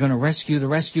 Are they going to rescue the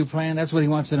rescue plan? That's what he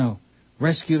wants to know.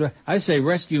 I say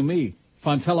rescue me.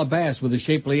 Fontella Bass with a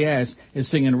shapely ass is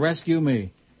singing Rescue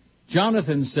Me.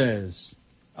 Jonathan says,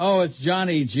 oh, it's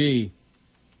Johnny G.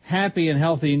 Happy and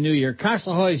healthy New Year. Kosh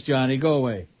Lahoy's, Johnny. Go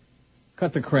away.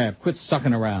 Cut the crap. Quit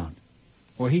sucking around.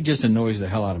 Well, he just annoys the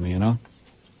hell out of me, you know?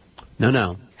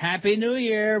 No. Happy New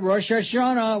Year. Rosh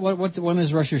Hashanah. When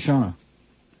is Rosh Hashanah?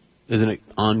 Isn't it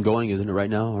ongoing? Isn't it right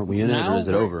now? Are we in it or is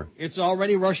it over? It's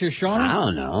already Rosh Hashanah? I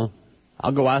don't know.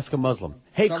 I'll go ask a Muslim.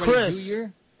 Hey, Chris. New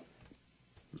Year?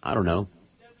 I don't know.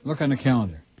 Look on the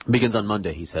calendar. Begins on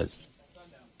Monday, he says.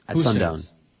 At sundown.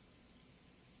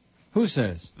 Who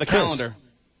says? The calendar.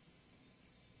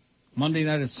 Monday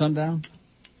night at sundown?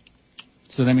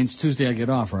 So that means Tuesday I get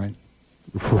off, right?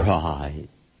 Right.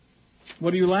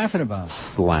 What are you laughing about?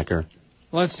 Slacker.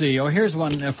 Let's see. Oh, here's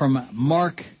one from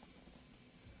Mark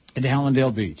at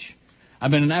Hallandale Beach.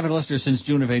 I've been an avid listener since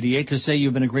June of '88. To say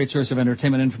you've been a great source of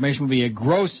entertainment information would be a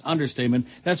gross understatement.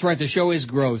 That's right, the show is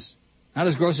gross. Not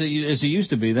as gross as it used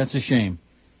to be. That's a shame.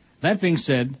 That being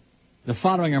said, the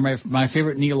following are my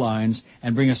favorite Neil lines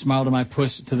and bring a smile to my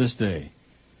puss to this day.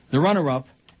 The runner-up,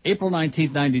 April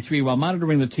 19, 1993, while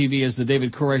monitoring the TV as the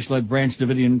David Koresh-led Branch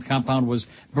Davidian compound was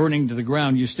burning to the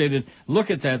ground, you stated, look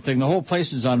at that thing. The whole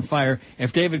place is on fire.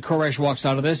 If David Koresh walks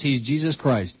out of this, he's Jesus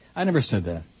Christ. I never said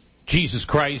that. Jesus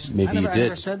Christ. Maybe you did. I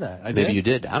never said that. Maybe you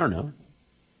did. I don't know.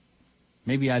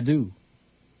 Maybe I do.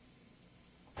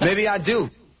 Maybe I do.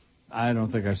 I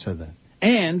don't think I said that.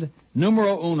 And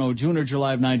numero uno, June or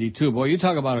July of 92. Boy, you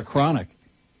talk about a chronic.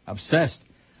 Obsessed.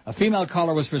 A female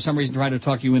caller was for some reason trying to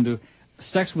talk you into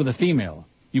sex with a female.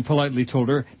 You politely told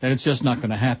her that it's just not going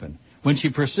to happen. When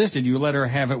she persisted, you let her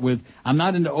have it with, I'm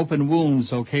not into open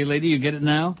wounds, okay, lady? You get it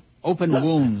now? Open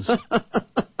wounds.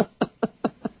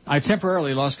 I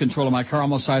temporarily lost control of my car,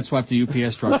 almost sideswiped the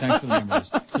UPS truck. Thanks for the memories.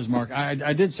 Says Mark.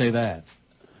 I did say that.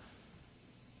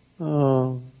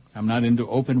 Oh. I'm not into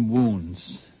open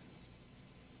wounds.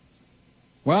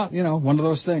 Well, you know, one of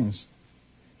those things.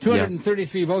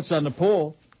 233 votes on the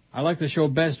poll. I like the show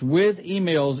best with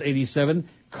emails 87,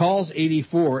 calls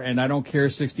 84, and I don't care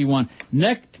 61.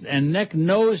 Neck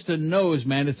nose to nose,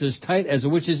 man. It's as tight as a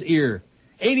witch's ear.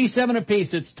 87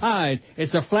 apiece. It's tied.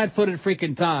 It's a flat-footed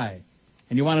freaking tie.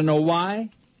 And you want to know why?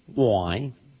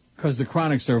 Why? Because the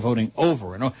Chronics are voting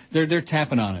over and over. They're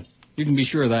tapping on it. You can be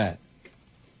sure of that.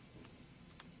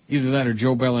 Either that or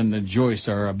Joe Bell and Joyce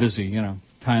are busy, you know,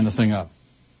 tying the thing up.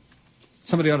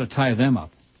 Somebody ought to tie them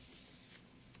up.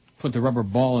 Put the rubber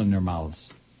ball in their mouths.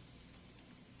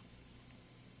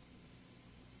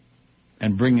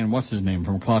 And bring in, what's his name,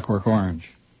 from Clockwork Orange?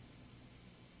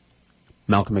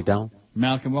 Malcolm McDowell?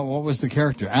 Malcolm, what was the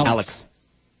character? Alex.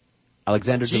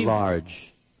 Alexander DeLarge.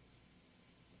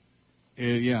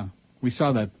 Yeah, we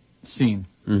saw that scene.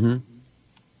 Mm-hmm.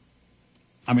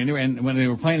 I mean, and when they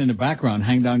were playing in the background,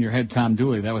 Hang Down Your Head, Tom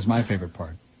Dooley, that was my favorite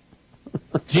part.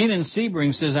 Gene in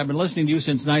Sebring says, I've been listening to you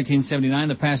since 1979.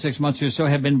 The past 6 months or so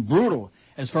have been brutal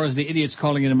as far as the idiots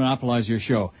calling in to monopolize your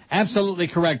show. Absolutely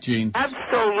correct, Gene.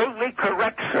 Absolutely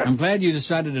correct, sir. I'm glad you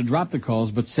decided to drop the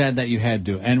calls, but sad that you had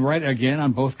to. And right again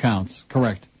on both counts.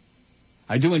 Correct.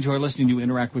 I do enjoy listening to you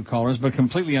interact with callers, but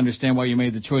completely understand why you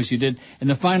made the choice you did. In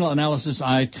the final analysis,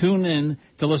 I tune in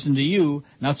to listen to you,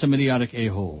 not some idiotic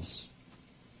a-holes.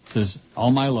 Says,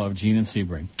 all my love, Gene in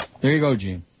Sebring. There you go,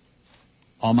 Gene.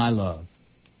 All my love.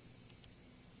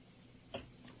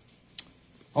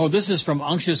 Oh, this is from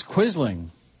Unctious Quisling.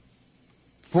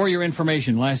 For your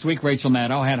information, last week Rachel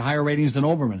Maddow had higher ratings than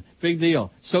Olbermann. Big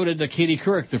deal. So did Katie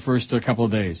Couric the first couple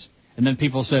of days. And then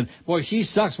people said, boy, she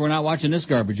sucks. We're not watching this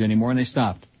garbage anymore. And they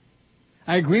stopped.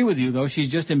 I agree with you, though. She's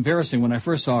just embarrassing. When I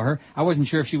first saw her, I wasn't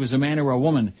sure if she was a man or a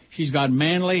woman. She's got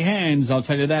manly hands, I'll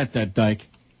tell you that dyke.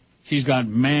 She's got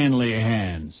manly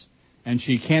hands. And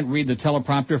she can't read the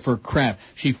teleprompter for crap.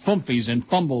 She fumpies and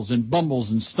fumbles and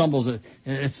bumbles and stumbles.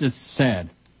 It's sad.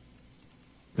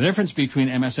 The difference between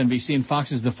MSNBC and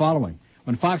Fox is the following.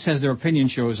 When Fox has their opinion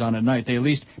shows on at night, they at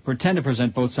least pretend to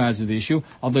present both sides of the issue,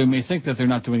 although you may think that they're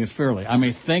not doing it fairly. I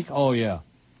may think, oh, yeah.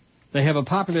 They have a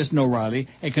populist in O'Reilly,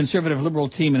 a conservative liberal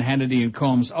team in Hannity and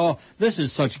Combs. Oh, this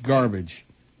is such garbage.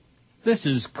 This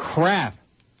is crap.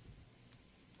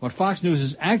 What Fox News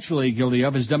is actually guilty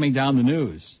of is dumbing down the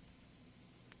news.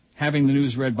 Having the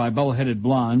news read by bull-headed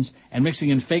blondes, and mixing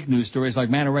in fake news stories like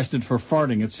man arrested for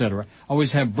farting, etc.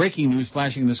 Always have breaking news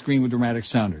flashing on the screen with dramatic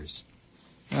sounders.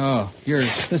 Oh,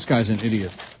 this guy's an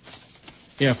idiot.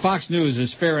 Yeah, Fox News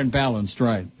is fair and balanced,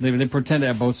 right? They pretend to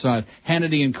have both sides.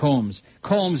 Hannity and Combs.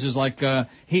 Combs is like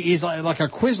he's like a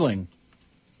quisling.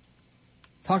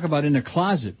 Talk about in a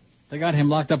closet. They got him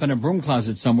locked up in a broom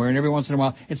closet somewhere, and every once in a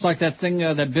while, it's like that thing,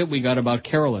 that bit we got about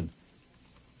Carolyn.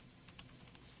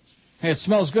 Hey, it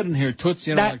smells good in here, Toots,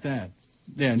 like that.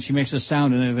 Yeah, and she makes a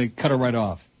sound, and then they cut her right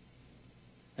off.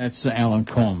 That's Alan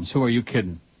Combs. Who are you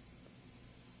kidding?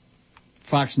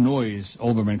 Fox Noise,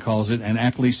 Olbermann calls it, and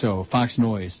aptly so. Fox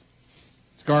Noise.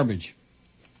 It's garbage.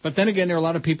 But then again, there are a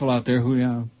lot of people out there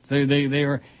who,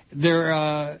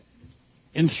 they're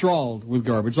enthralled with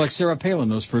garbage, like Sarah Palin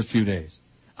those first few days.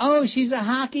 Oh, she's a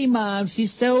hockey mom.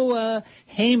 She's so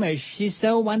Hamish. She's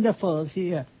so wonderful.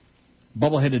 She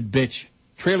bubble-headed bitch.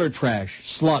 Trailer trash.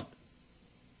 Slut.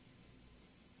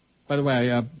 By the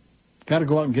way, I got to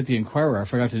go out and get the Inquirer. I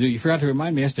forgot to do. You forgot to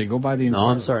remind me yesterday. Go buy the Inquirer. No,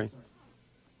 I'm sorry.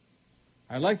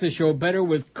 I like the show better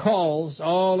with calls.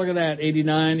 Oh, look at that.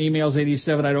 89, emails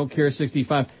 87, I don't care,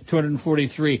 65,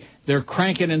 243. They're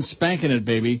cranking and spanking it,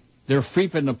 baby. They're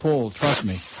freeping the poll, trust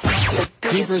me.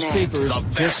 Creepers, creepers.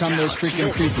 Here come those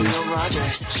freaking creepers.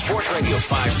 Sports Radio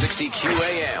 560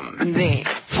 QAM. The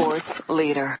sports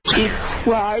leader. It's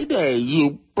Friday,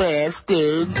 you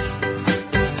bastard.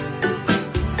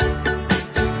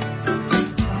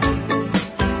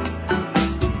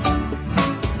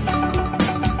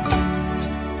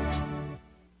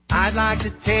 I'd like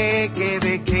to take a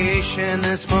vacation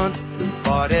this month,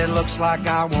 but it looks like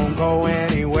I won't go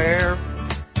anywhere.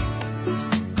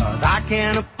 'Cause I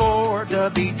can't afford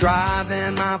to be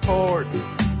driving my Ford.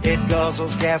 It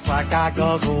guzzles gas like I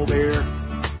guzzle beer.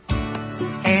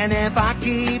 And if I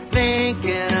keep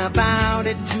thinking about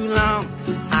it too long,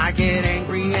 I get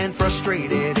angry and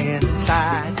frustrated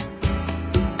inside.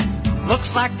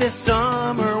 Looks like this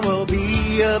summer will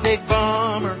be a big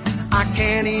bummer. I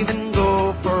can't even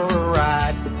go for a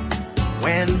ride.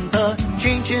 When the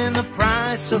change in the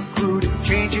price of crude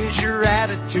changes your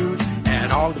attitude,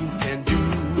 and all you can do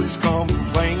is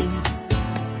complain.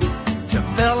 To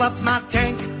fill up my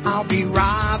tank, I'll be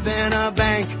robbing a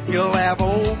bank. You'll have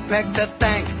OPEC to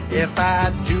thank if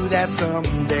I do that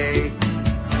someday.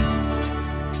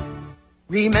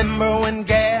 Remember when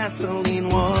gasoline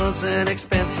wasn't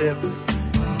expensive?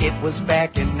 It was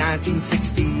back in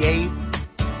 1968.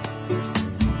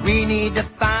 We need to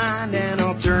find an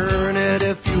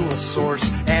alternative fuel source,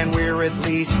 and we're at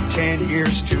least 10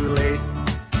 years too late.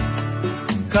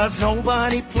 'Cause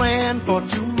nobody planned for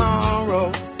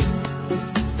tomorrow.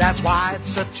 That's why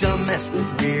it's such a mess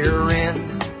that we're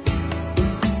in.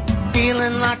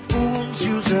 Feeling like fools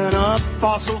using up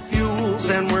fossil fuels,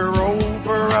 and we're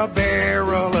over a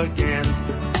barrel again.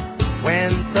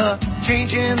 When the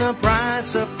change in the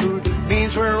price of food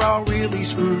means we're all really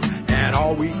screwed, and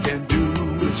all we can do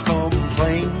is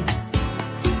complain.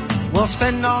 We'll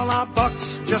spend all our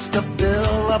bucks just to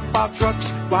fill up our trucks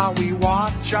while we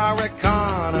watch our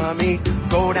economy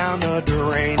go down the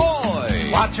drain. Boy!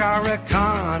 Watch our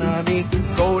economy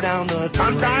go down the drain.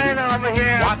 I'm dying over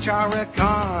here. Watch our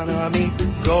economy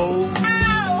go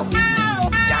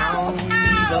down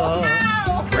the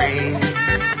drain.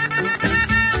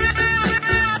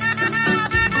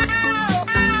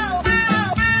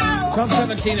 Trump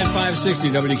 17 at 560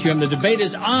 WQM. The debate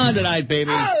is on tonight,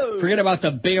 baby. Forget about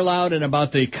the bailout and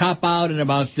about the cop-out and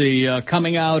about the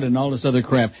coming out and all this other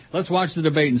crap. Let's watch the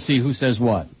debate and see who says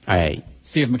what. All right.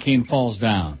 See if McCain falls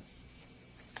down.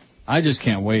 I just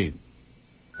can't wait.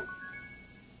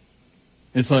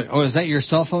 It's like, oh, is that your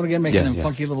cell phone again making them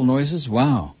funky little noises?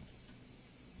 Wow.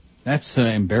 That's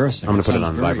embarrassing. I'm going to put it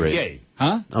on vibrate. Gay.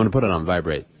 Huh? I'm going to put it on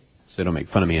vibrate so they don't make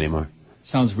fun of me anymore.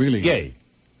 Sounds really gay.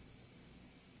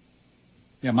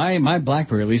 Yeah, my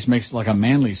BlackBerry at least makes like a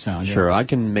manly sound. Sure, I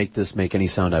can make this make any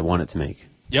sound I want it to make.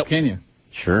 Yep. Can you?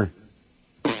 Sure.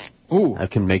 Ooh. I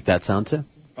can make that sound too.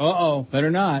 Uh-oh,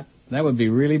 better not. That would be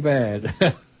really bad.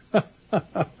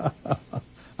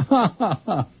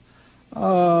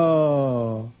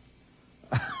 Oh.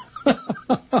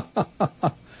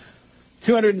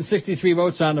 263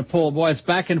 votes on the poll. Boy, it's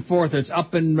back and forth. It's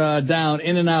up and down,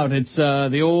 in and out. It's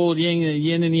the old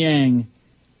yin and yang.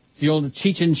 It's the old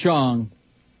Cheech and Chong.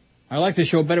 I like the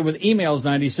show better with emails,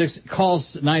 96,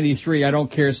 calls, 93, I don't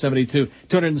care, 72,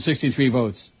 263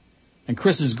 votes. And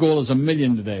Chris's goal is 1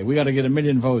 million today. We got to get 1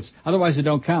 million votes. Otherwise, it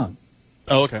don't count.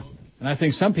 Oh, okay. And I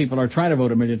think some people are trying to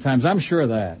vote 1 million times. I'm sure of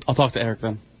that. I'll talk to Eric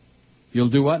then. You'll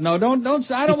do what? No, don't.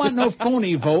 I don't want no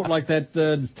phony vote like that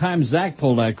time Zach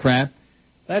pulled that crap.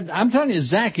 I'm telling you,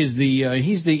 Zach is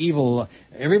he's the evil.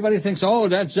 Everybody thinks, oh,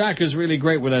 that Zach is really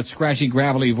great with that scratchy,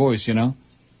 gravelly voice, you know.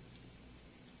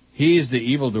 He's the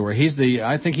evildoer.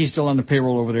 I think he's still on the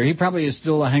payroll over there. He probably is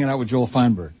still hanging out with Joel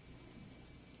Feinberg.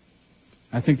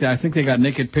 I think they got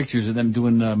naked pictures of them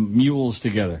doing mules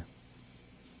together.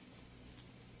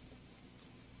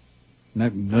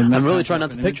 I'm really trying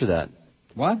not to picture that.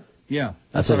 What? Yeah.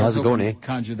 I said, how's it going, eh?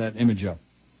 Conjure that image up.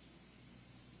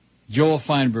 Joel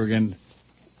Feinberg and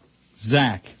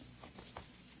Zach.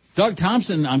 Doug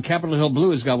Thompson on Capitol Hill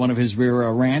Blue has got one of his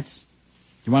rare rants.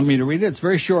 You want me to read it? It's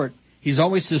very short. He's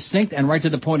always succinct and right to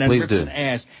the point and rips an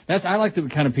ass. I like the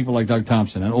kind of people like Doug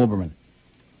Thompson and Olbermann.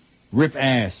 Rip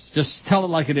ass. Just tell it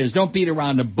like it is. Don't beat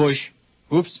around the bush.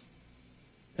 Oops.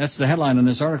 That's the headline in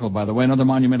this article, by the way. Another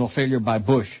monumental failure by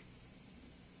Bush.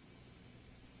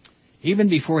 Even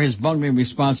before his bungling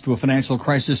response to a financial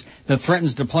crisis that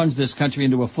threatens to plunge this country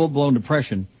into a full-blown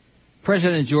depression,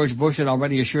 President George Bush had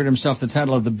already assured himself the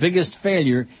title of the biggest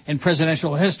failure in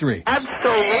presidential history.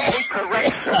 Absolutely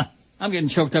correct, sir. I'm getting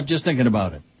choked up just thinking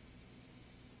about it.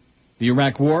 The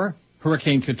Iraq War,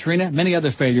 Hurricane Katrina, many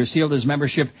other failures sealed his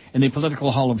membership in the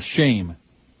political hall of shame.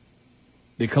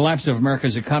 The collapse of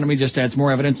America's economy just adds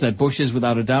more evidence that Bush is,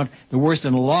 without a doubt, the worst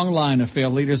in a long line of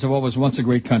failed leaders of what was once a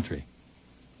great country.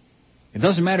 It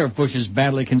doesn't matter if Bush's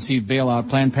badly conceived bailout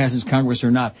plan passes Congress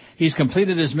or not. He's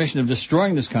completed his mission of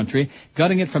destroying this country,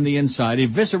 gutting it from the inside,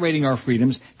 eviscerating our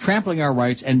freedoms, trampling our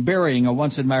rights, and burying a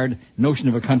once-admired notion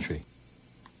of a country.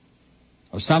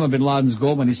 Osama bin Laden's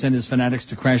goal when he sent his fanatics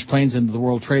to crash planes into the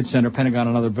World Trade Center, Pentagon,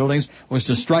 and other buildings was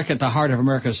to strike at the heart of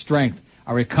America's strength,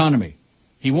 our economy.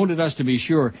 He wounded us, to be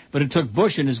sure, but it took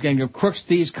Bush and his gang of crooks,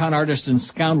 thieves, con artists, and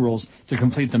scoundrels to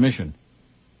complete the mission.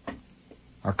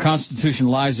 Our Constitution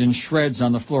lies in shreds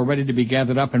on the floor, ready to be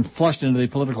gathered up and flushed into the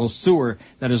political sewer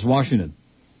that is Washington.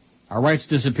 Our rights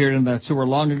disappeared into that sewer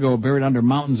long ago, buried under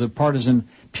mountains of partisan,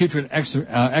 putrid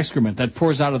excrement that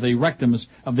pours out of the rectums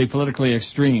of the politically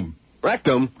extreme.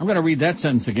 Rectum? I'm going to read that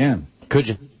sentence again. Could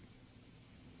you?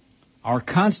 Our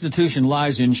Constitution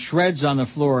lies in shreds on the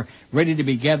floor, ready to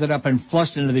be gathered up and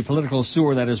flushed into the political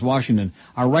sewer that is Washington.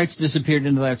 Our rights disappeared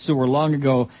into that sewer long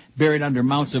ago, buried under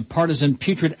mounts of partisan,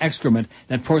 putrid excrement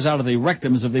that pours out of the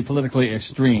rectums of the politically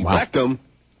extreme. Rectum?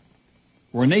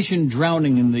 We're a nation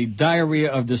drowning in the diarrhea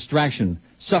of distraction,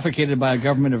 suffocated by a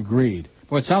government of greed.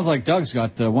 Boy, it sounds like Doug's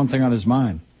got one thing on his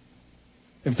mind.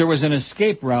 If there was an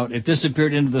escape route, it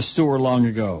disappeared into the sewer long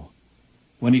ago.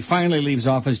 When he finally leaves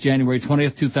office January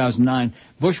 20th, 2009,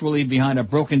 Bush will leave behind a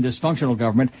broken, dysfunctional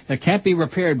government that can't be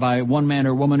repaired by one man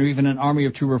or woman or even an army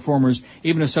of true reformers,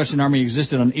 even if such an army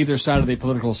existed on either side of the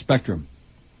political spectrum.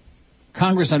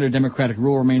 Congress under Democratic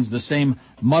rule remains the same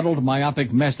muddled,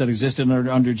 myopic mess that existed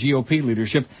under GOP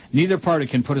leadership. Neither party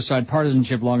can put aside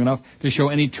partisanship long enough to show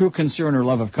any true concern or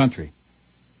love of country.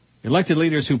 Elected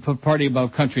leaders who put party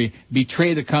above country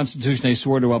betray the Constitution they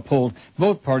swore to uphold.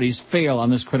 Both parties fail on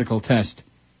this critical test.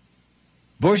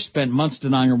 Bush spent months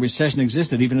denying a recession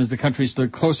existed, even as the country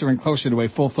stood closer and closer to a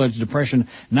full-fledged depression.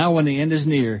 Now, when the end is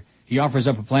near, he offers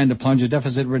up a plan to plunge a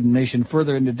deficit-ridden nation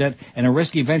further into debt in a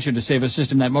risky venture to save a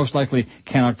system that most likely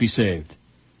cannot be saved.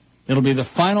 It'll be the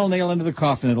final nail into the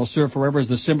coffin. It'll serve forever as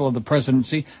the symbol of the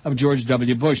presidency of George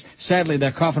W. Bush. Sadly,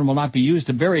 that coffin will not be used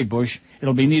to bury Bush.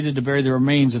 It'll be needed to bury the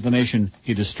remains of the nation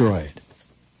he destroyed.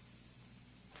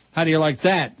 How do you like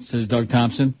that, says Doug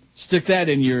Thompson. Stick that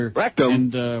in your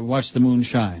rectum and watch the moon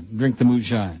shine. Drink the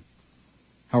moonshine.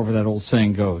 However that old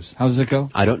saying goes. How does it go?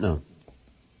 I don't know.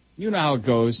 You know how it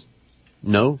goes.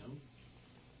 No.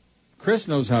 Chris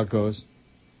knows how it goes.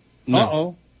 No.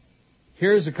 Uh-oh.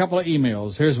 Here's a couple of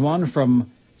emails. Here's one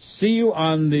from See You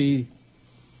on the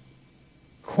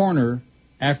Corner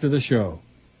after the show.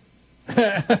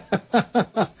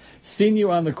 Seen you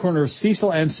on the corner of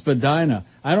Cecil and Spadina.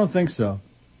 I don't think so.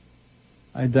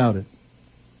 I doubt it.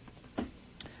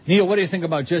 Neil, what do you think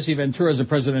about Jesse Ventura as a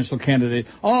presidential candidate?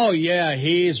 Oh, yeah,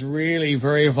 he's really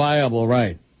very viable,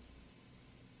 right.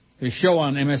 The show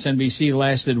on MSNBC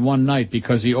lasted one night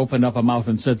because he opened up a mouth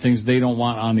and said things they don't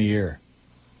want on the air.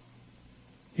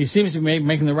 He seems to be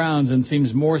making the rounds and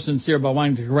seems more sincere about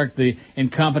wanting to correct the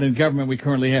incompetent government we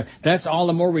currently have. That's all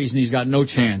the more reason he's got no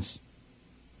chance,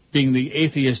 being the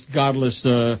atheist, godless,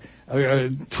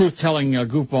 truth-telling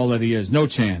goofball that he is. No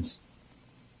chance.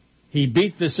 He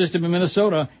beat the system in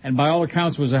Minnesota, and by all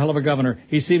accounts was a hell of a governor.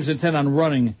 He seems intent on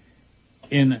running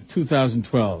in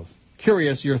 2012.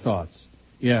 Curious, your thoughts?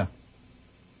 Yeah.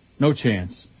 No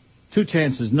chance. 2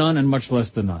 chances, none, and much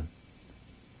less than none.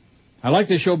 I like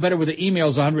the show better with the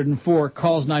emails 104,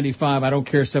 calls 95, I don't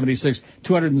care 76,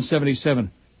 277.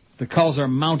 The calls are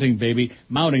mounting, baby.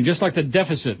 Mounting, just like the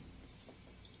deficit.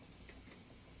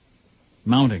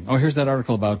 Mounting. Oh, here's that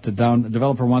article about the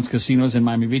developer wants casinos in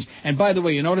Miami Beach. And by the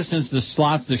way, you notice since the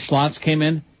schlots came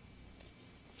in,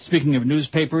 speaking of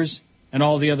newspapers, And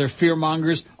all the other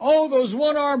fearmongers, oh, those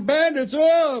one-armed bandits,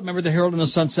 oh! Remember the Herald and the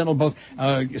Sun Sentinel both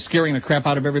scaring the crap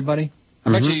out of everybody?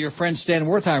 I bet you your friend Stan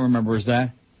Wertheim remembers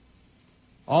that.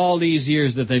 All these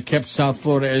years that they've kept South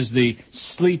Florida as the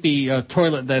sleepy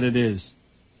toilet that it is.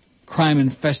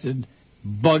 Crime-infested,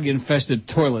 bug-infested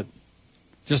toilet.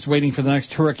 Just waiting for the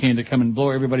next hurricane to come and blow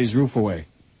everybody's roof away.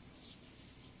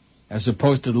 As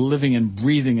opposed to the living and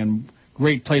breathing and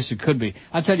great place it could be.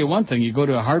 I'll tell you one thing. You go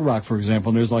to a Hard Rock, for example,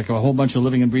 and there's like a whole bunch of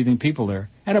living and breathing people there.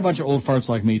 And a bunch of old farts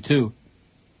like me, too.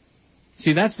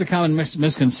 See, that's the common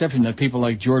misconception that people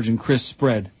like George and Chris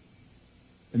spread.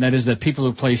 And that is that people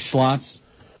who play slots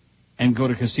and go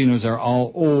to casinos are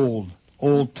all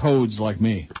old toads like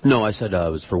me. No, I said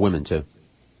it was for women, too.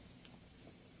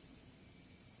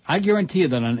 I guarantee you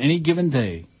that on any given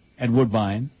day at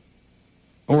Woodbine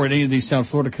or at any of these South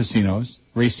Florida casinos,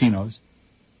 racinos,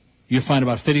 you find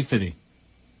about 50-50.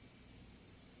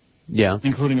 Yeah.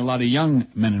 Including a lot of young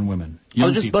men and women. I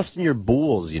was just busting your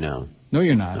balls, you know. No,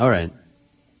 you're not. All right.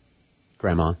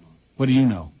 Grandma. What do you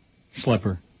know?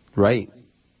 Schlepper. Right.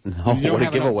 No, what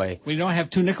a giveaway. We don't have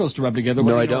 2 nickels to rub together.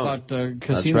 What do you know about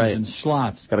casinos and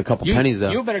slots? Got a couple pennies,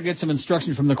 though. You better get some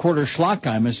instruction from the quarter slot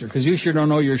guy, mister, because you sure don't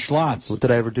know your slots. What did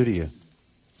I ever do to you?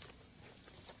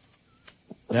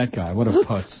 That guy, what a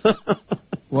putz.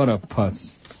 What a putz.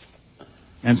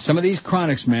 And some of these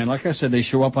chronics, man, like I said, they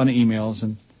show up on emails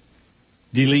and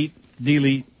delete.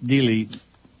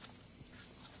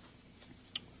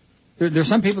 There's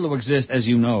some people who exist, as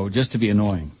you know, just to be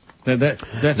annoying.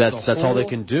 That's all they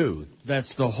can do.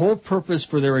 That's the whole purpose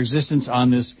for their existence on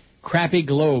this crappy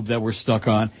globe that we're stuck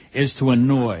on, is to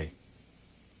annoy.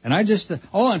 And I just...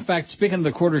 in fact, speaking of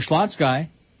the quarter slots guy,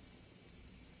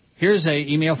 here's an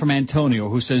email from Antonio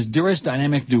who says, Dearest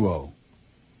Dynamic Duo,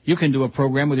 you can do a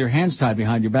program with your hands tied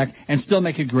behind your back and still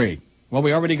make it great. Well,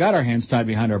 we already got our hands tied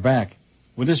behind our back.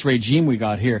 With this regime we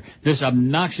got here, this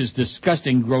obnoxious,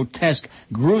 disgusting, grotesque,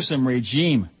 gruesome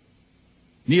regime.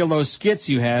 Neil, those skits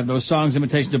you have, those songs,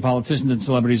 imitations of politicians and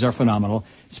celebrities are phenomenal,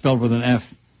 spelled with an F.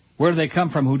 Where do they come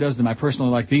from? Who does them? I personally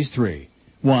like these 3.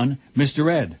 1,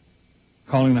 Mr. Ed,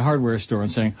 calling the hardware store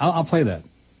and saying, I'll play that.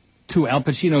 2, Al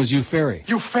Pacino's You Fairy.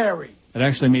 You Fairy. It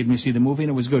actually made me see the movie,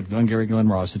 and it was good. Glengarry Glen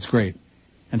Ross. It's great.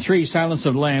 And 3, Silence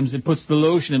of the Lambs. It puts the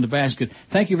lotion in the basket.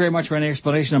 Thank you very much for any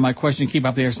explanation on my question. Keep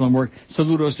up the excellent work.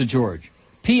 Saludos to George.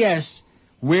 P.S.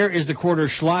 Where is the quarter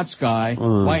Schlotz guy?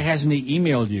 Why hasn't he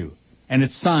emailed you? And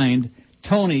it's signed,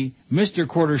 Tony, Mr.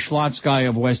 Quarter Schlotz guy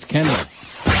of West Kendall.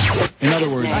 In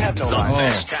other words, I have no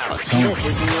best talent. This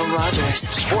is Neil Rogers.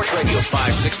 Sports Radio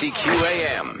 560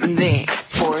 QAM. The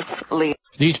sports leader.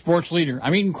 The sports leader.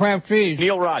 I'm eating Kraft cheese.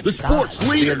 Neil Rogers. The sports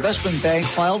leader. The investment bank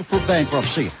filed for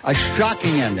bankruptcy. A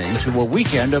shocking ending to a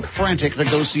weekend of frantic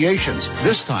negotiations.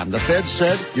 This time, the Fed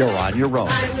said, you're on your own.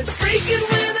 I was freaking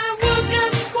when I woke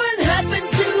up. What happened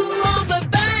to all the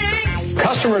banks?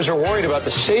 Customers are worried about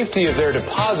the safety of their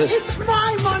deposits. It's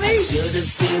my money. Should have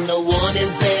seen the warning.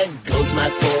 There goes my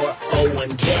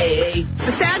 401k. It's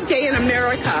a sad day in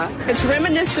America. It's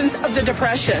reminiscent of the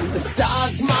Depression. The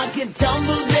stock market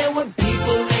tumbled. There were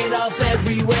people laid off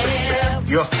everywhere.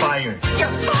 You're fired.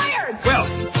 You're fired. Well,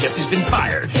 guess he's been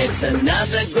fired. It's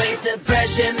another Great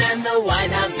Depression, and the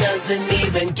White House doesn't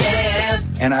even care.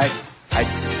 And I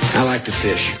like to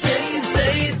fish. Say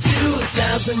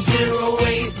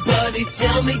 2008, buddy,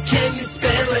 tell me, can you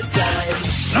spare a dime?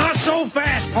 Not so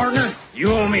fast, partner.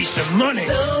 You owe me some money.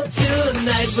 So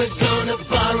tonight we're gonna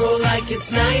borrow like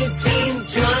it's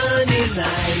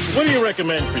 1929. What do you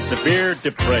recommend for severe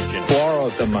depression? Borrow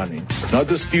the money. Not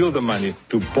to steal the money,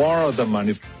 to borrow the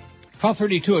money.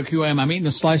 12:32 at QAM. I'm eating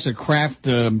a slice of Kraft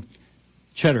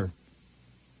cheddar.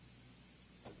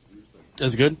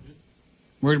 That's good.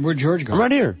 Where'd George go? I'm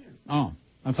right here. Oh,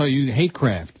 I thought you hate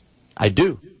Kraft. I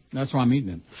do. That's why I'm eating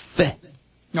it. Feh.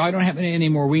 No, I don't have any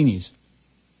more weenies.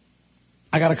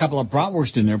 I got a couple of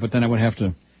bratwurst in there, but then I would have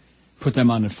to put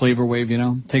them on the flavor wave, you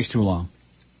know. It takes too long.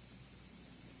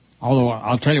 Although,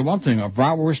 I'll tell you one thing. A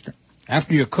bratwurst,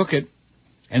 after you cook it,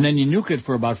 and then you nuke it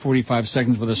for about 45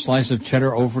 seconds with a slice of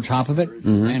cheddar over top of it,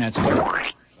 man, that's good.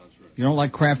 You don't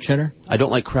like Kraft cheddar? I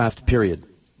don't like Kraft, period.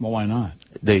 Well, why not?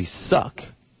 They suck.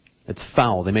 It's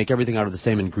foul. They make everything out of the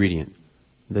same ingredient.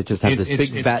 They just have this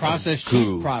big vat of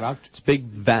goo. Product. It's a big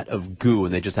vat of goo,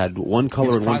 and they just had one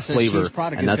color and one flavor,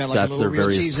 and that's their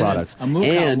various products.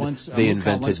 And they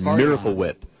invented Miracle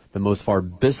Whip, the most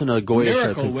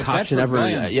Farbissina-Goyish concoction ever.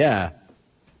 Yeah.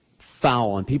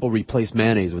 Foul, and people replace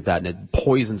mayonnaise with that, and it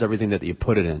poisons everything that you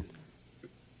put it in.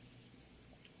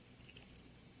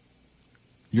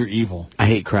 You're evil. I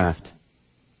hate Kraft.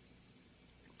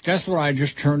 Guess what I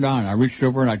just turned on? I reached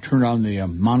over and I turned on the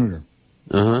monitor.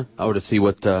 Oh, to see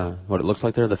what it looks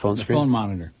like there, the phone screen? The phone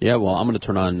monitor. Yeah, well, I'm going to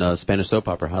turn on Spanish soap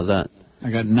opera. How's that?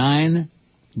 I got 9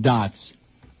 dots.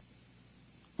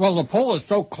 Well, the poll is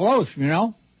so close, you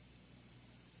know.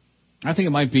 I think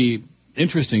it might be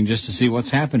interesting just to see what's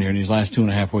happened here in these last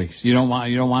 2.5 weeks. You don't want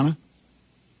to?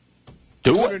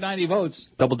 Do 290 votes.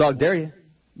 Double dog dare you.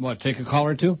 What, take a call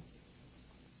or two?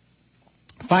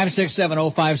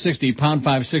 5670560, pound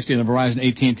 560 on the Verizon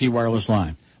AT&T wireless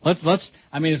line.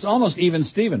 I mean, it's almost even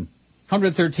Steven.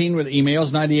 113 with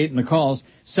emails, 98 in the calls,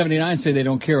 79 say they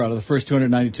don't care out of the first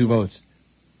 292 votes.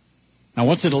 Now,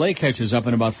 once the delay catches up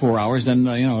in about 4 hours, then,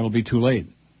 it'll be too late.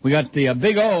 We got the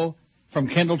Big O from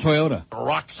Kendall Toyota.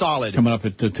 Rock solid. Coming up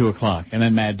at 2 o'clock. And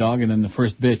then Mad Dog, and then the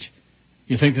first bitch.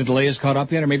 You think the delay is caught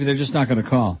up yet, or maybe they're just not going to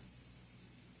call?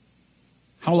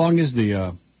 How long is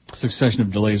the succession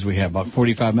of delays we have? About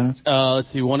 45 minutes?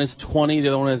 Let's see. One is 20. The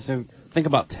other one is, I think,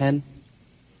 about 10.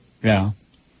 Yeah.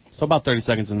 So about 30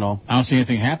 seconds in all. I don't see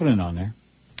anything happening on there.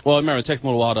 Well, remember, it takes them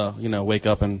a little while to, wake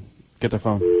up and get their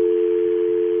phone.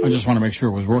 I just want to make sure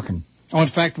it was working. Oh, in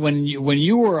fact, when you were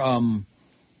we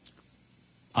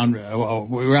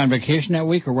were on vacation that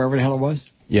week or wherever the hell it was?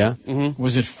 Yeah. Mm-hmm.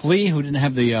 Was it Flea who didn't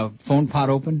have the phone pot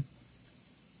open?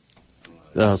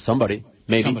 Somebody.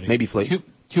 Maybe Flea.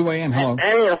 QAM, hello.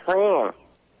 I'm your friend.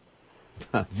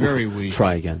 Very weak.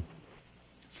 Try again.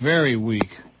 Very weak.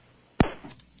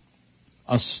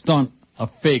 A stunt, a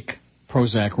fake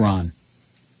Prozac Ron.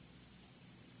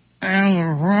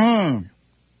 And Ron.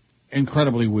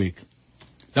 Incredibly weak.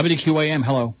 WQAM,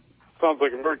 hello. Sounds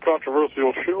like a very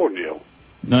controversial show, Neil.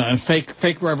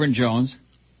 Fake Reverend Jones.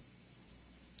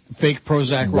 Fake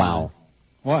Prozac Ron. Wow.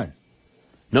 What?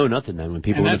 No, nothing, man. When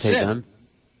people imitate them.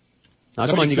 Now,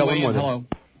 come on, you got one more. Hello.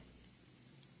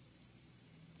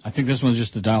 I think this one's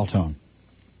just a dial tone.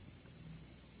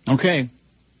 Okay.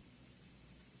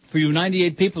 For you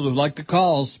 98 people who like the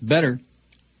calls, better.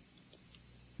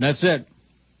 That's it.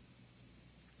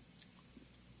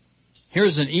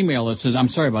 Here's an email that says, I'm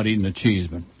sorry about eating the cheese,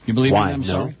 but you believe Why? me? I'm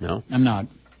sorry. No. I'm not.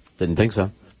 Didn't think so.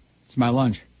 It's my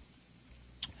lunch.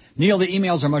 Neil, the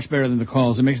emails are much better than the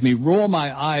calls. It makes me roll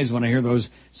my eyes when I hear those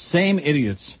same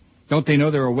idiots. Don't they know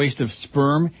they're a waste of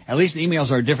sperm? At least the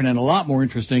emails are different and a lot more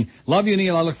interesting. Love you,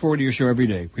 Neil. I look forward to your show every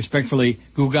day. Respectfully,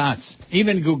 Gugats.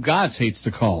 Even Gugats hates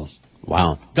the calls.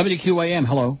 Wow. WQAM,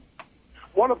 hello.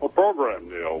 Wonderful program,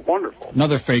 Neil. Wonderful.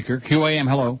 Another faker. QAM,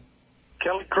 hello.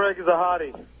 Kelly Craig is a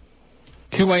hottie.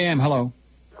 QAM, hello.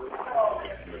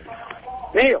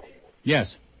 Neil.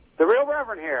 Yes. The real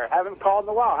Reverend here. Haven't called in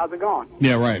a while. How's it going?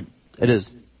 Yeah, right. It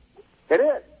is. It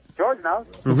is. George knows.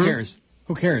 Who cares?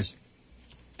 Who cares?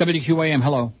 WQAM,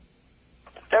 hello.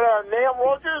 Hello, Neil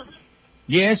Rogers?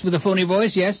 Yes, with a phony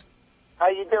voice, yes. How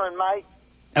you doing, mate?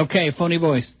 Okay, phony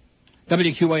voice.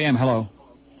 WQAM, hello.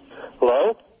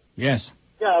 Hello? Yes.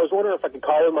 Yeah, I was wondering if I could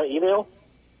call in my email.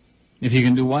 If you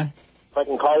can do what? If I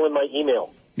can call in my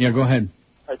email. Yeah, go ahead.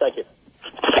 All right, thank you.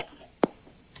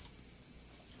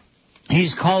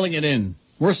 He's calling it in.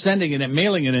 We're sending it in,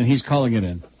 mailing it in. He's calling it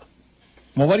in.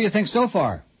 Well, what do you think so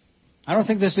far? I don't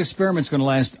think this experiment's going to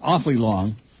last awfully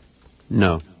long.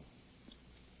 No.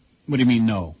 What do you mean,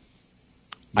 no?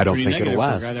 I don't think it'll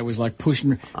last. For a guy that was like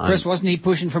pushing. Chris, wasn't he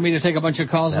pushing for me to take a bunch of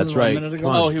calls? That's right. A minute ago?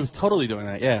 Oh, he was totally doing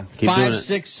that, yeah.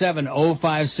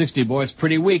 5670560. Boy, it's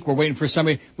pretty weak. We're waiting for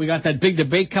somebody. We got that big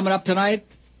debate coming up tonight.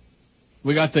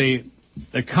 We got the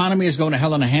economy is going to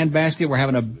hell in a handbasket. We're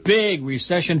having a big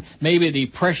recession, maybe a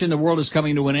depression. The world is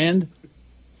coming to an end.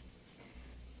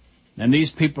 And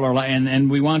these people are like, and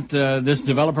we want, this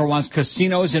developer wants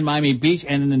casinos in Miami Beach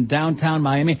and in downtown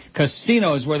Miami.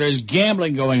 Casinos where there's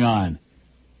gambling going on.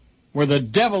 Where the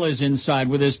devil is inside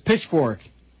with his pitchfork.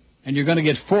 And you're going to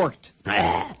get forked.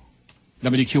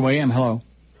 WQAM, hello.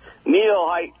 Neil,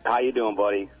 how you doing,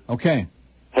 buddy? Okay.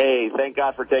 Hey, thank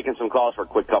God for taking some calls for a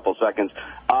quick couple seconds.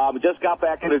 Just got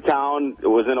back into town.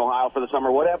 Was in Ohio for the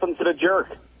summer. What happened to the jerk?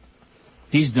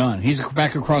 He's done. He's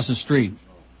back across the street.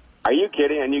 Are you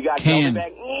kidding? And you got Geldy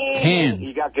back?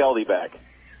 You got Geldy back.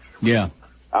 Yeah.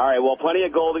 All right, well, plenty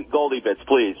of Goldie bits,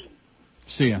 please.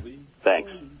 See ya. Thanks.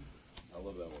 I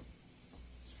love that one.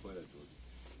 Play that,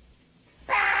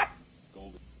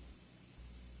 George.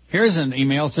 Here's an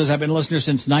email. It says, I've been a listener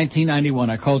since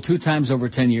 1991. I called 2 times over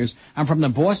 10 years. I'm from the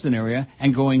Boston area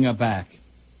and going back.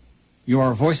 You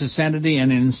are a voice of sanity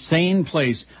and an insane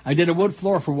place. I did a wood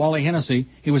floor for Wally Hennessy.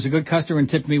 He was a good customer and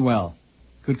tipped me well.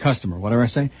 Good customer. What did I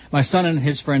say? My son and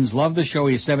his friends love the show.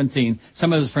 He's 17.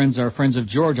 Some of his friends are friends of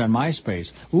George on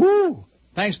MySpace. Woo!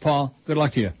 Thanks, Paul. Good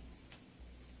luck to you.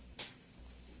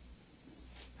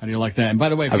 How do you like that? And by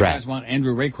the way, if you guys want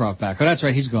Andrew Raycroft back. Oh, that's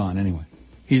right. He's gone anyway.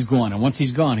 He's gone. And once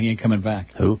he's gone, he ain't coming back.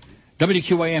 Who?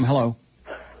 WQAM, hello.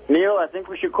 Neil, I think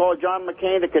we should call John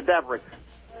McCain the cadaveric.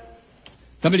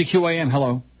 WQAM,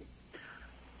 hello.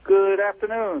 Good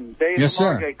afternoon. Dave yes, from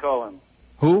Margate calling.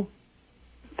 Who?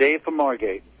 Dave from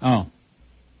Margate. Oh.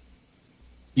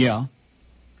 Yeah.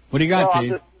 What do you got,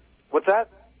 Dave? What's that?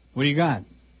 What do you got?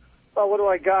 Oh, what do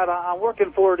I got? I'm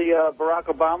working for the Barack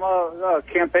Obama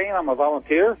campaign. I'm a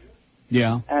volunteer.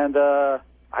 Yeah. And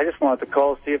I just wanted to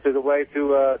call, see if there's a way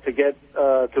to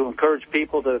encourage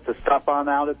people to stop on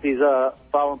out at these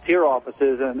volunteer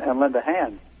offices and lend a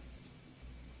hand.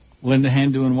 Lend a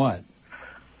hand doing what?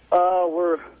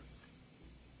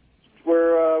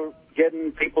 We're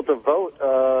getting people to vote.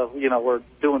 We're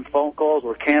doing phone calls,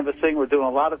 we're canvassing, we're doing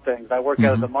a lot of things. I work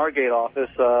out of the Margate office.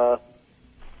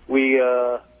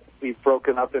 We've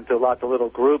broken up into lots of little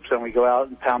groups, and we go out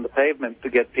and pound the pavement to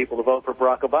get people to vote for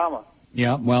Barack Obama.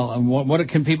 Yeah, well, what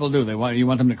can people do? You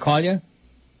want them to call you?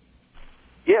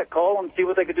 Yeah, call them, see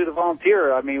what they could do to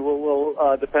volunteer. I mean,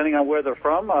 we'll depending on where they're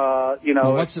from, Well,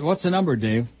 what's the number,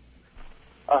 Dave?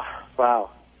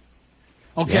 Wow.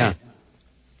 Okay. Yeah.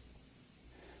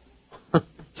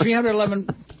 311,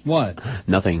 what?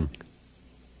 Nothing.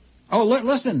 Oh,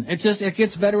 listen, it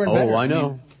gets better and better. Oh, I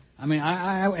know. I mean,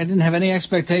 I didn't have any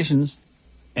expectations,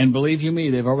 and believe you me,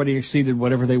 they've already exceeded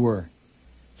whatever they were.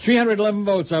 311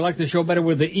 votes. I like the show better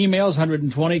with the emails,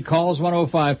 120, calls,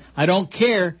 105. I don't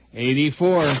care,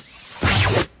 84.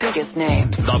 The biggest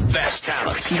names. The best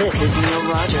talent. This is Neil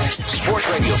Rogers. Sports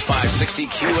Radio 560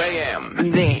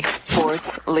 QAM. The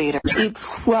sports leader. It's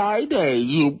Friday,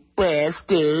 you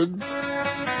bastard.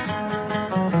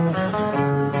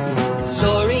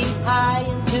 Soaring high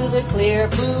into the clear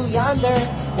blue yonder,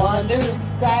 wandered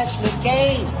Crash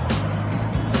McCain.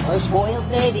 A spoiled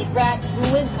baby brat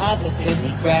who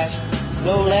incompetently crashed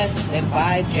no less than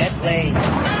 5 jet planes.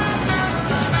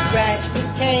 Crash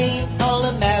McCain,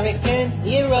 all-American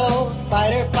hero,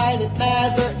 fighter pilot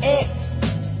maverick.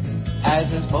 As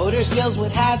his motor skills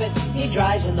would have it, he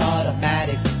drives an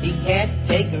automatic. He can't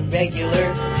take a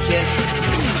regular ship.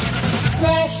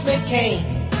 Crash McCain,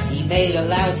 he made a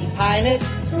lousy pilot.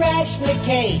 Crash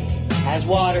McCain has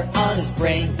water on his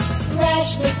brain.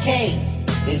 Crash McCain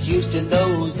is used to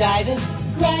nose diving.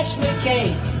 Crash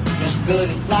McCain just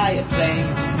couldn't fly a plane.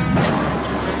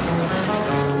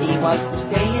 He wants to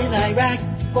stay in Iraq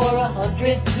for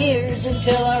 100 years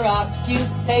until our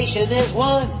occupation is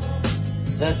won.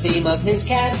 The theme of his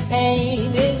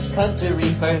campaign is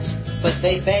country first, but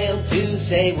they failed to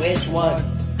say which one.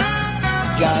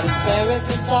 John and Sarah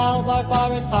could solve our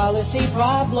foreign policy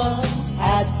problem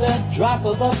at the drop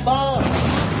of a bomb.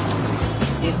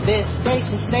 If this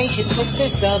racist nation puts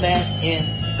this dumbass in,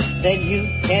 then you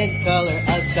can color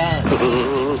us gone.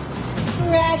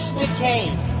 Crash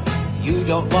McCain, you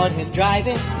don't want him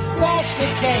driving. Crash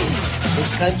McCain,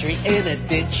 this country in a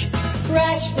ditch.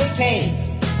 Crash McCain,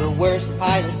 the worst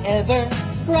pilot ever.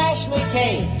 Crash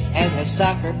McCain, and her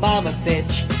soccer mama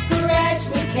bitch. Crash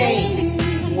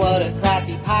McCain, what a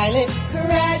crappy pilot.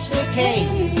 Crash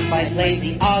McCain, my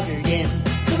lazy augured in.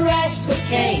 Crash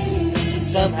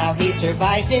McCain, somehow he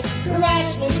survived it.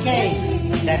 Crash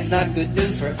McCain, that's not good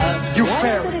news for us. What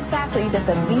is it exactly that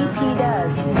the VP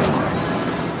does?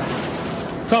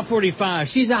 1245.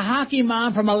 She's a hockey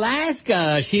mom from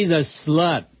Alaska. She's a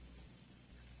slut.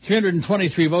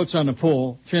 323 votes on the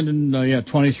poll.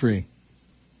 23.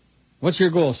 What's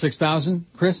your goal? 6,000,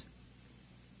 Chris?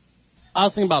 I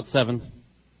was thinking about 7.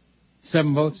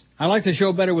 7 votes. I like the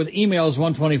show better with emails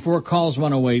 124, calls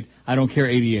 108. I don't care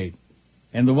 88.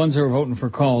 And the ones that are voting for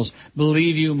calls,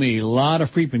 believe you me, a lot of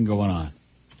freeping going on.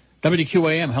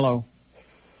 WQAM, hello.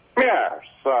 Yes.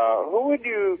 Who would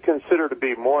you consider to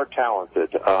be more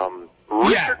talented,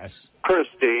 Richard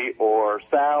Christie or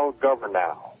Sal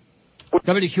Governale?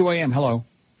 WQAM, hello.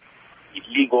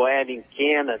 Legal ad in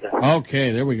Canada.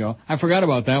 Okay, there we go. I forgot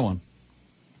about that one.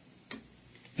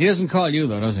 He doesn't call you,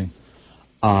 though, does he?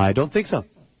 I don't think so.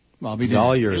 Well, be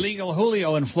all yours. Illegal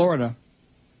Julio in Florida.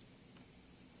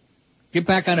 Get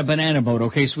back on a banana boat,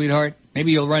 okay, sweetheart?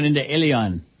 Maybe you'll run into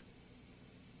Elion.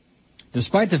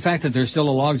 Despite the fact that there's still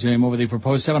a logjam over the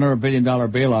proposed $700 billion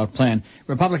bailout plan,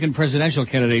 Republican presidential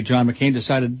candidate John McCain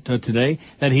decided today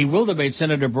that he will debate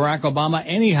Senator Barack Obama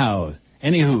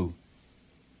Anywho.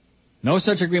 No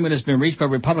such agreement has been reached, but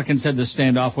Republicans said the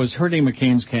standoff was hurting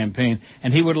McCain's campaign,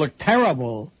 and he would look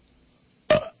terrible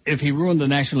if he ruined the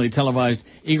nationally televised,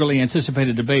 eagerly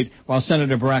anticipated debate while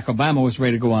Senator Barack Obama was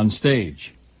ready to go on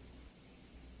stage.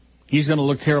 He's going to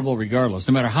look terrible regardless.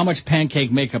 No matter how much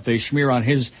pancake makeup they smear on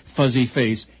his fuzzy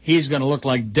face, he's going to look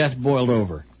like death boiled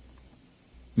over.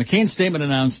 McCain's statement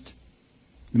announced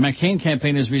the McCain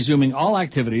campaign is resuming all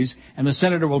activities, and the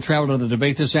senator will travel to the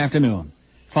debate this afternoon.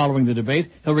 Following the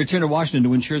debate, he'll return to Washington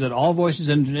to ensure that all voices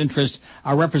and interests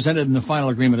are represented in the final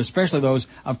agreement, especially those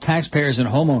of taxpayers and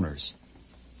homeowners.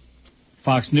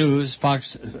 Fox Noise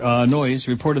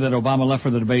reported that Obama left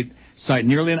for the debate site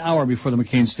nearly an hour before the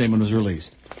McCain statement was released.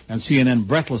 And CNN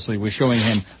breathlessly was showing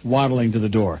him waddling to the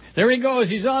door. There he goes.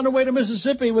 He's on the way to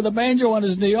Mississippi with a banjo on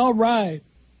his knee. All right.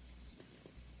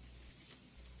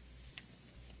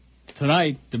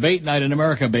 Tonight, debate night in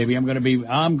America, baby. I'm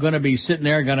gonna be sitting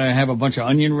there, gonna have a bunch of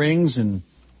onion rings and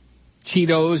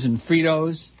Cheetos and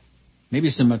Fritos,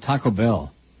 maybe some Taco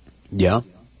Bell. Yeah.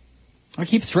 I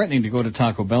keep threatening to go to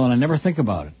Taco Bell, and I never think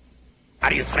about it.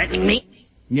 Are you threatening me?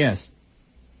 Yes.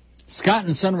 Scott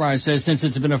in Sunrise says, since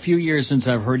it's been a few years since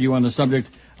I've heard you on the subject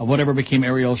of whatever became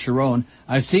Ariel Sharon,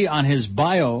 I see on his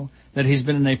bio that he's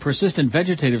been in a persistent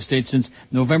vegetative state since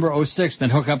November 06th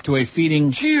and hooked up to a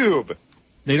feeding tube.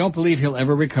 They don't believe he'll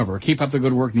ever recover. Keep up the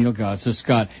good work, Neil God, says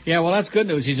Scott. Yeah, well, that's good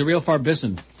news. He's a real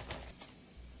Farbisson.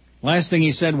 Last thing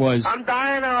he said was, I'm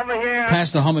dying over here.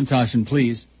 Pass the Hummintashen,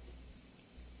 please.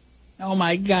 Oh,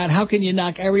 my God, how can you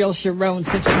knock Ariel Sharon,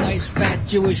 such a nice, fat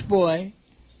Jewish boy?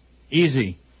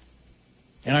 Easy.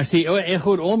 And I see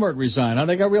Ehud Olmert resign. Oh,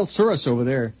 they got real tourists over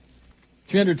there.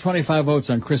 325 votes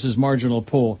on Chris's marginal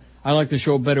poll. I like the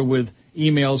show better with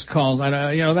emails, calls.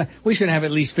 We should have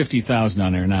at least 50,000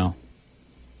 on there now.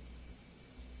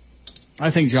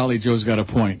 I think Jolly Joe's got a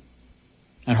point.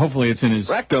 And hopefully it's in his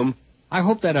rectum. I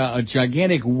hope that a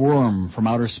gigantic worm from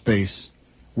outer space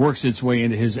works its way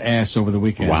into his ass over the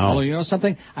weekend. Wow. Although, you know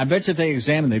something? I bet you if they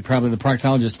examined, the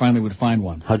proctologist finally would find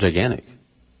one. How gigantic?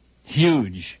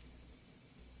 Huge.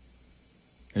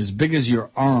 As big as your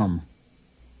arm.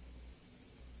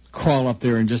 Crawl up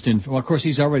there and just well, of course,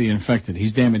 he's already infected.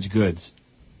 He's damaged goods.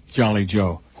 Jolly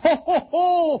Joe. Ho, ho,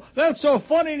 ho! That's so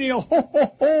funny, Neil. Ho,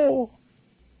 ho, ho!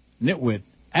 Nitwit.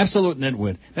 Absolute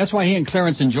nitwit. That's why he and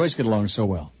Clarence and Joyce get along so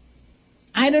well.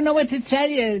 I don't know what to tell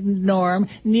you, Norm.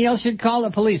 Neil should call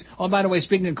the police. Oh, by the way,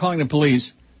 speaking of calling the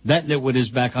police, that nitwit is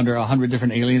back under 100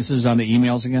 different aliases on the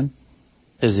emails again.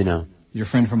 Is he now? Your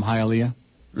friend from Hialeah?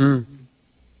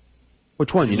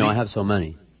 Which one? You know I have so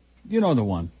many. You know the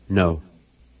one. No.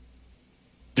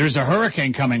 There's a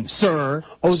hurricane coming, sir.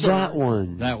 Oh, sir. that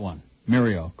one. That one.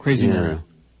 Mirio. Crazy Mirio.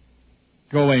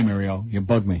 Go away, Mirio. You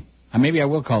bug me. Maybe I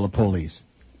will call the police.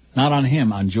 Not on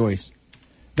him, on Joyce.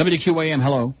 WQAM,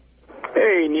 hello.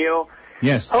 Hey, Neil.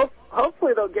 Yes.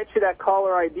 Hopefully they'll get you that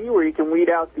caller ID where you can weed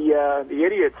out the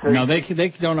idiots. No, they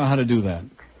don't know how to do that.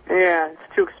 Yeah,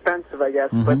 it's too expensive, I guess.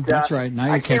 But that's right.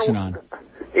 Now you're catching on.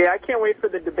 Yeah, I can't wait for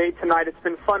the debate tonight. It's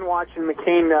been fun watching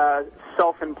McCain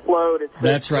self-implode.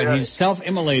 That's right. He's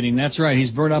self-immolating. That's right.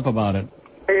 He's burned up about it.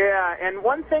 Yeah, and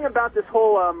one thing about this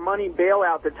whole money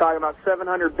bailout they're talking about,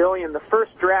 $700 billion, the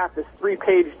first draft, this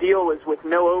 3-page deal was with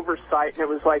no oversight, and it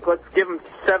was like, let's give them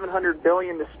 $700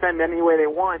 billion to spend any way they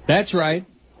want. That's right.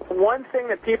 One thing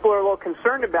that people are a little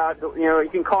concerned about, you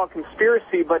can call it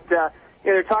conspiracy, but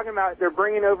they're talking about they're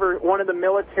bringing over one of the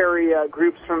military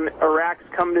groups from Iraq's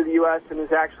come to the U.S. and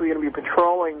is actually going to be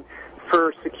patrolling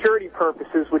for security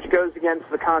purposes, which goes against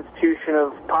the Constitution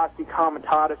of posse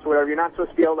comitatus or whatever. You're not supposed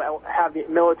to be able to have the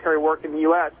military work in the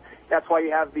U.S. That's why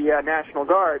you have the National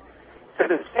Guard. So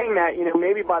they're saying that,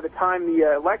 maybe by the time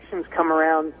the elections come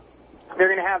around, they're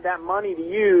going to have that money to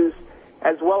use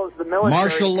as well as the military.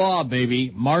 Martial law,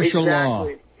 baby. Martial law.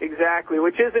 Exactly,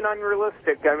 which isn't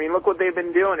unrealistic. I mean, look what they've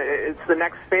been doing. It's the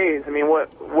next phase. I mean,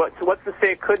 what's to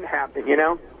say it couldn't happen,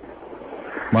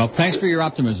 Well, thanks for your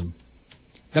optimism.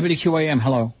 WQAM,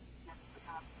 hello.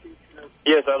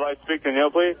 Yes, I'd like to speak to Neil,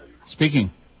 please.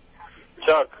 Speaking.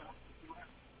 Chuck.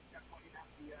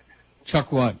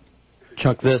 Chuck what?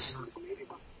 Chuck this.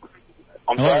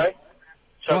 I'm sorry?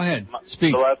 Chuck, Go ahead.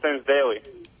 Speak. The last name is Daly.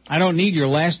 I don't need your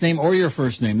last name or your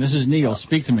first name. This is Neil.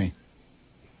 Speak to me.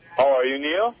 Oh, are you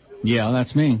Neil? Yeah,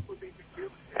 that's me.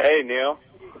 Hey, Neil.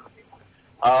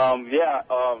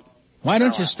 Why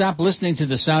don't you stop listening to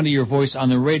the sound of your voice on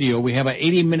the radio? We have an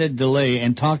 80-minute delay,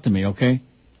 and talk to me, okay?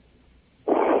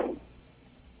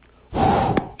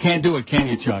 Can't do it, can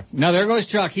you, Chuck? Now, there goes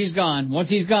Chuck. He's gone. Once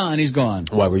he's gone, he's gone.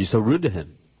 Why were you so rude to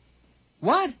him?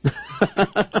 What?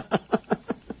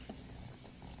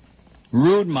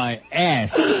 Rude my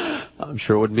ass. I'm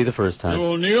sure it wouldn't be the first time.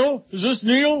 Hello, Neil? Is this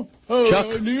Neil?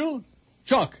 Chuck. Neil?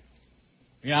 Chuck.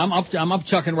 Yeah, I'm up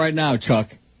chucking right now, Chuck.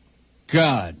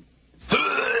 God.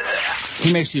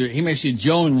 He makes you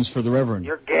Jones for the Reverend.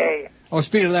 You're gay. Oh,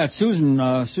 speaking of that,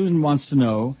 Susan wants to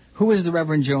know, who is the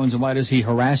Reverend Jones and why does he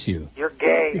harass you? You're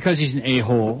gay. Because he's an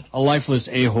a-hole, a lifeless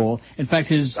a-hole. In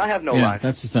fact, I have no life.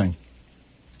 That's the thing.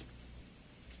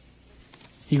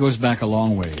 He goes back a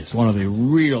long ways. One of the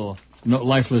real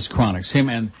Lifeless Chronics. Him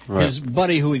and his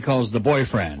buddy, who he calls the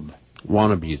boyfriend.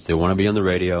 Wannabes. They want to be on the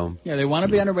radio. Yeah, they want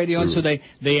to be on the radio, and so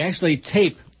they actually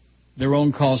tape their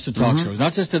own calls to talk shows,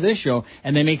 not just to this show,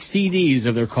 and they make CDs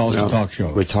of their calls to talk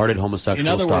shows. Retarded homosexual In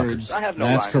other stalkers. words, I have no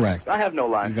that's line. correct. I have no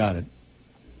line. You got it.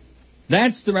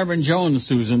 That's the Reverend Jones,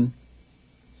 Susan.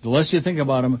 The less you think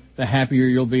about him, the happier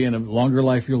you'll be and the longer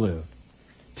life you'll live.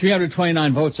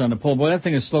 329 votes on the poll. Boy, that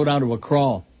thing has slowed down to a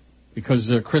crawl because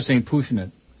Chris ain't pushing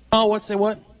it. Oh,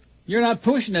 what? You're not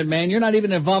pushing it, man. You're not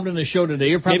even involved in the show today.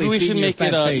 You're probably maybe we should make it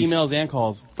face. emails and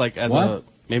calls,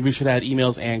 maybe we should add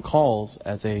emails and calls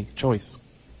as a choice.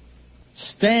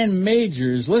 Stan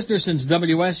Majors, listener since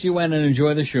WSUN and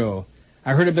enjoy the show.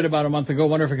 I heard a bit about a month ago.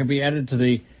 Wonder if it can be added to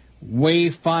the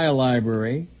WAV file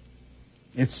library.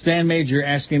 It's Stan Major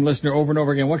asking listener over and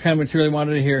over again what kind of material he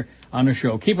wanted to hear on the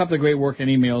show. Keep up the great work, and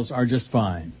emails are just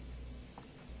fine.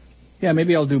 Yeah,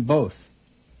 maybe I'll do both.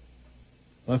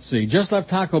 Let's see. Just left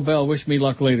Taco Bell. Wish me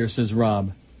luck later, says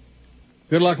Rob.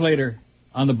 Good luck later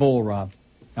on the bowl, Rob.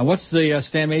 Now, what's the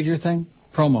Stan Major thing?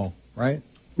 Promo, right?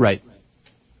 Right.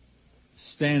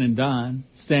 Stan and Don.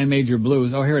 Stan Major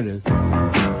Blues. Oh, here it is.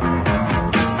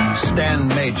 Stan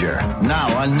Major,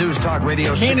 now on News Talk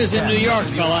Radio. Kane is in New York,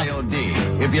 fella.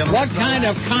 What kind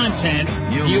of content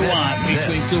do you want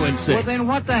between 2 and 6? Well, then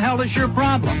what the hell is your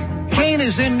problem? Kane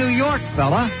is in New York,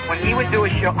 fella. When he would do a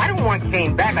show, I don't want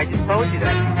Kane back. I just told you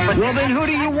that. But well, then who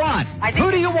do you want?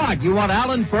 Who do you want? You want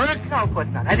Alan Burke? No, of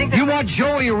course not. I think you want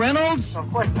Joey Reynolds? No,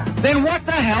 of course not. Then what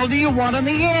the hell do you want on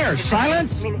the air?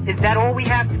 Silence? I mean, is that all we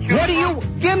have to choose What do you...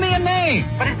 Give me a name.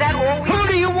 But is that all we... Who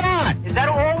do you want? Is that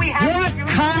all we have What to choose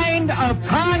kind of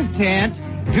content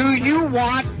do you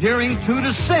want during 2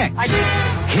 to 6?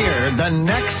 Hear the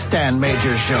next Stan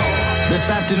Major Show this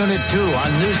afternoon at 2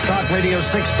 on News Talk Radio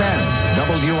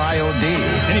 610 WIOD.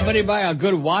 Anybody buy a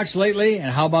good watch lately?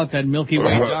 And how about that Milky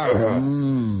Way dark?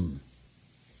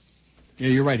 Yeah,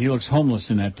 you're right. He looks homeless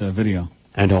in that video.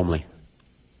 And homely.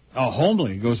 Oh,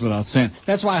 homely goes without saying.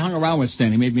 That's why I hung around with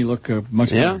Stan. He made me look much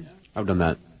better. Yeah, I've done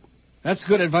that. That's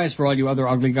good advice for all you other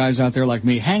ugly guys out there like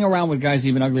me. Hang around with guys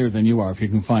even uglier than you are if you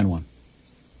can find one.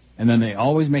 And then they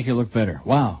always make you look better.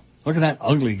 Wow, look at that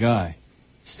ugly guy.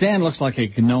 Stan looks like a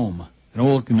gnome, an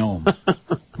old gnome.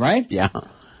 Right? Yeah.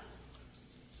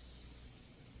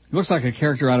 Looks like a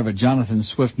character out of a Jonathan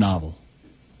Swift novel.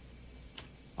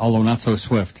 Although not so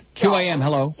swift. QAM,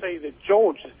 hello. Say that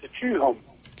George is the true home.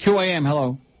 QAM,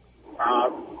 hello.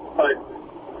 But,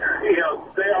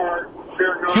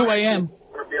 they're not QAM.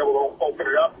 going to be able to open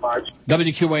it up much.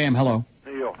 WQAM, hello.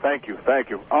 Thank you.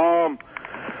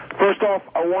 First off,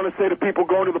 I want to say to people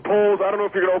going to the polls, I don't know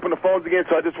if you're going to open the phones again,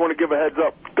 so I just want to give a heads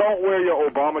up. Don't wear your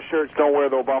Obama shirts. Don't wear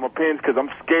the Obama pins, because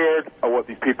I'm scared of what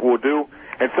these people will do.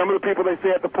 And some of the people they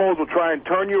say at the polls will try and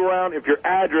turn you around if your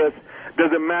address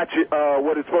doesn't match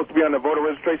what is supposed to be on the voter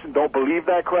registration. Don't believe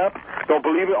that crap. Don't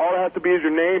believe it. All it has to be is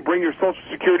your name. Bring your Social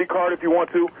Security card if you want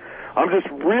to. I'm just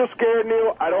real scared,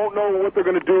 Neil. I don't know what they're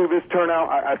going to do this turnout.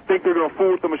 I think they're going to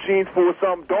fool with the machines, fool with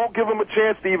something. Don't give them a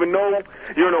chance to even know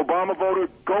you're an Obama voter.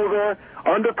 Go there,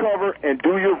 undercover, and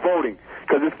do your voting.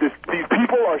 Because these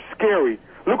people are scary.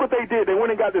 Look what they did. They went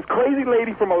and got this crazy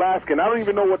lady from Alaska, and I don't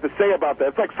even know what to say about that.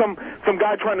 It's like some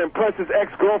guy trying to impress his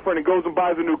ex-girlfriend and goes and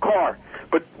buys a new car.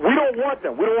 But we don't want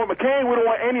them. We don't want McCain. We don't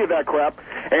want any of that crap.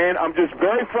 And I'm just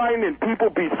very frightened, and people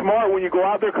be smart when you go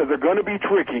out there because they're going to be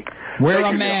tricky. Wear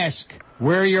a mask.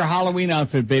 Wear your Halloween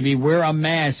outfit, baby. Wear a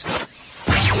mask.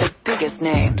 The biggest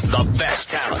names. The best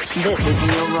talent. This is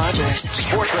Neil Rogers.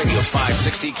 Sports Radio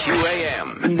 560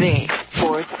 QAM. The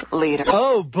sports leader.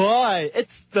 Oh, boy.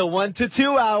 It's the 1 to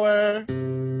 2 hour.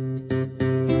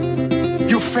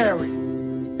 You fairy.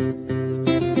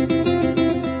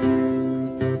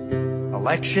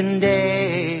 Election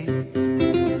Day,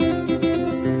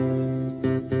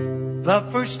 the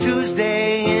first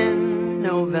Tuesday in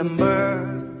November.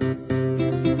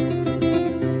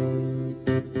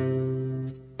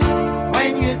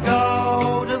 When you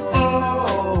go to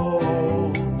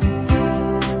vote,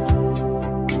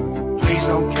 please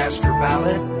don't cast your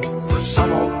ballot for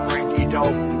some old cranky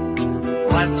dope.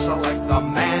 Let's select the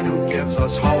man who gives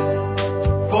us hope.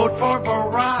 Vote for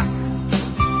Barack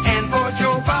and for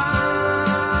Joe Biden.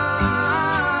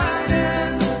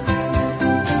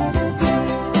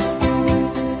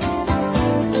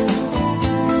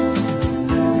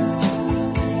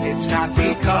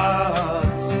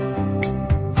 Because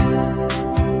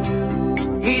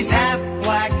he's half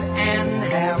black and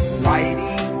half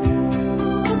whitey.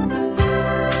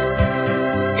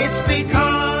 It's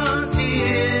because he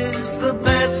is the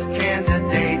best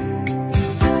candidate.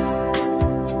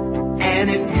 And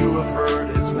if you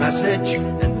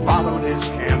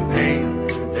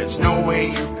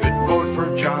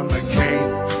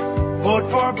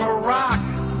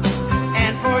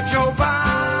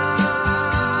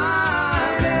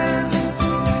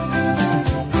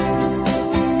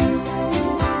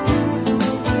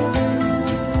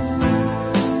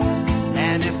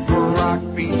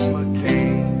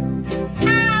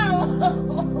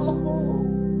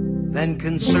and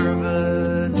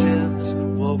conservatives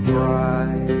will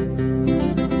cry.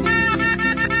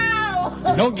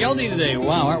 No Geldy today.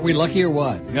 Wow, aren't we lucky or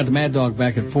what? We got the Mad Dog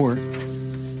back at 4.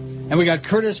 And we got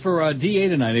Curtis for DA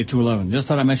tonight, 8 to 11. Just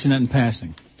thought I'd mention that in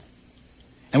passing.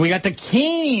 And we got the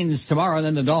Canes tomorrow, and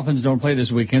then the Dolphins don't play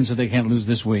this weekend, so they can't lose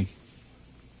this week.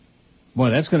 Boy,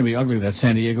 that's going to be ugly, that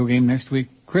San Diego game next week.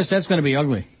 Chris, that's going to be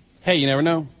ugly. Hey, you never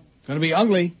know. It's going to be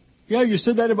ugly. Yeah, you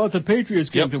said that about the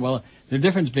Patriots game. Yep. Well, the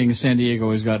difference being San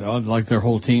Diego has got, like, their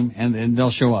whole team, and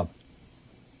they'll show up.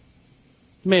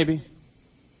 Maybe.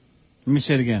 Let me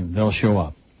say it again. They'll show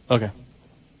up. Okay.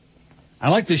 I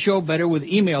like the show better with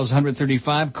emails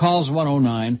 135, calls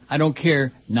 109, I don't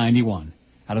care 91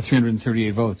 out of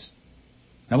 338 votes.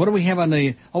 Now, what do we have on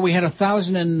the... Oh, we had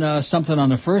 1,000 and something on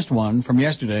the first one from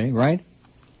yesterday, right?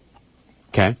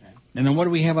 Okay. And then what do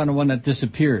we have on the one that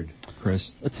disappeared,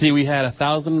 Chris? Let's see, we had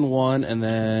 1,001 and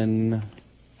then...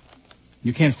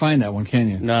 You can't find that one, can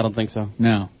you? No, I don't think so.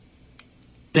 No.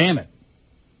 Damn it.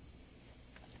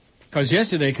 Because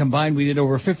yesterday, combined, we did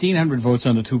over 1,500 votes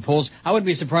on the two polls. I would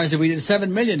be surprised if we did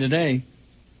 7 million today.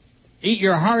 Eat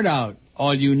your heart out,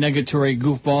 all you negatory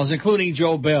goofballs, including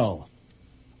Joe Bell,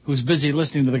 who's busy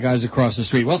listening to the guys across the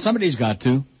street. Well, somebody's got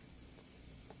to.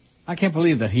 I can't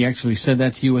believe that he actually said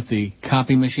that to you at the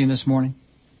copy machine this morning.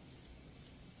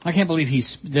 I can't believe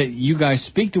that you guys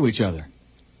speak to each other.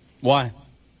 Why?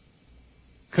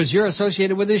 Because you're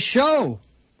associated with this show.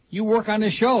 You work on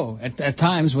this show at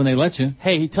times when they let you.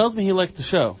 Hey, he tells me he likes the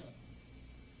show.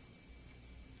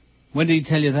 When did he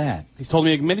tell you that? He's told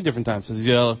me many different times. He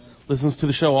listens to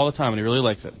the show all the time, and he really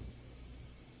likes it.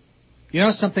 You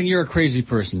know something? You're a crazy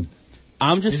person.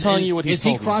 I'm just telling you what he's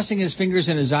told me. Is he crossing his fingers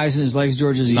and his eyes and his legs,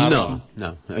 George? No.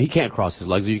 He can't cross his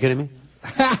legs. Are you kidding me?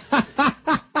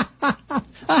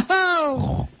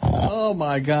 Oh,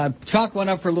 my God. Chalk one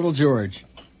up for little George.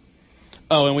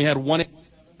 Oh, and we had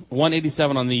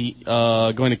 187 on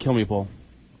the Going to Kill Me poll.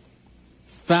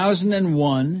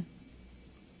 1,001.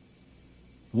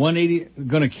 180.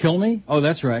 Going to Kill Me? Oh,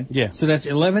 that's right. Yeah. So that's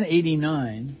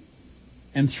 1,189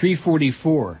 and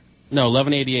 344. No,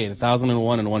 1,188.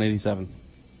 1,001 and 187.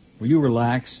 Will you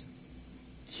relax?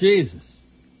 Jesus.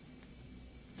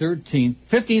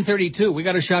 1532. We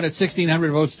got a shot at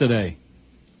 1,600 votes today.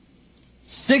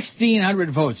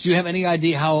 1,600 votes. Do you have any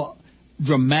idea how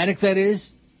dramatic that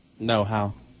is? No,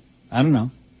 how? I don't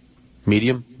know.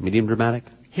 Medium dramatic.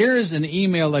 Here's an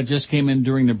email that just came in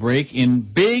during the break in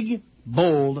big,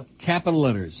 bold, capital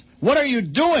letters. What are you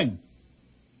doing?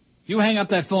 You hang up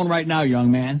that phone right now,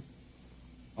 young man.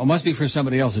 Oh, must be for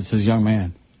somebody else. It says young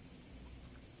man.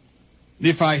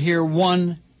 If I hear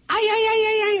one,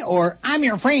 ay, or I'm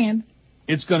your friend,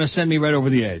 it's going to send me right over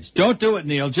the edge. Don't do it,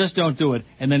 Neil. Just don't do it.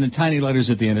 And then in tiny letters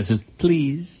at the end it says,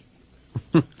 please.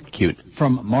 Cute.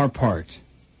 From Marpart.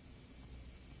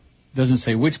 Doesn't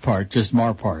say which part, just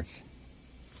Marpart.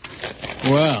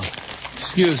 Well,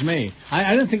 excuse me.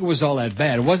 I didn't think it was all that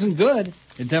bad. It wasn't good.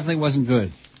 It definitely wasn't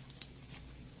good.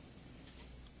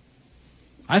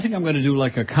 I think I'm going to do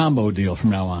like a combo deal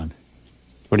from now on.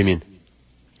 What do you mean?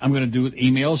 I'm going to do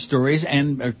emails, stories,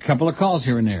 and a couple of calls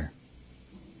here and there.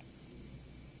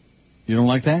 You don't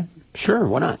like that? Sure,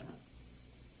 why not?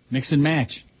 Mix and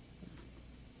match.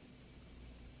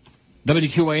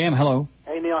 WQAM, hello.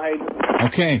 Hey, Neil, hey.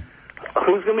 Okay.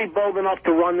 Who's going to be bold enough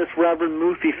to run this Reverend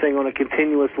Muthi thing on a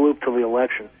continuous loop till the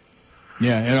election?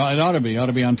 Yeah, it ought to be. It ought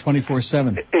to be on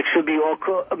 24/7. It should be all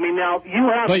cool. I mean, now, you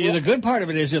have... But the good part of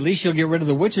it is at least you'll get rid of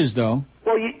the witches, though.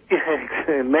 Well,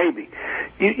 maybe.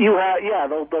 You have,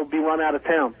 they'll be run out of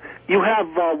town. You have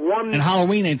one... And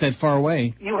Halloween ain't that far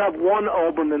away. You have one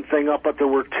Olbermann thing up, but there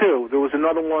were two. There was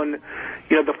another one.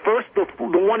 You know, the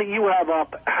one that you have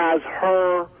up has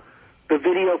the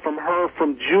video from her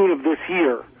from June of this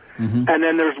year. Mm-hmm. And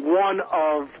then there's one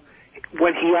of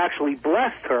when he actually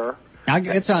blessed her.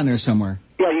 It's on there somewhere.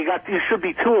 Yeah, you should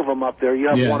be two of them up there. You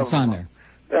have one of them. Yeah,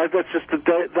 it's on there. That's just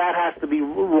that has to be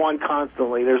run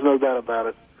constantly. There's no doubt about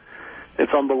it.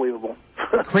 It's unbelievable.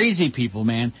 Crazy people,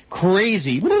 man.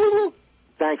 Crazy.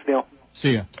 Thanks, Neil.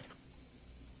 See ya.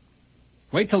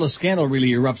 Wait till the scandal really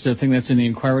erupts, that thing that's in the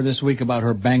Inquirer this week about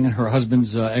her banging her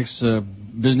husband's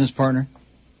ex-business partner.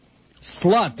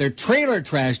 Slut. They're trailer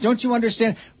trash. Don't you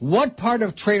understand? What part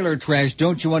of trailer trash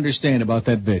don't you understand about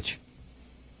that bitch?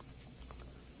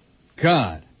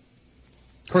 God.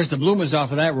 Of course, the bloom is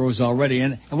off of that rose already.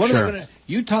 And what sure. are we gonna,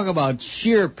 you talk about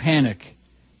sheer panic.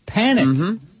 Panic.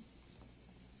 Mm-hmm.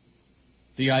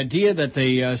 The idea that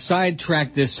they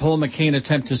sidetracked this whole McCain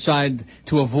attempt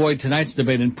to avoid tonight's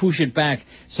debate and push it back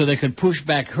so they could push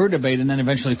back her debate and then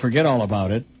eventually forget all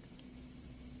about it.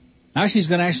 Now she's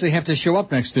going to actually have to show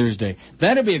up next Thursday.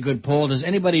 That'd be a good poll. Does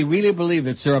anybody really believe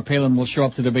that Sarah Palin will show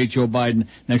up to debate Joe Biden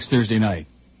next Thursday night?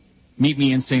 Meet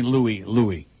me in St.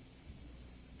 Louis.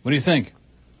 What do you think?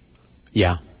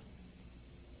 Yeah.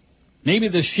 Maybe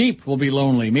the sheep will be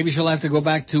lonely. Maybe she'll have to go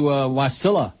back to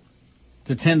Wasilla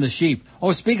to tend the sheep.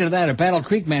 Oh, speaking of that, a Battle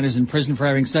Creek man is in prison for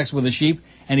having sex with a sheep,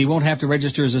 and he won't have to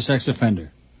register as a sex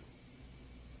offender.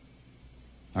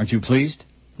 Aren't you pleased?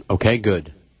 Okay,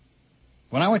 good.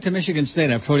 When I went to Michigan State,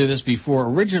 I've told you this before,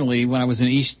 originally when I was in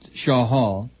East Shaw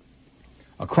Hall,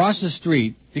 across the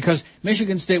street, because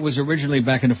Michigan State was originally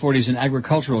back in the 40s an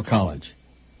agricultural college.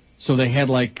 So they had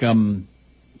like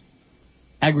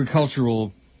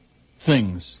agricultural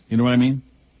things. You know what I mean?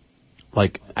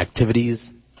 Like activities?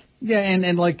 Yeah,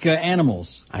 and like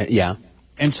animals. Yeah.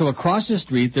 And so across the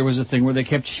street there was a thing where they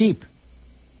kept sheep.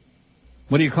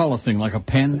 What do you call a thing? Like a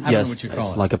pen? I don't know what you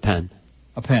call it. Like a pen.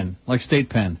 A pen. Like state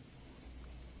pen.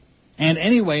 And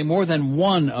anyway, more than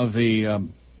one of the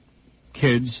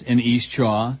kids in East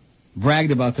Shaw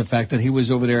bragged about the fact that he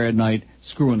was over there at night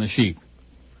screwing the sheep.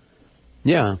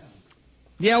 Yeah.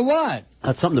 Yeah, what?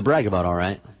 That's something to brag about, all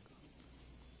right.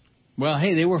 Well,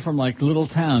 hey, they were from like little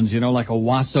towns, like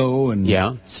Owasso and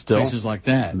places like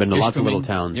that. Been to lots of little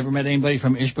towns. You ever met anybody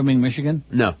from Ishpeming, Michigan?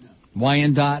 No.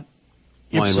 Wyandotte?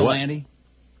 Ypsilanti?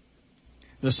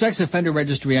 The Sex Offender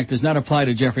Registry Act does not apply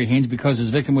to Jeffrey Haynes because his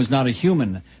victim was not a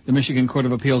human, the Michigan Court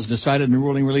of Appeals decided in a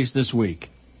ruling released this week.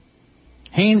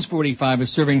 Haynes, 45, is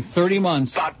serving 30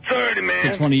 months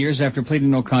to 20 years after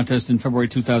pleading no contest in February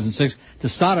 2006 to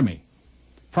sodomy.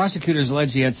 Prosecutors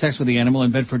allege he had sex with the animal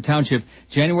in Bedford Township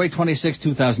January 26,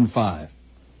 2005.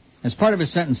 As part of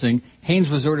his sentencing, Haynes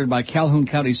was ordered by Calhoun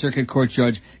County Circuit Court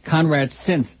Judge Conrad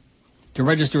Sint to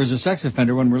register as a sex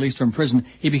offender. When released from prison,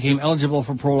 he became eligible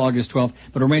for parole August 12th,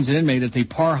 but remains an inmate at the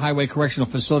Parr Highway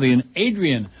Correctional Facility in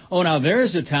Adrian. Oh, now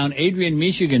there's a town, Adrian,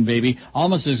 Michigan, baby.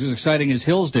 Almost as exciting as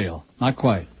Hillsdale. Not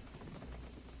quite.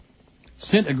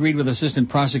 Sint agreed with Assistant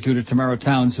Prosecutor Tamara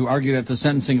Towns, who argued at the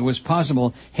sentencing it was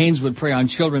possible Haynes would prey on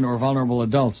children or vulnerable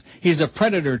adults. He's a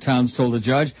predator, Towns told the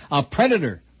judge. A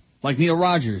predator, like Neil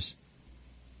Rogers.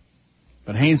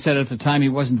 But Haynes said at the time he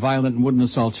wasn't violent and wouldn't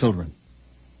assault children.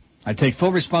 I take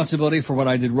full responsibility for what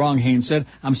I did wrong, Haynes said.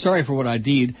 I'm sorry for what I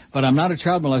did, but I'm not a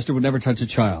child molester, would never touch a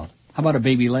child. How about a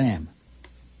baby lamb?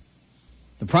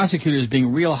 The prosecutor is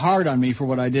being real hard on me for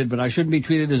what I did, but I shouldn't be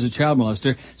treated as a child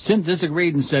molester. Sint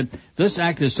disagreed and said, this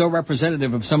act is so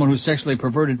representative of someone who's sexually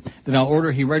perverted that I'll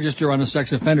order he register on a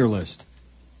sex offender list.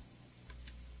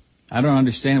 I don't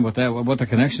understand what the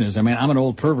connection is. I mean, I'm an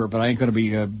old pervert, but I ain't going to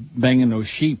be banging those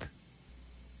sheep.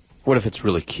 What if it's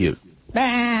really cute?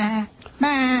 Bah,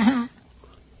 bah.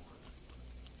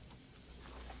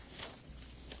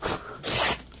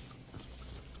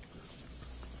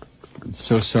 I'm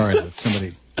so sorry that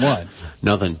somebody... What?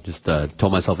 Nothing. Just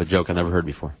told myself a joke I never heard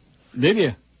before. Did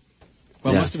you?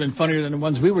 Well, it must have been funnier than the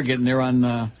ones we were getting there on...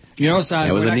 it was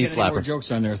a knee slapper. More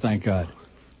jokes on there, thank God.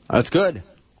 That's good.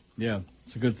 Yeah,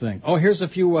 it's a good thing. Oh, here's a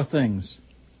few things.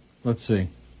 Let's see.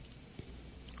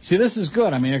 See, this is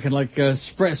good. I mean, I can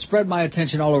spread my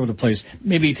attention all over the place.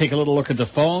 Maybe take a little look at the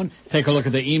phone, take a look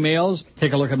at the emails,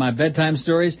 take a look at my bedtime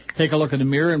stories, take a look in the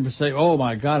mirror and say, oh,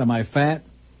 my God, am I fat?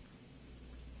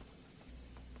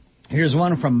 Here's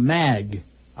one from Mag.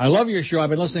 I love your show. I've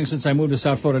been listening since I moved to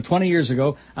South Florida 20 years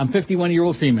ago. I'm a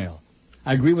 51-year-old female.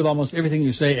 I agree with almost everything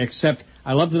you say, except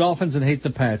I love the Dolphins and hate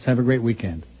the Pats. Have a great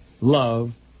weekend.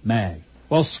 Love, Mag.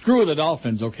 Well, screw the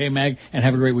Dolphins, okay, Mag, and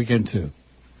have a great weekend, too.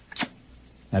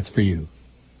 That's for you.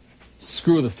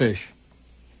 Screw the fish.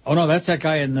 Oh, no, that's that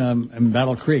guy in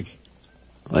Battle Creek.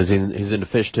 He's into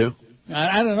fish, too?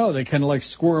 I don't know. They kind of like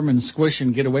squirm and squish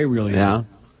and get away really easy. Yeah.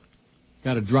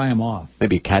 Got to dry them off.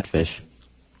 Maybe a catfish.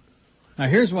 Now,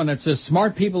 here's one that says,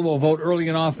 smart people will vote early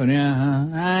and often.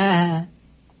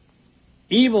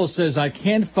 Evil says, I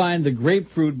can't find the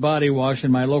grapefruit body wash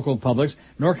in my local Publix,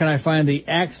 nor can I find the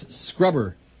Axe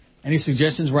scrubber. Any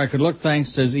suggestions where I could look?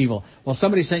 Thanks, says Evil. Well,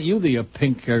 somebody sent you the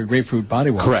pink grapefruit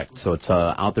body wash. Correct. So it's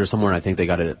out there somewhere, and I think they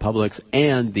got it at Publix.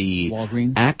 And the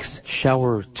Walgreens? Axe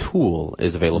shower tool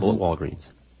is available at Walgreens.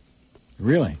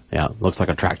 Really? Yeah, looks like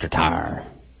a tractor tire.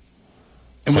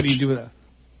 And what do you do with it?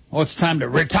 Oh, it's time to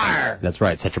retire. That's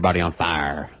right. Set your body on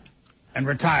fire. And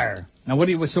retire. Now, what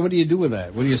do you do with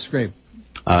that? What do you scrape?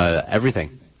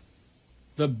 Everything.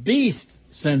 The Beast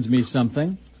sends me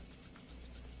something.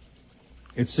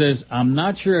 It says, I'm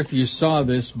not sure if you saw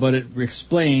this, but it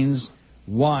explains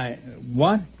why.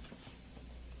 What?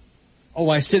 Oh,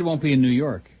 I said it won't be in New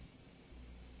York.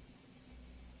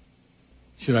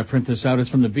 Should I print this out? It's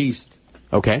from The Beast.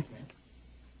 Okay.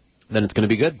 Then it's going to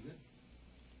be good.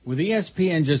 With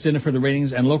ESPN just in it for the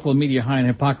ratings and local media high in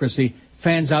hypocrisy,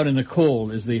 fans out in the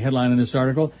cold is the headline in this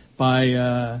article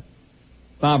by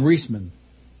Bob Reisman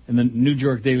in the New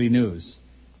York Daily News.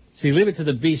 See, leave it to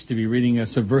the beast to be reading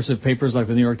subversive papers like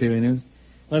the New York Daily News.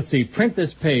 Let's see, print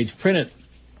this page, print it.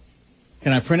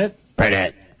 Can I print it? Print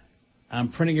it.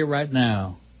 I'm printing it right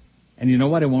now. And you know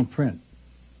what? It won't print.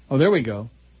 Oh, there we go.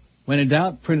 When in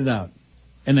doubt, print it out.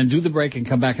 And then do the break and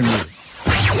come back and read it.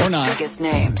 Or not. Biggest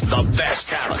names. The best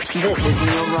talent. This is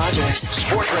Neil Rogers.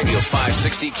 Sports Radio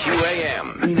 560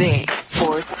 QAM. The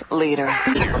sports leader.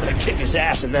 I'm going to kick his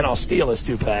ass and then I'll steal his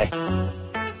toupee.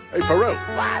 Hey, Pharrell.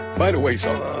 What? By the way,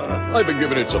 son, I've been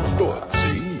giving it some thought,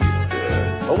 see?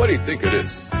 What do you think of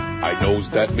this? I knows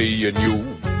that me and you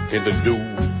can do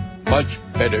much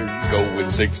better going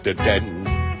 6 to 10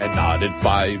 and not at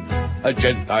 5. A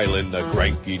Gentile and a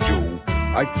cranky Jew.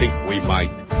 I think we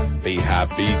might be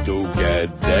happy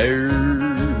together.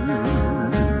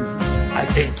 I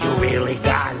think you really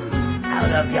gone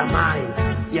out of your mind.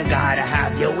 You gotta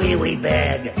have your wee-wee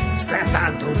bag strapped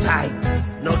on too tight.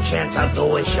 No chance I'll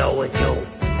do a show with you.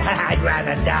 I'd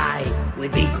rather die.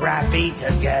 We'd be crappy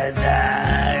together.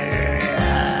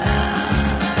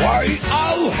 Why,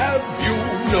 I'll have you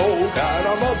know that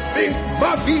I'm a big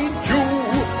muffy Jew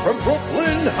from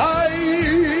Brooklyn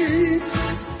Heights.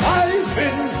 I've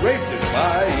been rated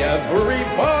by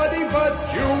everybody but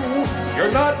you.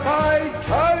 You're not my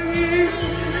type.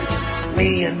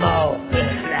 Me and Mo,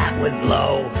 that would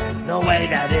blow. No way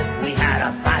that if we had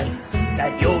a fight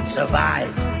that you'd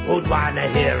survive. Who'd want to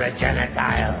hear a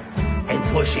genitile and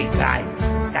pushy tight?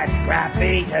 That's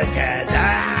crappy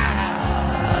together.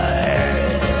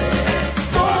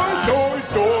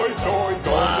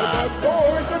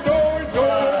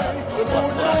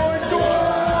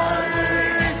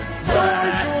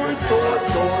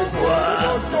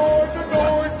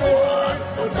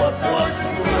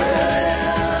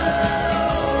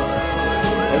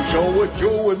 A show with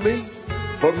you and me,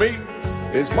 for me,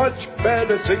 is much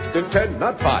better 6 than 10,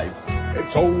 not 5.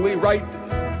 It's only right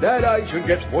that I should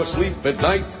get more sleep at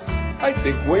night. I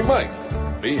think we might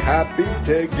be happy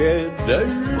together.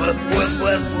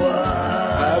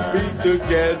 Happy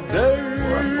together.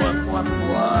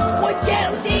 Would you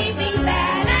see me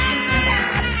better?